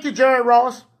 Thank you, Jerry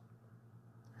Ross.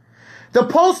 The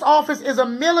post office is a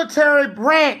military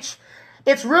branch.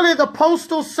 It's really the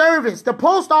postal service. The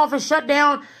post office shut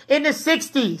down in the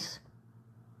 60s.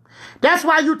 That's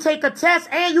why you take a test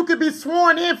and you could be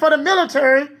sworn in for the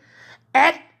military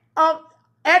at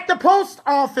the post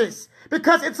office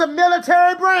because it's a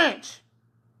military branch.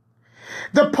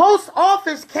 The post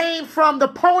office came from the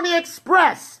Pony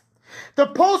Express. The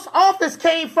post office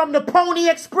came from the Pony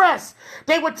Express.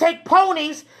 They would take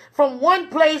ponies from one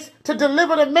place to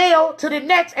deliver the mail to the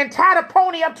next and tie the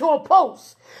pony up to a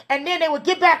post. And then they would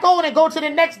get back on and go to the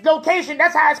next location.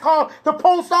 That's how it's called, the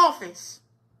post office.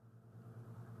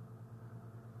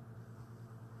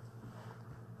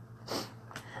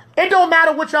 It don't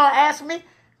matter what y'all ask me.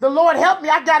 The Lord help me.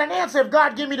 I got an answer if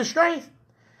God give me the strength.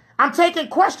 I'm taking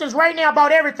questions right now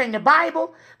about everything. The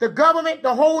Bible, the government,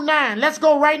 the whole nine. Let's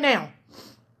go right now.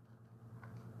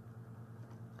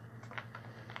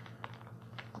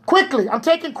 Quickly, I'm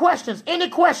taking questions. Any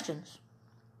questions?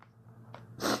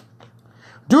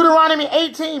 Deuteronomy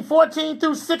 18:14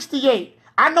 through 68.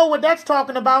 I know what that's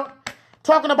talking about.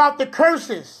 Talking about the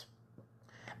curses.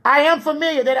 I am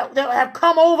familiar that have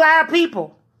come over our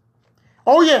people.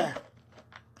 Oh, yeah.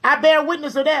 I bear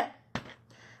witness of that.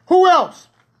 Who else?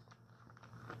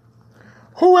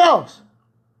 Who else?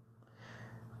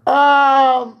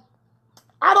 I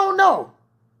don't know.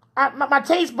 My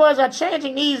taste buds are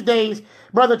changing these days,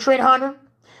 Brother Trent Hunter.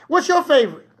 What's your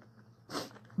favorite?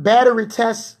 Battery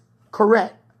test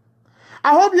correct.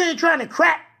 I hope you ain't trying to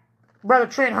crack, Brother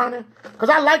Trent Hunter, because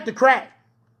I like to crack.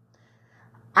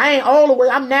 I ain't all the way.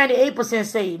 I'm 98%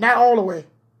 saved, not all the way.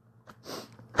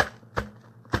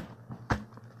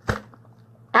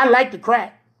 I like to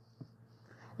crack.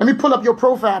 Let me pull up your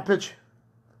profile picture.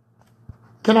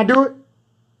 Can I do it?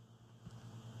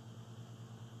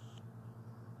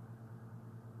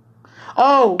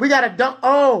 Oh, we got a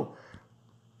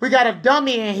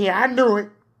dummy in here. I knew it.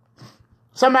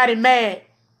 Somebody mad.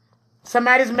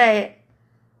 Somebody's mad.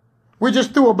 We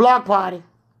just threw a block party.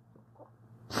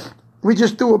 We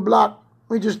just threw a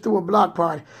block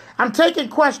party. I'm taking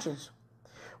questions.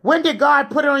 When did God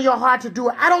put it on your heart to do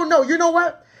it? I don't know. You know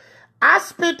what? I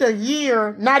spent a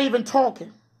year not even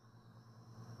talking.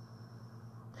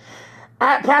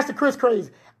 Pastor Chris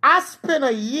crazy. I spent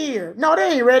a year. No,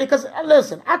 they ain't ready because,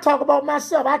 listen, I talk about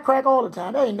myself. I crack all the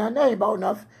time. They ain't nothing. They ain't about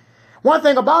nothing. One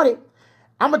thing about it,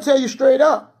 I'm going to tell you straight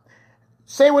up.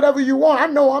 Say whatever you want. I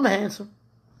know I'm handsome.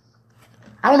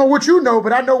 I don't know what you know,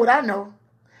 but I know what I know.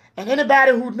 And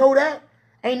anybody who know that,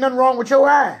 ain't nothing wrong with your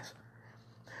eyes.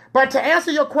 But to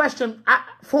answer your question,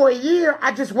 for a year,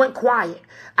 I just went quiet.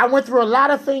 I went through a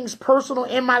lot of things personal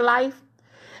in my life.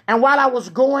 And while I was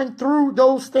going through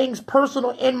those things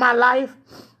personal in my life,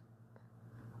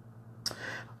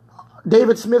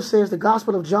 David Smith says the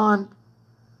Gospel of John.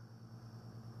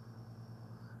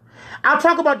 I'll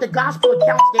talk about the gospel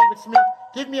accounts, David Smith.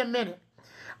 Give me a minute.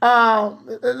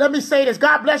 Let me say this.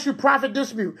 God bless you, Prophet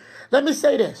Dispute. Let me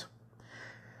say this.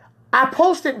 I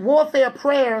posted warfare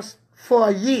prayers for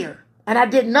a year, and I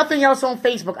did nothing else on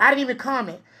Facebook. I didn't even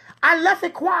comment. I left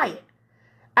it quiet.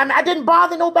 I didn't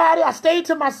bother nobody. I stayed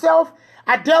to myself.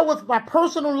 I dealt with my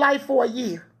personal life for a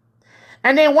year.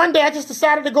 And then one day I just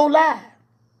decided to go live.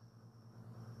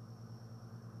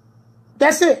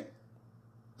 That's it.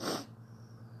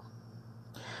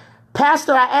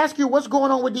 Pastor, I ask you what's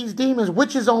going on with these demons,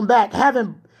 witches on back.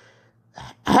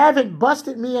 Haven't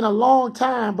busted me in a long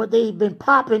time, but they've been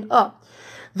popping up.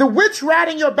 The witch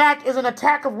riding your back is an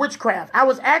attack of witchcraft. I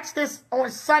was asked this on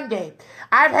Sunday.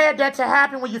 I've had that to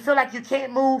happen when you feel like you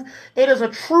can't move. It is a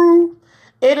true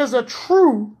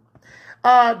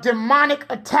demonic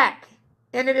attack.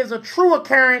 And it is a true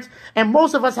occurrence. And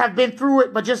most of us have been through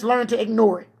it, but just learn to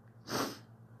ignore it.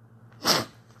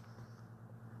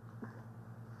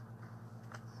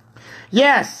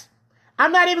 Yes.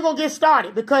 I'm not even going to get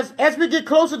started because as we get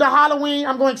closer to Halloween,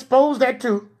 I'm going to expose that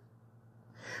too.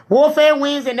 Warfare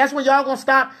wins, and that's when y'all going to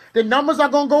stop. The numbers are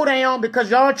going to go down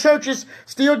because y'all churches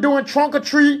still doing trunk or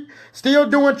treat, still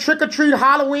doing trick or treat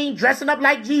Halloween, dressing up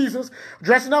like Jesus,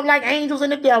 dressing up like angels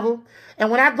and the devil.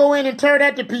 And when I go in and tear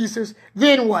that to pieces,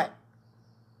 then what?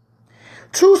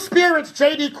 Two spirits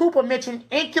J.D. Cooper mentioned,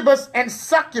 incubus and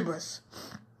succubus.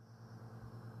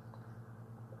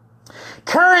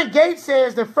 Karen Gates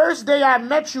says, the first day I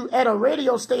met you at a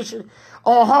radio station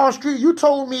on Hall Street, you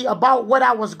told me about what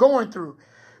I was going through.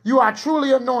 You are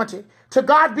truly anointed. To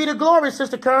God be the glory,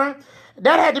 Sister Curran.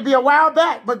 That had to be a while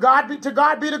back, but to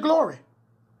God be the glory.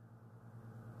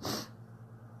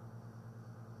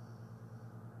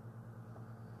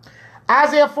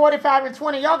 Isaiah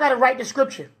 45:20. Y'all got to write the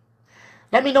scripture.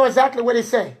 Let me know exactly what it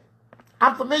say.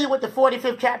 I'm familiar with the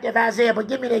 45th chapter of Isaiah, but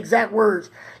give me the exact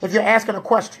words if you're asking a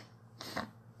question.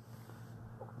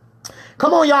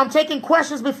 Come on, y'all. I'm taking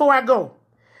questions before I go.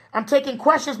 I'm taking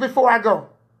questions before I go.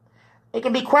 It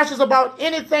can be questions about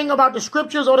anything about the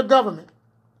scriptures or the government.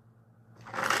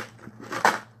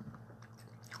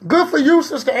 Good for you,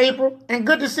 Sister April, and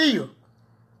good to see you.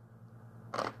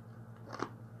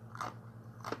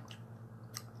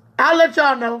 I'll let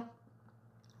y'all know.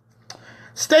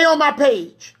 Stay on my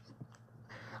page.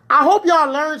 I hope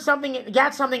y'all learned something,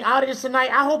 got something out of this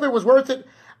tonight. I hope it was worth it.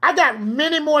 I got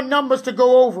many more numbers to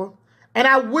go over, and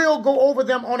I will go over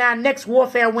them on our next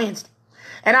Warfare Wednesday.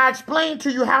 And I'll explain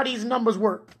to you how these numbers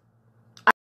work.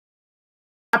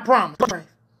 I promise.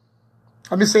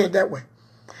 Let me say it that way.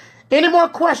 Any more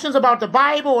questions about the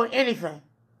Bible or anything?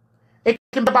 It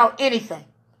can be about anything.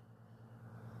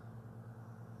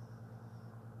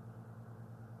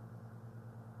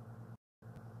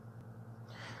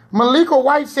 Malika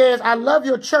White says, I love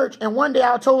your church, and one day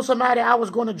I told somebody I was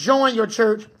going to join your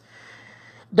church.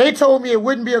 They told me it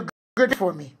wouldn't be a good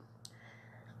for me.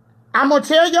 I'm going to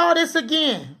tell y'all this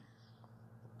again.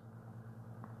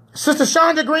 Sister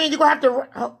Chandra Green, you're going to have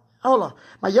to... Hold on.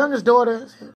 My youngest daughter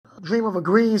dream of a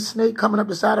green snake coming up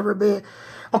the side of her bed.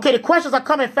 Okay, the questions are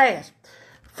coming fast.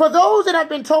 For those that have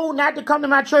been told not to come to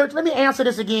my church, let me answer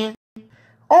this again.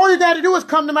 All you got to do is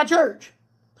come to my church.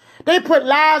 They put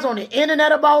lies on the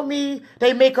internet about me.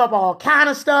 They make up all kind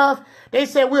of stuff. They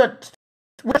say we're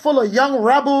full of young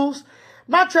rebels.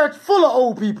 My church full of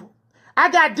old people. I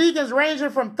got deacons ranging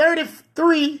from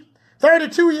 32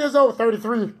 years old,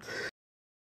 33,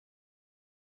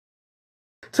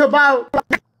 to about,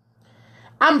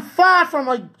 I'm far from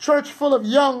a church full of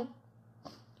young.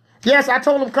 Yes, I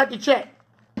told them cut the check.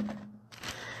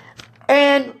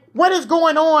 And what is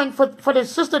going on for the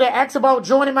sister that asks about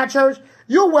joining my church?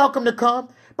 You're welcome to come,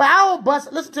 but I don't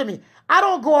bust. Listen to me. I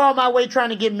don't go all my way trying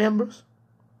to get members.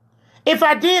 If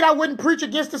I did, I wouldn't preach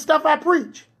against the stuff I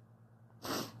preach.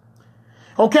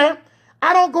 Okay?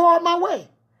 I don't go all my way.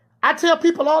 I tell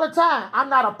people all the time, I'm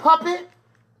not a puppet.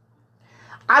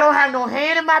 I don't have no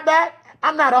hand in my back.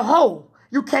 I'm not a hoe.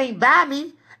 You can't buy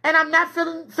me, and I'm not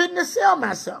fitting to sell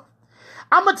myself.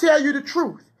 I'm going to tell you the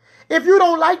truth. If you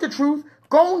don't like the truth,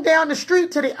 go on down the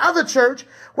street to the other church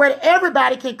where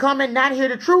everybody can come and not hear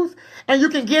the truth, and you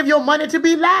can give your money to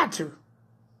be lied to.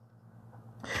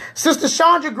 Sister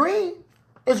Chandra Green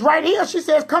is right here. She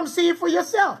says, come see it for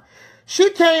yourself. She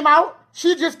came out.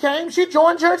 She just came. She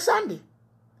joined church Sunday.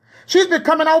 She's been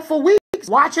coming out for weeks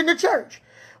watching the church.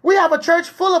 We have a church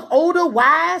full of older,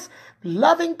 wise,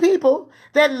 loving people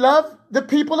that love the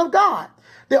people of God.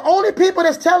 The only people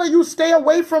that's telling you stay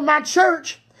away from my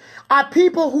church are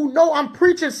people who know I'm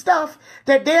preaching stuff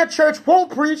that their church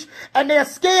won't preach, and they're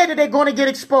scared that they're going to get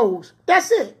exposed.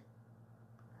 That's it.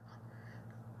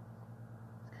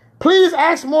 Please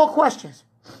ask more questions.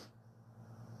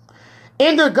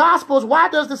 In the Gospels, why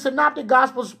does the Synoptic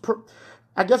Gospels,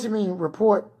 I guess you mean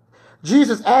report,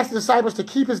 Jesus asked the disciples to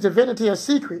keep his divinity a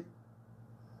secret?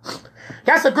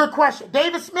 That's a good question.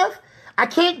 David Smith, I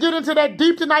can't get into that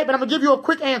deep tonight, but I'm going to give you a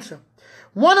quick answer.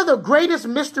 One of the greatest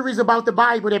mysteries about the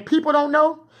Bible that people don't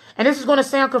know, and this is going to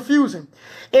sound confusing,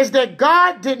 is that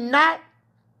God did not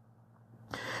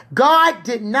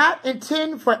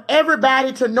intend for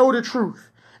everybody to know the truth.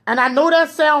 And I know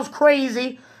that sounds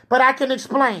crazy, but I can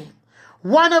explain.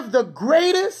 One of the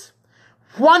greatest,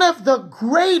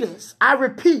 I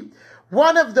repeat,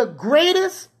 one of the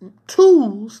greatest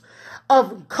tools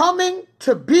of coming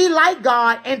to be like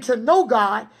God and to know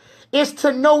God is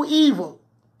to know evil.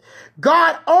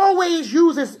 God always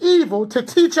uses evil to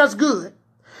teach us good.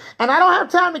 And I don't have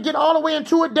time to get all the way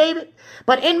into it, David,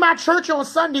 but in my church on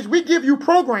Sundays, we give you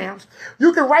programs.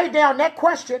 You can write down that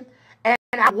question, and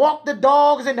I walk the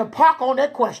dogs in the park on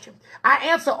that question. I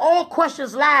answer all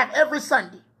questions live every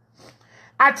Sunday.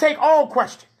 I take all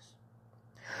questions.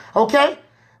 Okay?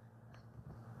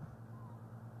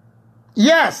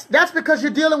 Yes, that's because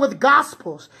you're dealing with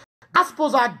gospels.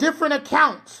 Gospels are different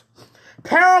accounts.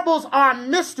 Parables are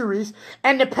mysteries,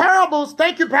 and the parables,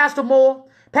 thank you, Pastor Moore.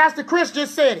 Pastor Chris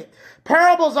just said it.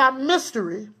 Parables are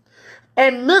mystery,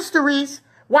 and mysteries,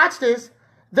 watch this,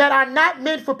 that are not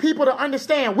meant for people to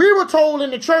understand. We were told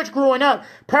in the church growing up,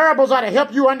 parables are to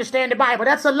help you understand the Bible.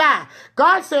 That's a lie.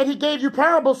 God said he gave you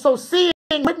parables so seeing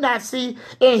would not see,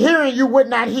 and hearing you would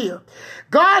not hear.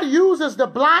 God uses the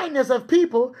blindness of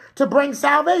people to bring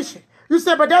salvation. You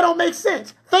said, but that don't make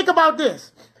sense. Think about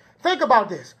this. Think about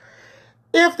this.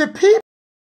 If the people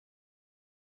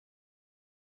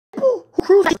who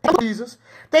crucified Jesus,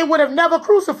 they would have never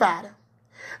crucified him.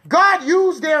 God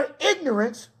used their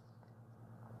ignorance.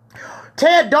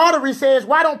 Ted Daughtery says,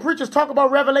 why don't preachers talk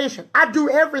about Revelation? I do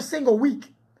every single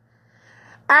week.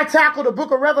 I tackle the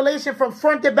book of Revelation from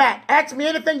front to back. Ask me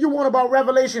anything you want about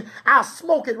Revelation. I'll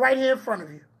smoke it right here in front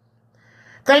of you.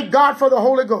 Thank God for the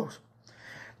Holy Ghost.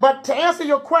 But to answer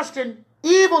your question,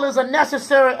 evil is a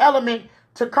necessary element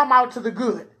to come out to the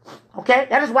good. Okay?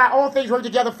 That is why all things work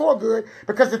together for good,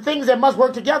 because the things that must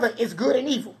work together is good and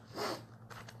evil.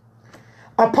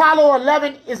 Apollo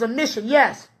 11 is a mission,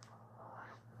 yes.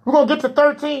 We're going to get to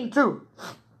 13 too.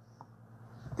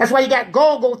 That's why you got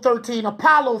Gogo 13,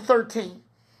 Apollo 13.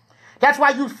 That's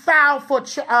why you filed for,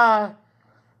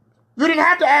 you didn't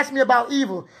have to ask me about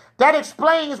evil. That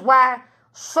explains why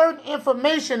certain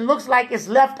information looks like it's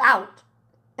left out.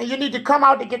 And you need to come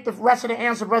out to get the rest of the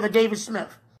answer, Brother David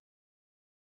Smith.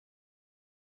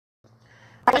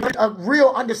 A real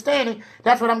understanding,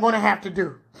 that's what I'm going to have to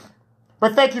do.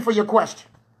 But thank you for your question.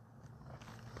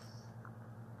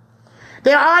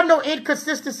 There are no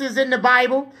inconsistencies in the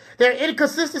Bible. There are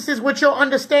inconsistencies with your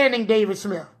understanding, David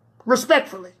Smith.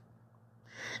 Respectfully.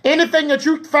 Anything that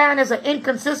you find as an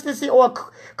inconsistency or a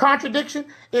contradiction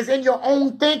is in your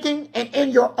own thinking and in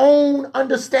your own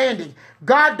understanding.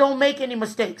 God don't make any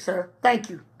mistakes, sir. Thank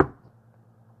you.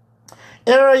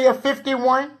 Area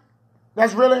 51.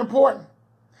 That's really important.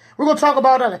 We're going to talk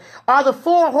about other. Are the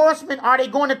four horsemen, are they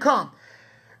going to come?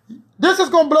 This is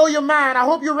going to blow your mind. I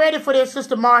hope you're ready for this,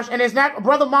 Sister Marsh. And it's not,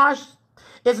 Brother Marsh,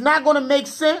 it's not going to make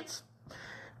sense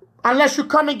unless you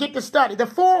come and get the study. The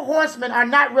four horsemen are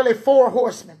not really four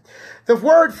horsemen.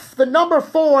 The number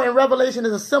 4 in Revelation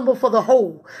is a symbol for the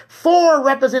whole. 4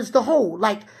 represents the whole,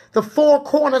 like the 4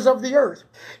 corners of the earth.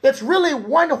 It's really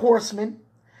one horseman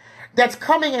that's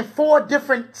coming in 4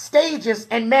 different stages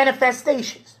and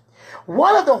manifestations.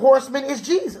 One of the horsemen is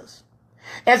Jesus.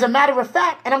 As a matter of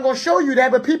fact, and I'm going to show you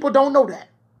that, but people don't know that.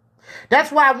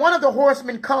 That's why one of the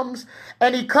horsemen comes,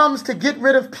 and he comes to get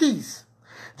rid of peace.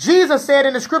 Jesus said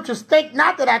in the scriptures, think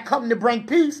not that I come to bring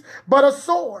peace, but a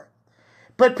sword.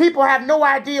 But people have no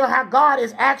idea how God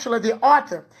is actually the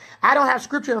author. I don't have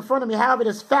scripture in front of me. However, it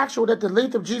is factual that the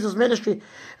length of Jesus' ministry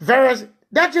varies.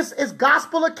 That just is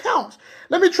gospel accounts.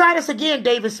 Let me try this again,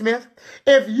 David Smith.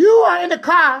 If you are in the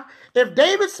car, if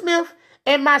David Smith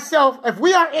and myself, if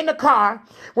we are in the car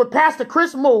with Pastor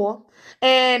Chris Moore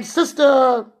and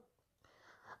Sister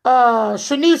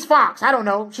Shanice Fox, I don't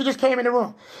know, she just came in the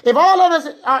room. If all of us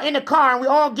are in the car and we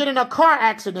all get in a car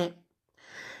accident,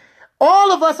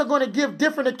 all of us are going to give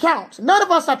different accounts. None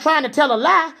of us are trying to tell a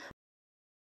lie.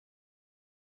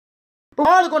 But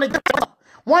all are going to give.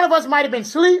 One of us might have been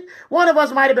asleep. One of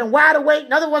us might have been wide awake.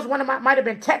 Another one might have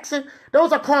been texting.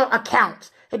 Those are called accounts.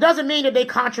 It doesn't mean that they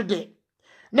contradict.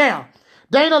 Now,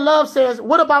 Dana Love says,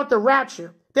 what about the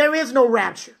rapture? There is no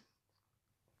rapture.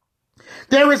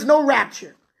 There is no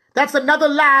rapture. That's another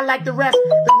lie like the rest.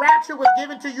 The rapture was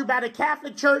given to you by the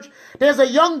Catholic Church. There's a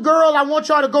young girl I want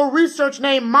y'all to go research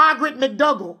named Margaret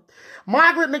McDougall.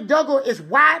 Margaret McDougall is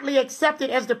widely accepted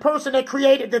as the person that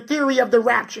created the theory of the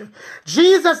rapture.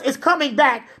 Jesus is coming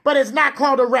back, but it's not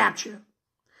called a rapture.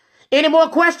 Any more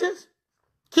questions?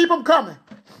 Keep them coming.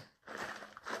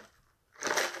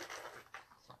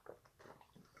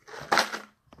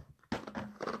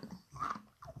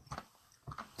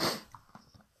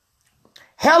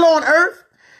 Hell on earth?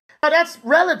 Now that's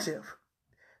relative.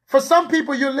 For some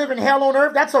people, you live in hell on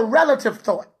earth. That's a relative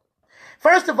thought.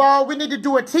 First of all, we need to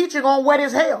do a teaching on what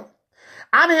is hell.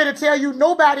 I'm here to tell you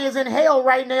nobody is in hell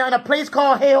right now in a place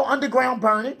called hell, underground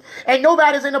burning, and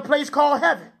nobody's in a place called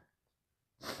heaven.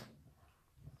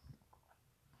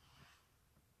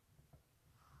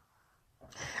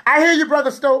 I hear you, Brother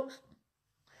Stokes.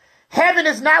 Heaven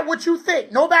is not what you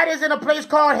think. Nobody's in a place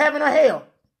called heaven or hell.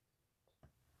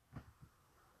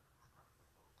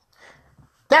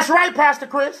 That's right, Pastor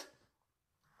Chris.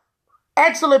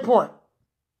 Excellent point.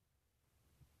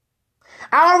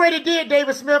 I already did,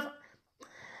 David Smith.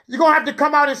 You're going to have to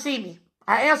come out and see me.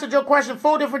 I answered your question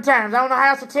 4 different times. I don't know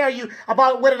how else to tell you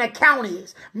about what an account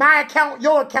is. My account,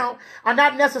 your account are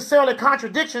not necessarily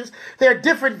contradictions. They're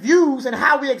different views and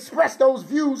how we express those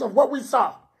views of what we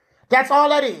saw. That's all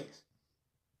that is.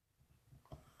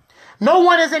 No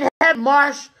one is in heaven,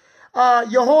 Marsh.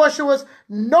 Yehoshua's,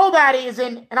 nobody is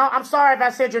in, and I'm sorry if I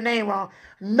said your name wrong.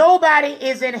 Nobody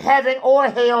is in heaven or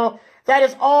hell. That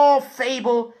is all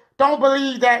fable. don't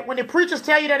believe that. When the preachers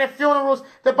tell you that at funerals,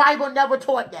 the Bible never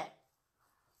taught that.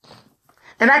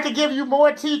 And I can give you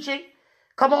more teaching.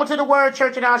 Come on to the Word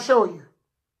Church and I'll show you.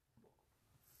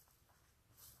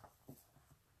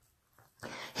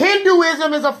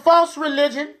 Hinduism is a false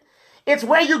religion. It's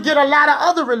where you get a lot of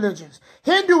other religions.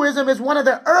 Hinduism is one of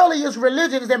the earliest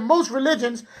religions that most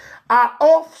religions are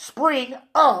offspring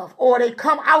of, or they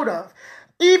come out of.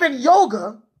 Even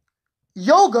yoga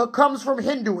comes from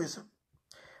Hinduism.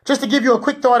 Just to give you a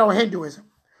quick thought on Hinduism.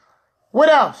 What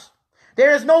else?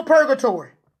 There is no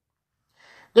purgatory.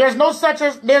 There's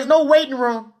no waiting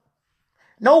room.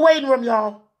 No waiting room,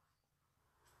 y'all.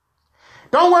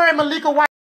 Don't worry, Malika White.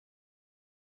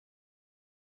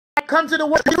 Come to the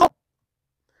Word.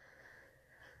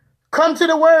 Come to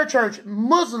the Word Church.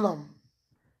 Muslim.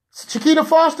 Sister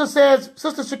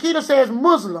Shakita says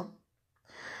Muslim.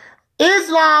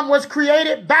 Islam was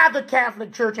created by the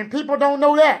Catholic Church, and people don't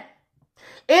know that.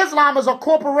 Islam is a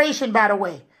corporation, by the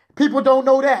way. People don't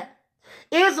know that.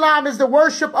 Islam is the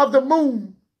worship of the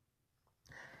moon.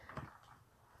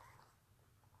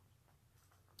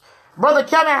 Brother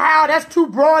Kevin Howe, that's too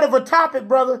broad of a topic,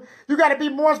 brother. You got to be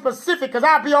more specific, because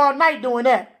I'll be all night doing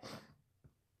that.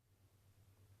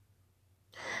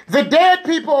 The dead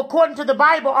people, according to the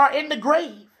Bible, are in the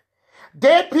grave.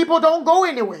 Dead people don't go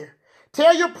anywhere.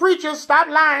 Tell your preachers, stop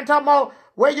lying, talking about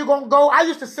where you going to go. I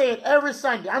used to say it every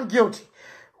Sunday. I'm guilty.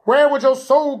 Where would your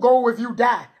soul go if you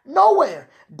die? Nowhere.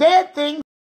 Dead things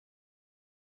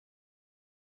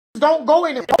don't go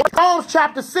anywhere. Psalms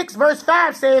chapter 6 verse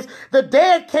 5 says, the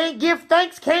dead can't give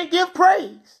thanks, can't give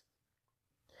praise.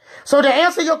 So to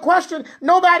answer your question,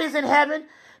 nobody's in heaven.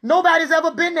 Nobody's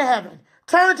ever been to heaven.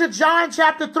 Turn to John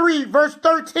chapter 3 verse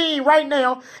 13 right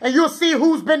now, and you'll see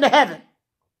who's been to heaven.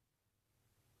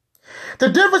 The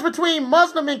difference between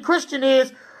Muslim and Christian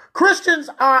is Christians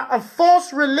are a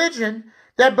false religion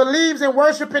that believes in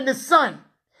worshiping the sun.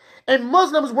 And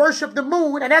Muslims worship the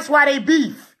moon, and that's why they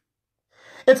beef.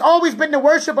 It's always been the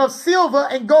worship of silver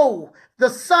and gold, the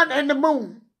sun and the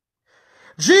moon.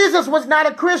 Jesus was not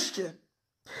a Christian.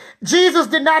 Jesus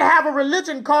did not have a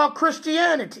religion called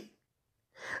Christianity.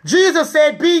 Jesus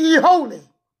said, be ye holy.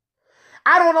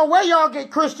 I don't know where y'all get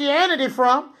Christianity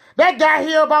from. That got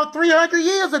here about 300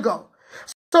 years ago.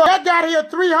 So that got here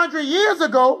 300 years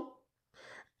ago.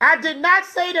 I did not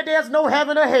say that there's no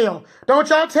heaven or hell. Don't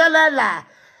y'all tell that lie.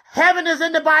 Heaven is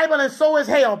in the Bible and so is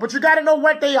hell, but you got to know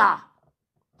what they are.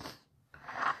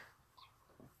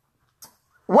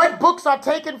 What books are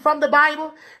taken from the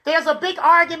Bible? There's a big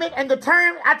argument, and the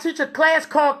term, I teach a class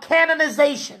called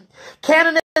canonization.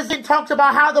 Canonization talks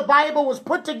about how the Bible was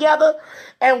put together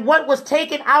and what was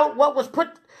taken out, what was put,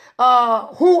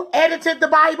 who edited the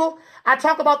Bible. I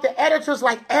talk about the editors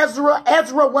like Ezra.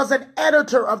 Ezra was an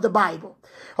editor of the Bible.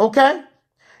 Okay?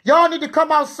 Y'all need to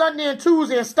come out Sunday and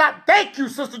Tuesday and stop. Thank you,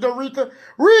 Sister Dorita.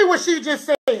 Read what she just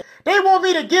said. They want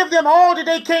me to give them all that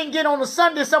they can't get on a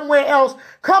Sunday somewhere else.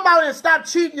 Come out and stop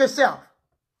cheating yourself.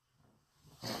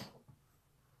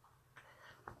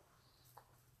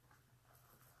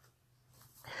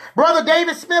 Brother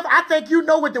David Smith, I think you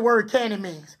know what the word canon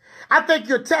means. I think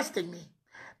you're testing me.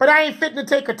 But I ain't fitting to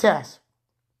take a test.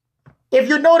 If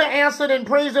you know the answer, then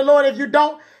praise the Lord. If you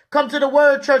don't, come to the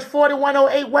Word Church,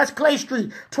 4108 West Clay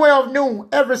Street, 12 noon,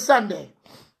 every Sunday.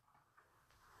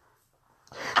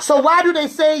 So why do they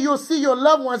say you'll see your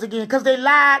loved ones again? Because they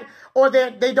lied or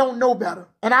they don't know better.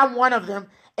 And I'm one of them.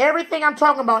 Everything I'm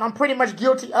talking about, I'm pretty much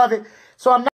guilty of it.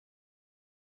 So I'm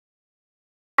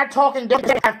not talking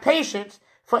to have patience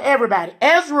for everybody.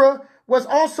 Ezra was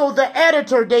also the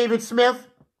editor, David Smith.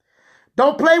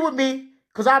 Don't play with me,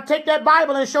 because I'll take that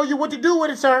Bible and show you what to do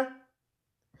with it, sir.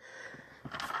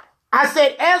 I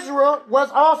said Ezra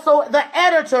was also the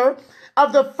editor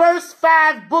of the first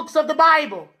 5 books of the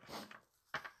Bible.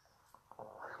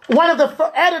 One of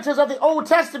the editors of the Old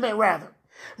Testament, rather.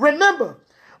 Remember,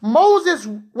 Moses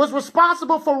was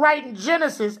responsible for writing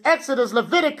Genesis, Exodus,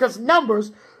 Leviticus,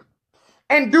 Numbers,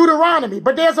 and Deuteronomy.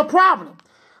 But there's a problem.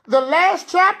 The last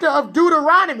chapter of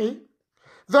Deuteronomy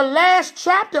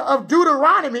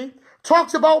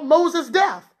talks about Moses'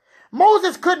 death.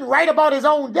 Moses couldn't write about his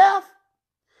own death.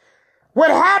 What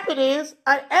happened is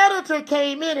an editor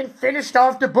came in and finished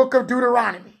off the book of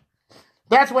Deuteronomy.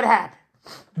 That's what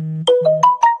happened.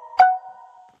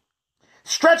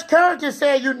 Stretch Currington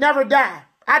said you never die.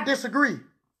 I disagree.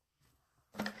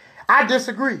 I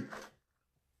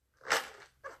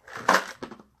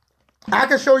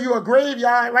can show you a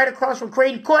graveyard right across from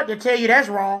Creighton Court to tell you that's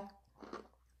wrong.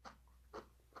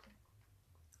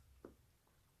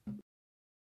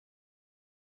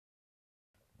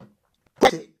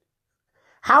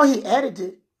 How he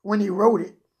edited when he wrote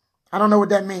it, I don't know what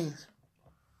that means.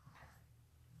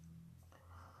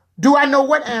 Do I know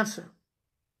what answer?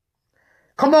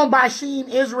 Come on, Bashim,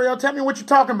 Israel. Tell me what you're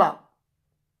talking about.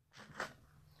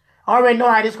 I already know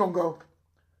how this going to go.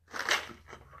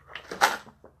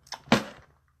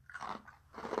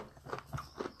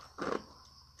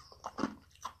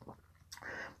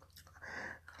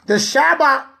 The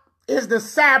Shabbat is the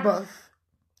Sabbath.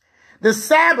 The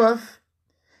Sabbath,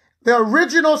 the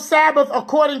original Sabbath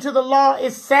according to the law,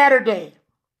 is Saturday.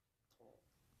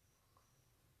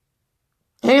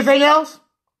 Anything else?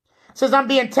 It says I'm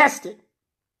being tested.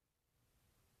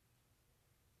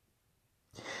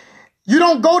 You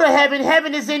don't go to heaven.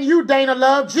 Heaven is in you, Dana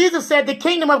Love. Jesus said the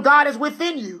kingdom of God is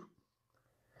within you.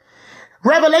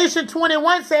 Revelation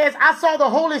 21 says, I saw the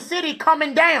holy city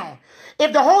coming down.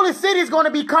 If the holy city is going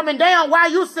to be coming down, why are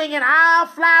you singing, I'll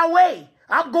fly away?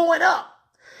 I'm going up.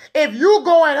 If you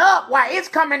going up while it's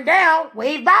coming down,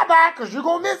 wave bye-bye because you're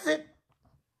going to miss it.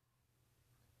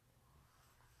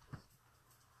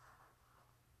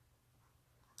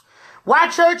 Why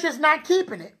church is not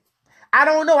keeping it? I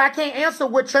don't know. I can't answer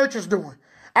what church is doing.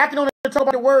 I can only talk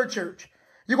about the word church.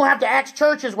 You're going to have to ask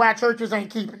churches why churches ain't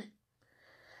keeping it.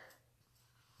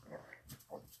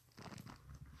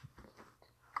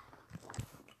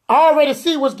 I already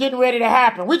see what's getting ready to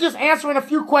happen. We're just answering a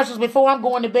few questions before I'm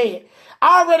going to bed.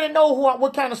 I already know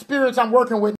what kind of spirits I'm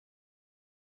working with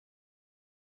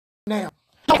now.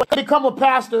 I don't become a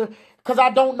pastor because I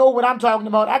don't know what I'm talking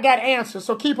about. I got answers,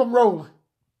 so keep them rolling.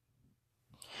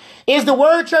 Is the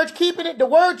word church keeping it? The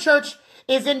word church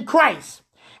is in Christ.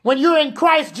 When you're in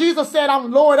Christ, Jesus said,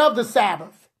 I'm Lord of the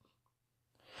Sabbath.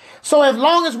 So as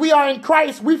long as we are in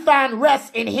Christ, we find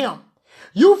rest in him.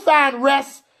 You find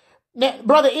rest,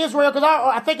 Brother Israel, because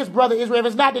I think it's Brother Israel. If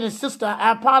it's not, then it's sister.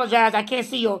 I apologize. I can't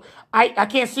see your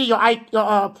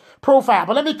profile.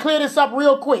 But let me clear this up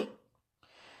real quick.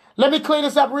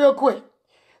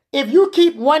 If you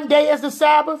keep one day as the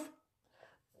Sabbath,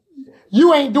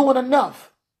 you ain't doing enough.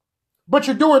 But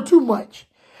you're doing too much.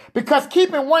 Because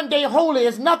keeping one day holy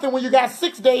is nothing when you got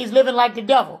 6 days living like the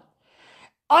devil.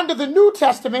 Under the New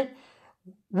Testament,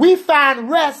 we find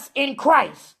rest in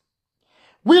Christ.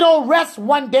 We don't rest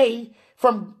one day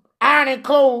from ironing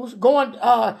clothes, going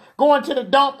to the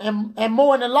dump and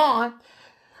mowing the lawn.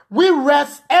 We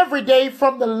rest every day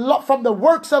from the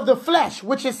works of the flesh,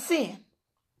 which is sin.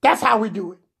 That's how we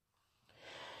do it.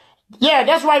 Yeah,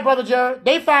 that's right, Brother Jared.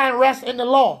 They find rest in the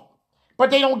law,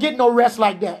 but they don't get no rest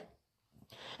like that.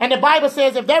 And the Bible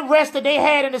says if that rest that they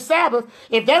had in the Sabbath,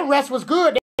 if that rest was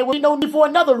good, there would be no need for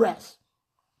another rest.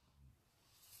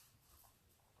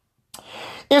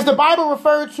 Is the Bible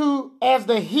referred to as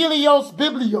the Helios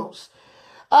Biblios?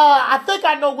 I think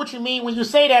I know what you mean when you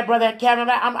say that, Brother Kevin.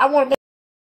 I want to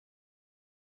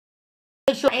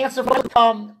make sure I answer.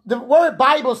 The word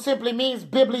Bible simply means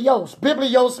Biblios.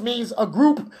 Biblios means a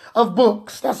group of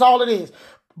books. That's all it is.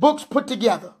 Books put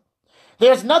together.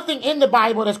 There's nothing in the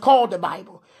Bible that's called the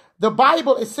Bible. The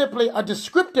Bible is simply a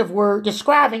descriptive word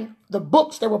describing the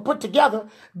books that were put together.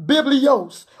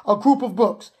 Biblios, a group of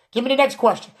books. Give me the next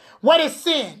question. What is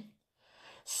sin?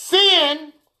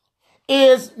 Sin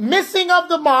is missing of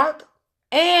the mark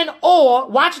and or,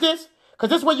 watch this, because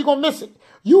this is where you're going to miss it.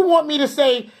 You want me to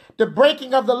say the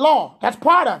breaking of the law. That's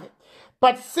part of it.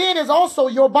 But sin is also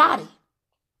your body.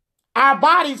 Our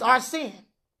bodies are sin.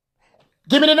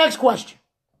 Give me the next question.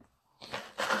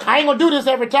 I ain't going to do this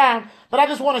every time, but I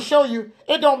just want to show you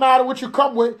it don't matter what you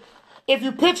come with. If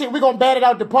you pitch it, we're going to bat it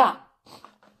out the park.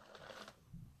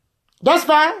 That's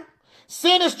fine.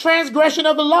 Sin is transgression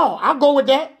of the law. I'll go with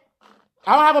that.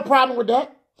 I don't have a problem with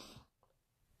that.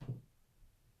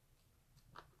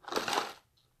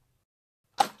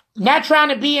 Not trying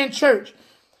to be in church.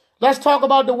 Let's talk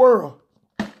about the world.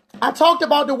 I talked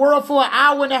about the world for an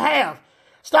hour and a half.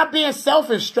 Stop being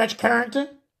selfish, Stretch Carrington.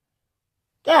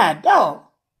 God, dog.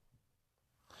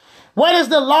 What is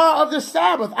the law of the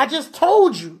Sabbath? I just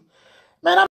told you.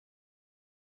 Man, I'm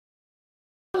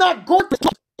not going to.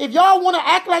 If y'all want to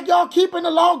act like y'all keeping the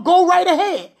law, go right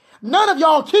ahead. None of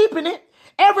y'all keeping it.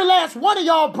 Every last one of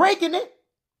y'all breaking it.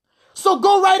 So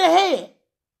go right ahead.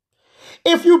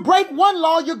 If you break one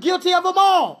law, you're guilty of them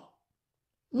all.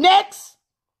 Next.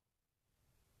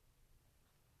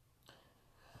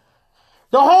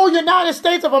 The whole United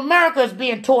States of America is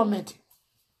being tormented.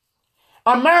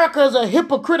 America is a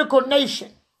hypocritical nation.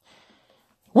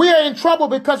 We are in trouble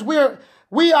because we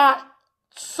are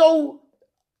so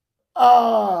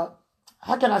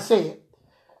how can I say it?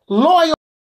 Loyal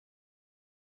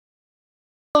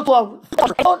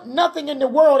to nothing in the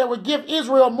world that would give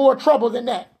Israel more trouble than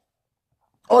that.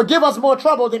 Or give us more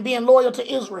trouble than being loyal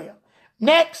to Israel.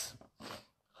 Next.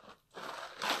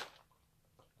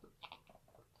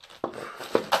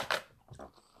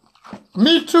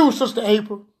 Me too, Sister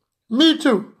April. Me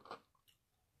too.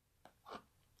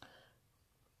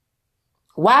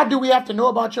 Why do we have to know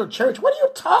about your church? What are you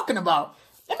talking about?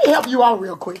 Let me help you out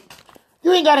real quick.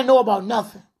 You ain't got to know about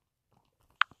nothing.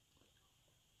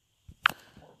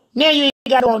 Now you ain't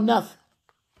got to know about nothing.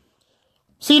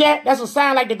 See that? That's a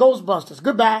sign like the Ghostbusters.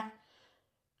 Goodbye.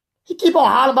 He keep on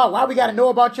hollering about why we got to know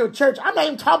about your church. I'm not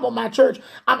even talking about my church.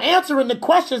 I'm answering the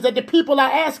questions that the people are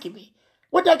asking me.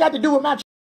 What that got to do with my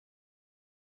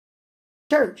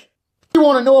church? He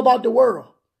want to know about the world.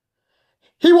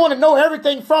 He want to know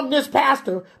everything from this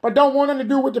pastor, but don't want nothing to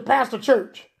do with the pastor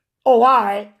church. Oh, all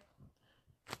right.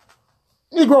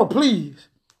 Negro, please.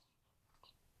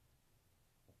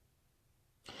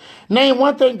 Name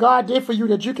one thing God did for you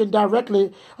that you can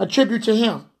directly attribute to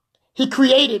him. He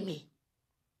created me.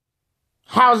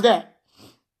 How's that?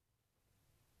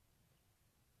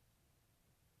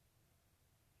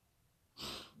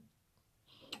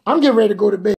 I'm getting ready to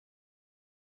go to bed.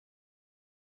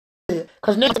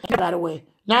 Because now, by the way,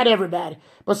 not everybody,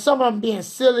 but some of them being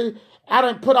silly. I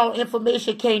done put out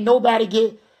information, can't nobody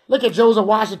get. Look at Joseph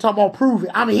Washington talking about prove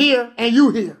it. I'm here and you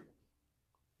here.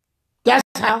 That's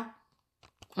how.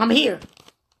 I'm here.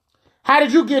 How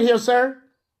did you get here, sir?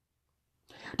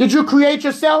 Did you create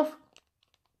yourself?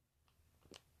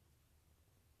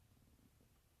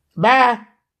 Bye.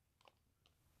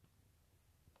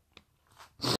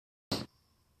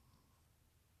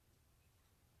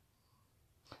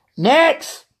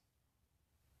 Next.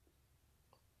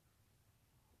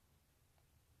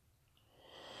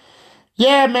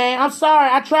 Yeah, man, I'm sorry.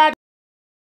 I tried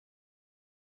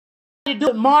to do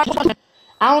it March.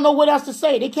 I don't know what else to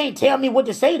say. They can't tell me what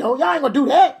to say, though. Y'all ain't gonna do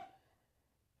that.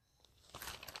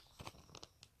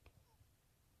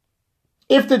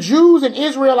 If the Jews in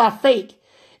Israel are fake,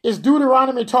 is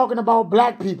Deuteronomy talking about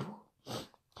black people?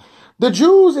 The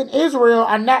Jews in Israel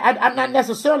are not, I'm not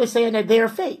necessarily saying that they're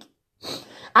fake.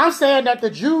 I'm saying that the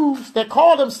Jews that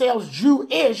call themselves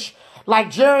Jewish,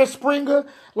 like Jerry Springer,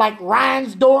 like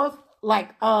Reinsdorf,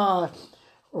 like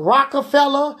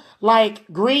Rockefeller, like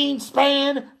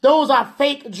Greenspan, those are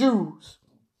fake Jews.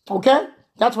 Okay?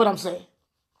 That's what I'm saying.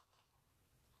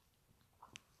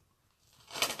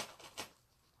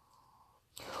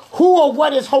 Who or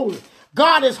what is holy?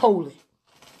 God is holy.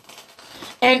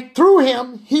 And through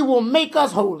him, he will make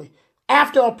us holy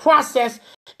after a process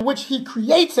in which he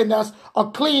creates in us a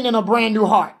clean and a brand new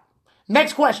heart.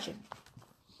 Next question.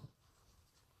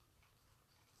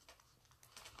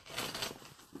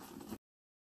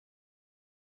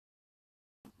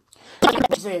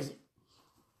 Says it.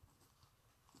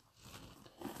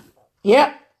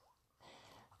 Yep.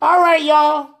 All right,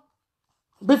 y'all.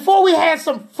 Before we had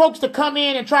some folks to come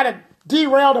in and try to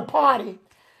derail the party,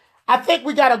 I think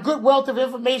we got a good wealth of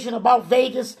information about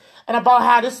Vegas and about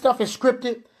how this stuff is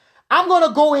scripted. I'm going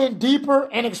to go in deeper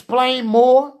and explain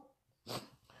more.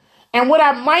 And what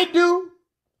I might do,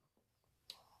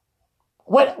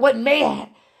 what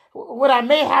I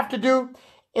may have to do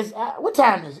is, what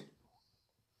time is it?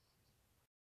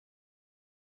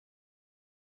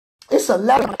 It's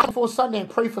 11 for Sunday and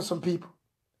pray for some people.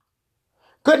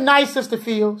 Good night, Sister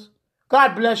Fields.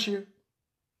 God bless you.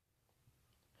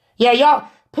 Yeah, y'all,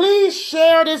 please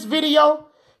share this video.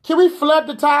 Can we flood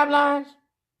the timelines?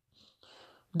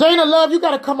 Dana Love, you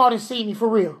got to come out and see me for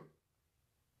real.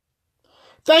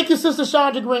 Thank you, Sister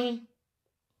Chandra Green.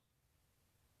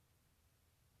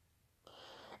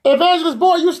 Evangelist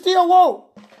Boy, you still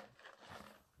woke.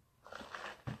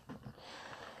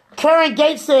 Karen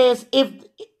Gates says,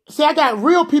 see, I got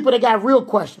real people that got real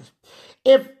questions.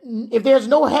 If there's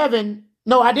no heaven,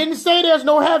 no, I didn't say there's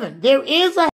no heaven. There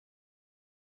is a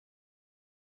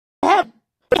heaven.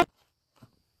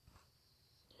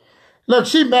 Look,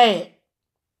 she mad.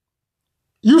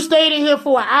 You stayed in here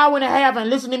for an hour and a half and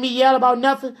listened to me yell about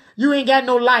nothing. You ain't got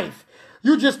no life.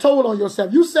 You just told on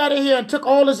yourself. You sat in here and took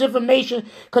all this information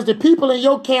because the people in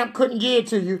your camp couldn't give it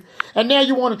to you. And now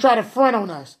you want to try to front on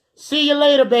us. See you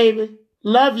later, baby.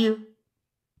 Love you.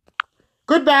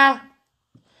 Goodbye.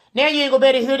 Now you ain't gonna be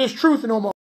able to hear this truth no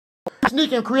more.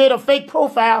 Sneak and create a fake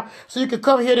profile so you can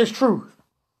come hear this truth.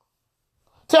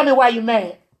 Tell me why you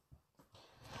mad.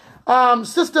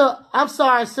 Sister, I'm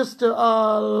sorry, Sister,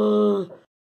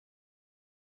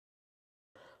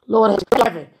 Lord,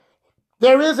 heaven.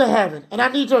 There is a heaven, and I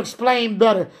need to explain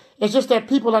better. It's just that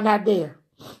people are not there.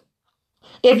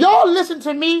 If y'all listen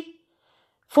to me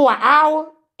for an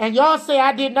hour and y'all say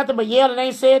I did nothing but yell and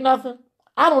ain't said nothing,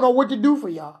 I don't know what to do for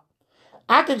y'all.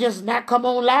 I can just not come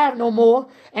on live no more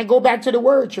and go back to the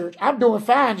Word Church. I'm doing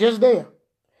fine just there.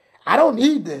 I don't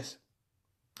need this.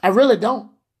 I really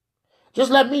don't. Just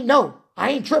let me know. I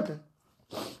ain't tripping.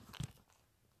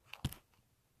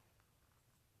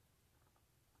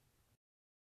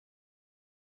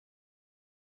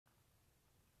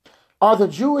 Are the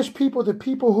Jewish people the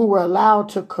people who were allowed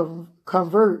to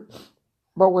convert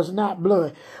but was not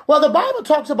blood? Well, the Bible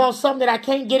talks about something that I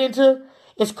can't get into.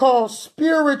 It's called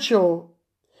spiritual.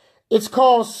 It's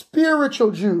called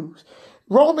spiritual Jews.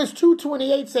 Romans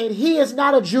 2:28 said, he is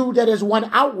not a Jew that is one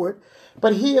outward,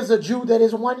 but he is a Jew that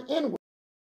is one inward.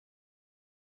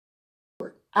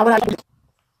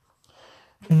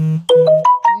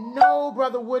 No,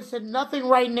 Brother Woodson, nothing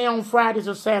right now on Fridays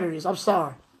or Saturdays. I'm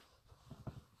sorry.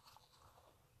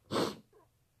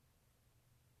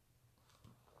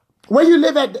 Where you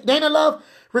live at, Dana Love,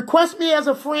 request me as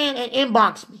a friend and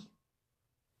inbox me.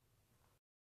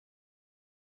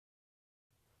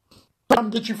 I'll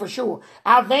get you for sure.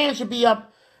 Our vans should be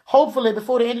up, hopefully,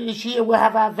 before the end of this year. We'll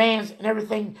have our vans and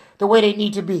everything the way they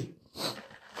need to be.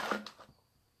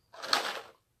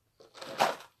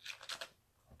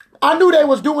 I knew they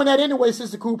was doing that anyway,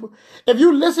 Sister Cooper. If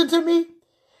you listen to me,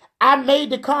 I made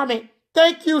the comment.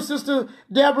 Thank you, Sister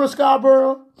Deborah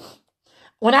Scarborough.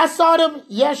 When I saw them,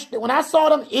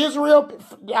 Israel,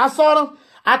 I saw them,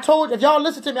 I told, if y'all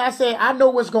listen to me, I said, I know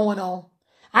what's going on.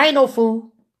 I ain't no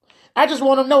fool. I just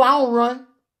want them to know I don't run.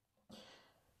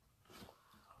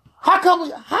 How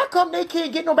come they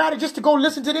can't get nobody just to go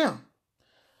listen to them?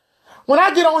 When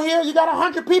I get on here, you got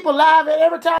 100 people live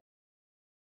every time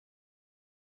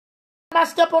I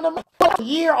step on them. A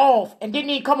year off and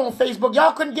didn't even come on Facebook.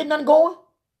 Y'all couldn't get nothing going?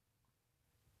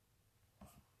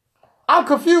 I'm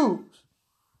confused.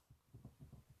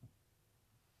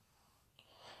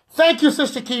 Thank you,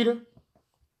 Sister Keita.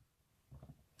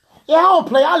 Yeah, I don't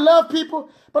play. I love people,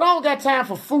 but I don't got time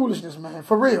for foolishness, man.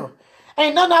 For real.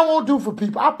 Ain't nothing I won't do for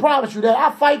people. I promise you that.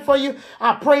 I fight for you.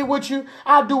 I pray with you.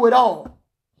 I'll do it all.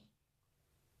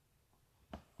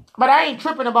 But I ain't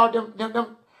tripping about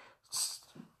them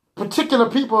particular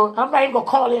people. I'm not even going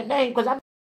to call their name because I'm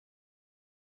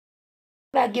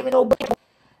not giving no.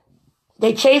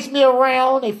 They chase me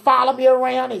around. They follow me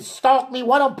around. They stalk me.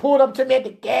 One of them pulled up to me at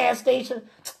the gas station.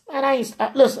 And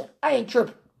listen, I ain't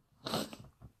tripping.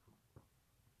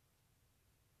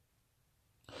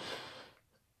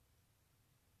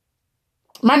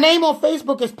 My name on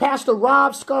Facebook is Pastor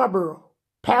Rob Scarborough.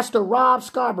 Pastor Rob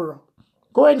Scarborough.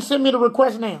 Go ahead and send me the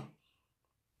request now.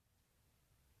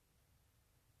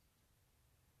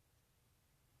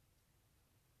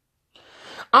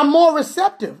 I'm more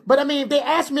receptive. But I mean, if they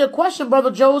ask me a question,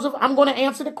 Brother Joseph, I'm going to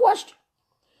answer the question.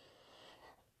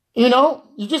 You know,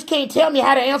 you just can't tell me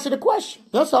how to answer the question.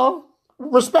 That's all.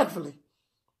 Respectfully.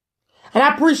 And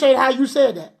I appreciate how you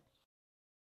said that.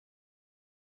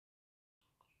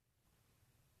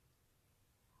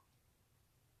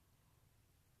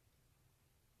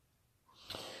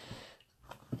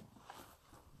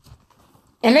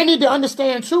 And they need to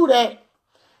understand, too, that,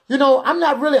 you know, I'm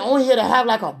not really on here to have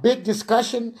like a big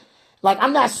discussion. Like,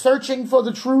 I'm not searching for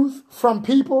the truth from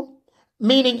people,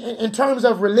 meaning in terms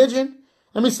of religion.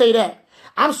 Let me say that.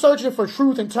 I'm searching for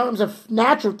truth in terms of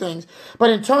natural things. But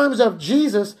in terms of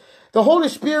Jesus, the Holy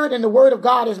Spirit and the Word of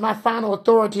God is my final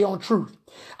authority on truth.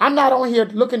 I'm not on here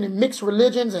looking to mix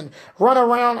religions and run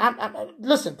around.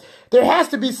 Listen, there has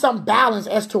to be some balance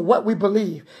as to what we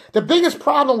believe. The biggest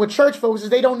problem with church folks is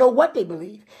they don't know what they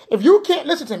believe. If you can't,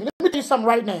 listen to me, let me tell you something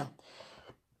right now.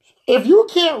 If you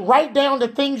can't write down the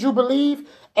things you believe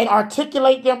and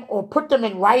articulate them or put them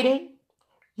in writing,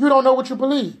 you don't know what you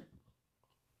believe.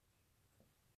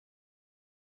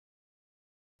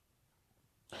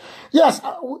 Yes,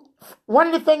 one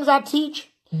of the things I teach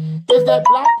is that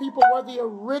black people were the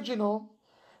original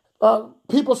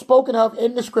people spoken of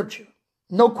in the scripture.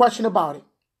 No question about it.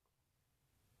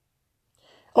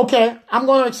 Okay, I'm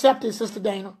going to accept it, Sister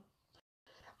Dana.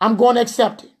 I'm going to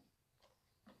accept it.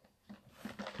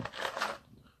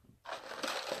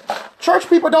 Church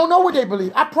people don't know what they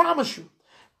believe. I promise you.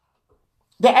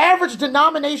 The average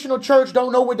denominational church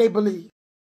don't know what they believe.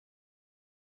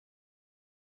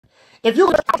 If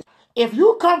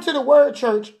you come to the Word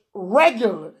Church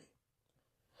regularly,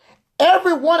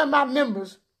 every one of my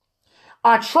members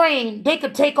are trained. They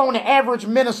could take on the average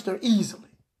minister easily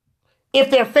if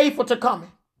they're faithful to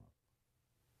coming.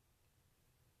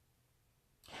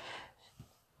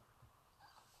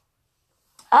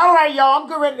 All right, y'all, I'm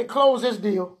getting ready to close this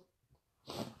deal.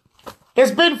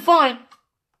 It's been fun.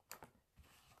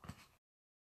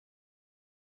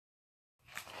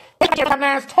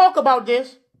 Talk about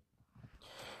this.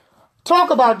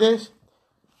 Talk about this.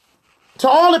 To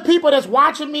all the people that's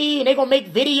watching me and they going to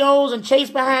make videos and chase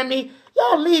behind me,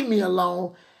 y'all leave me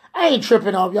alone. I ain't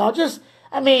tripping off y'all.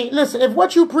 Listen, if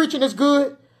what you preaching is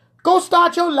good, go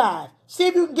start your live. See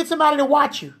if you can get somebody to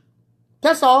watch you.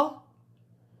 That's all.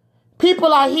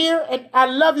 People are here, and I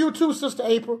love you too, Sister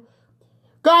April.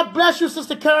 God bless you,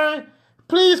 Sister Karen.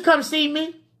 Please come see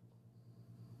me.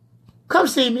 Come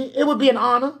see me. It would be an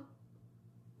honor.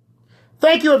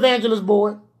 Thank you, Evangelist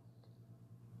Boyd.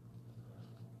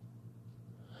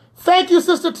 Thank you,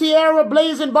 Sister Tiara,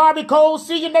 Blazing Barbie Cole.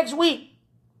 See you next week.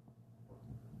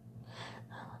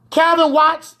 Calvin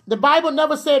Watts, the Bible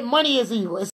never said money is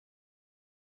evil. It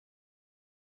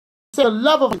said the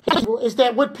love of evil is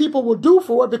that what people will do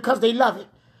for it because they love it.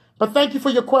 But thank you for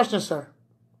your question, sir.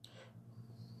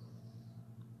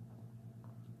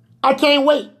 I can't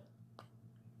wait.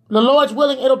 The Lord's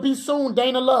willing, it'll be soon,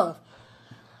 Dana Love.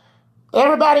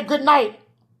 Everybody, good night.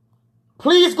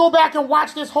 Please go back and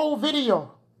watch this whole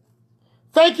video.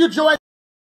 Thank you, Joyce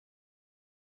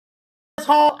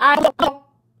Hall.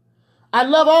 I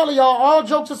love all of y'all. All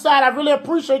jokes aside, I really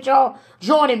appreciate y'all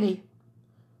joining me.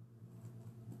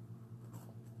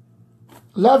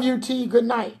 Love you, T. Good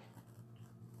night.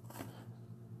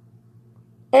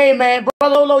 Hey, man.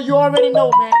 Brother Lolo, you already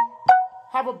know, man.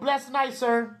 Have a blessed night,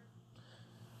 sir.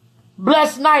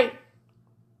 Blessed night.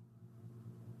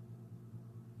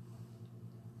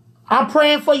 I'm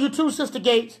praying for you too, Sister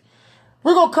Gates.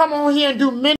 We're going to come on here and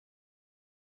do ministry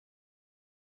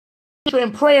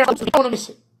and prayer.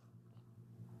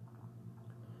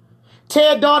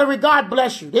 Ted Daughtery, God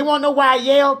bless you. They want to know why I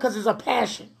yell? Because it's a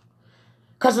passion.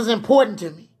 Because it's important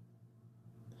to me.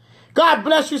 God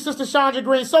bless you, Sister Chandra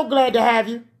Green. So glad to have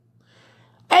you.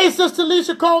 Hey, Sister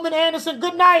Alicia Coleman Anderson,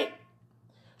 good night.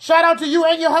 Shout out to you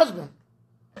and your husband.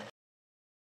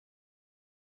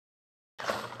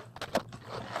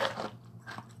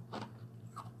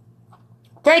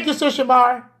 Thank you, Sister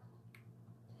Shamar.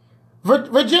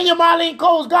 Virginia Marlene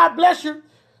Coles, God bless you.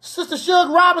 Sister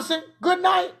Shug Robinson, good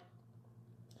night.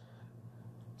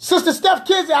 Sister Steph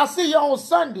Kizzy, I'll see you on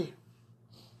Sunday.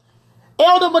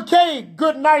 Elder McKay,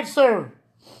 good night, sir.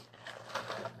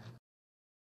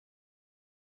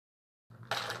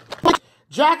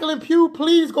 Jacqueline Pugh,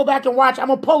 please go back and watch. I'm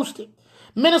going to post it.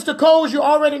 Minister Coles, you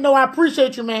already know I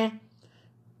appreciate you, man.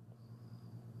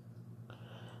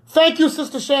 Thank you,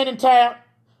 Sister Shannon Tab.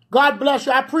 God bless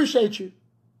you. I appreciate you.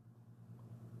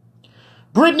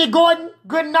 Brittany Gordon,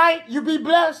 good night. You be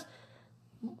blessed.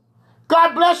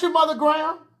 God bless you, Mother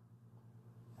Graham.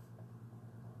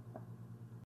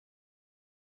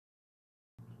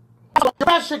 Your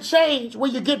prayers should change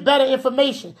when you get better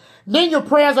information. Then your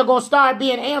prayers are going to start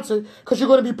being answered because you're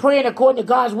going to be praying according to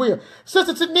God's will.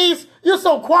 Sister Denise, you're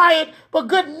so quiet, but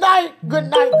good night, good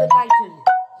night, good night to you.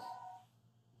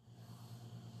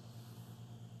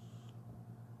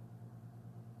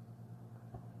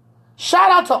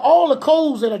 Shout out to all the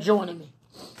Coles that are joining me.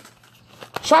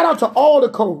 Shout out to all the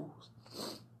Coles.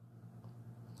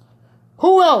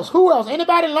 Who else? Who else?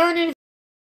 Anybody learn anything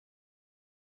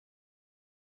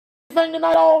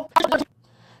tonight? All?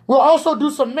 We'll also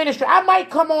do some ministry. I might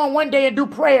come on one day and do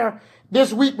prayer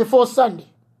this week before Sunday.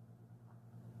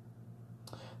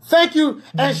 Thank you.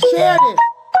 And share this.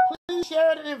 Please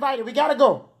share it and invite it. We got to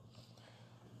go.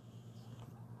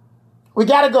 We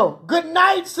got to go. Good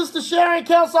night, Sister Sharon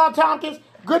Kelsall Tompkins.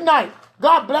 Good night.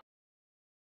 God bless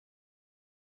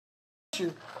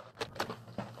you.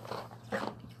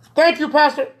 Thank you,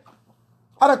 Pastor.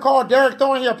 I done called Derek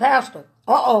Thornhill Pastor.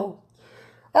 Uh-oh.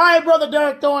 All right, Brother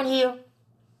Derek Thornhill.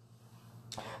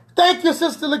 Thank you,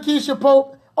 Sister Lakeisha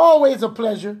Pope. Always a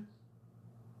pleasure.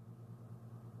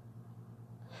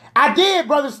 I did,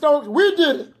 Brother Stokes. We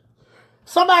did it.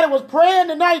 Somebody was praying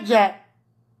tonight, Jack.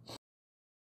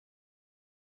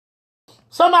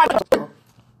 Somebody.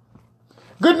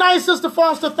 Good night, Sister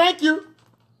Foster. Thank you.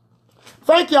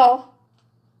 Thank y'all.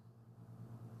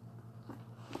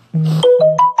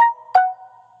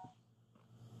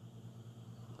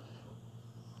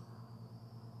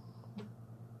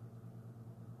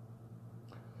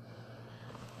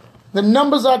 The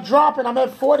numbers are dropping. I'm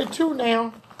at 42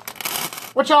 now.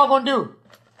 What y'all gonna do?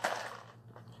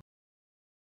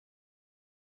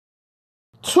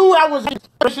 2 hours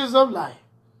of life.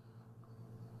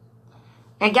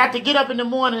 And got to get up in the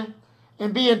morning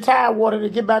and be in tide water to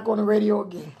get back on the radio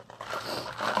again.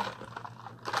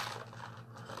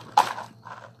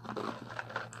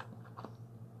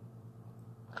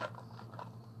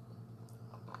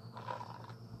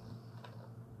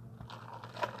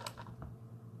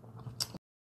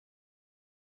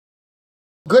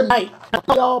 Good night.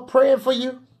 Y'all praying for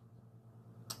you.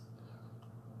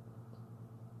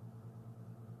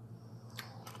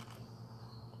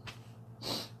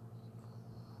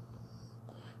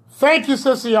 Thank you,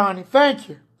 Sister Yanni. Thank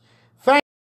you. Thank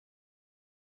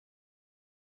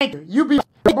you. You be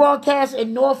broadcast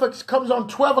in Norfolk comes on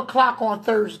 12 o'clock on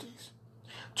Thursdays.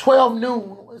 12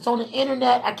 noon. It's on the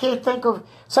internet. I can't think of.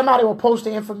 Somebody will post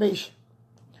the information.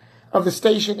 of the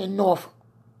station in Norfolk.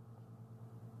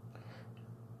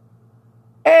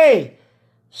 Hey,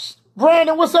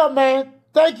 Brandon, what's up, man?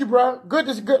 Thank you, bro. Good.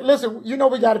 Listen, you know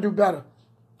we got to do better.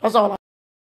 That's all I'm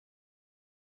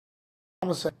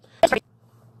going to say.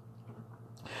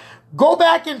 Go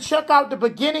back and check out the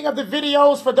beginning of the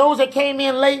videos. For those that came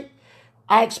in late,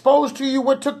 I exposed to you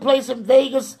what took place in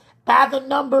Vegas by the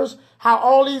numbers, how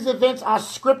all these events are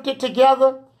scripted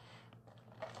together,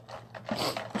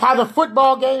 how the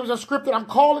football games are scripted. I'm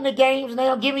calling the games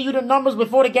now, giving you the numbers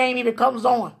before the game even comes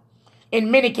on,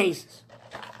 in many cases.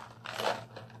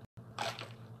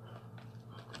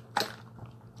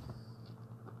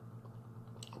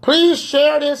 Please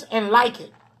share this and like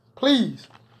it. Please.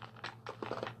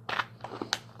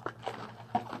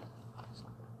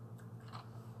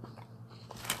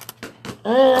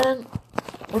 And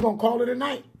we're going to call it a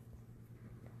night.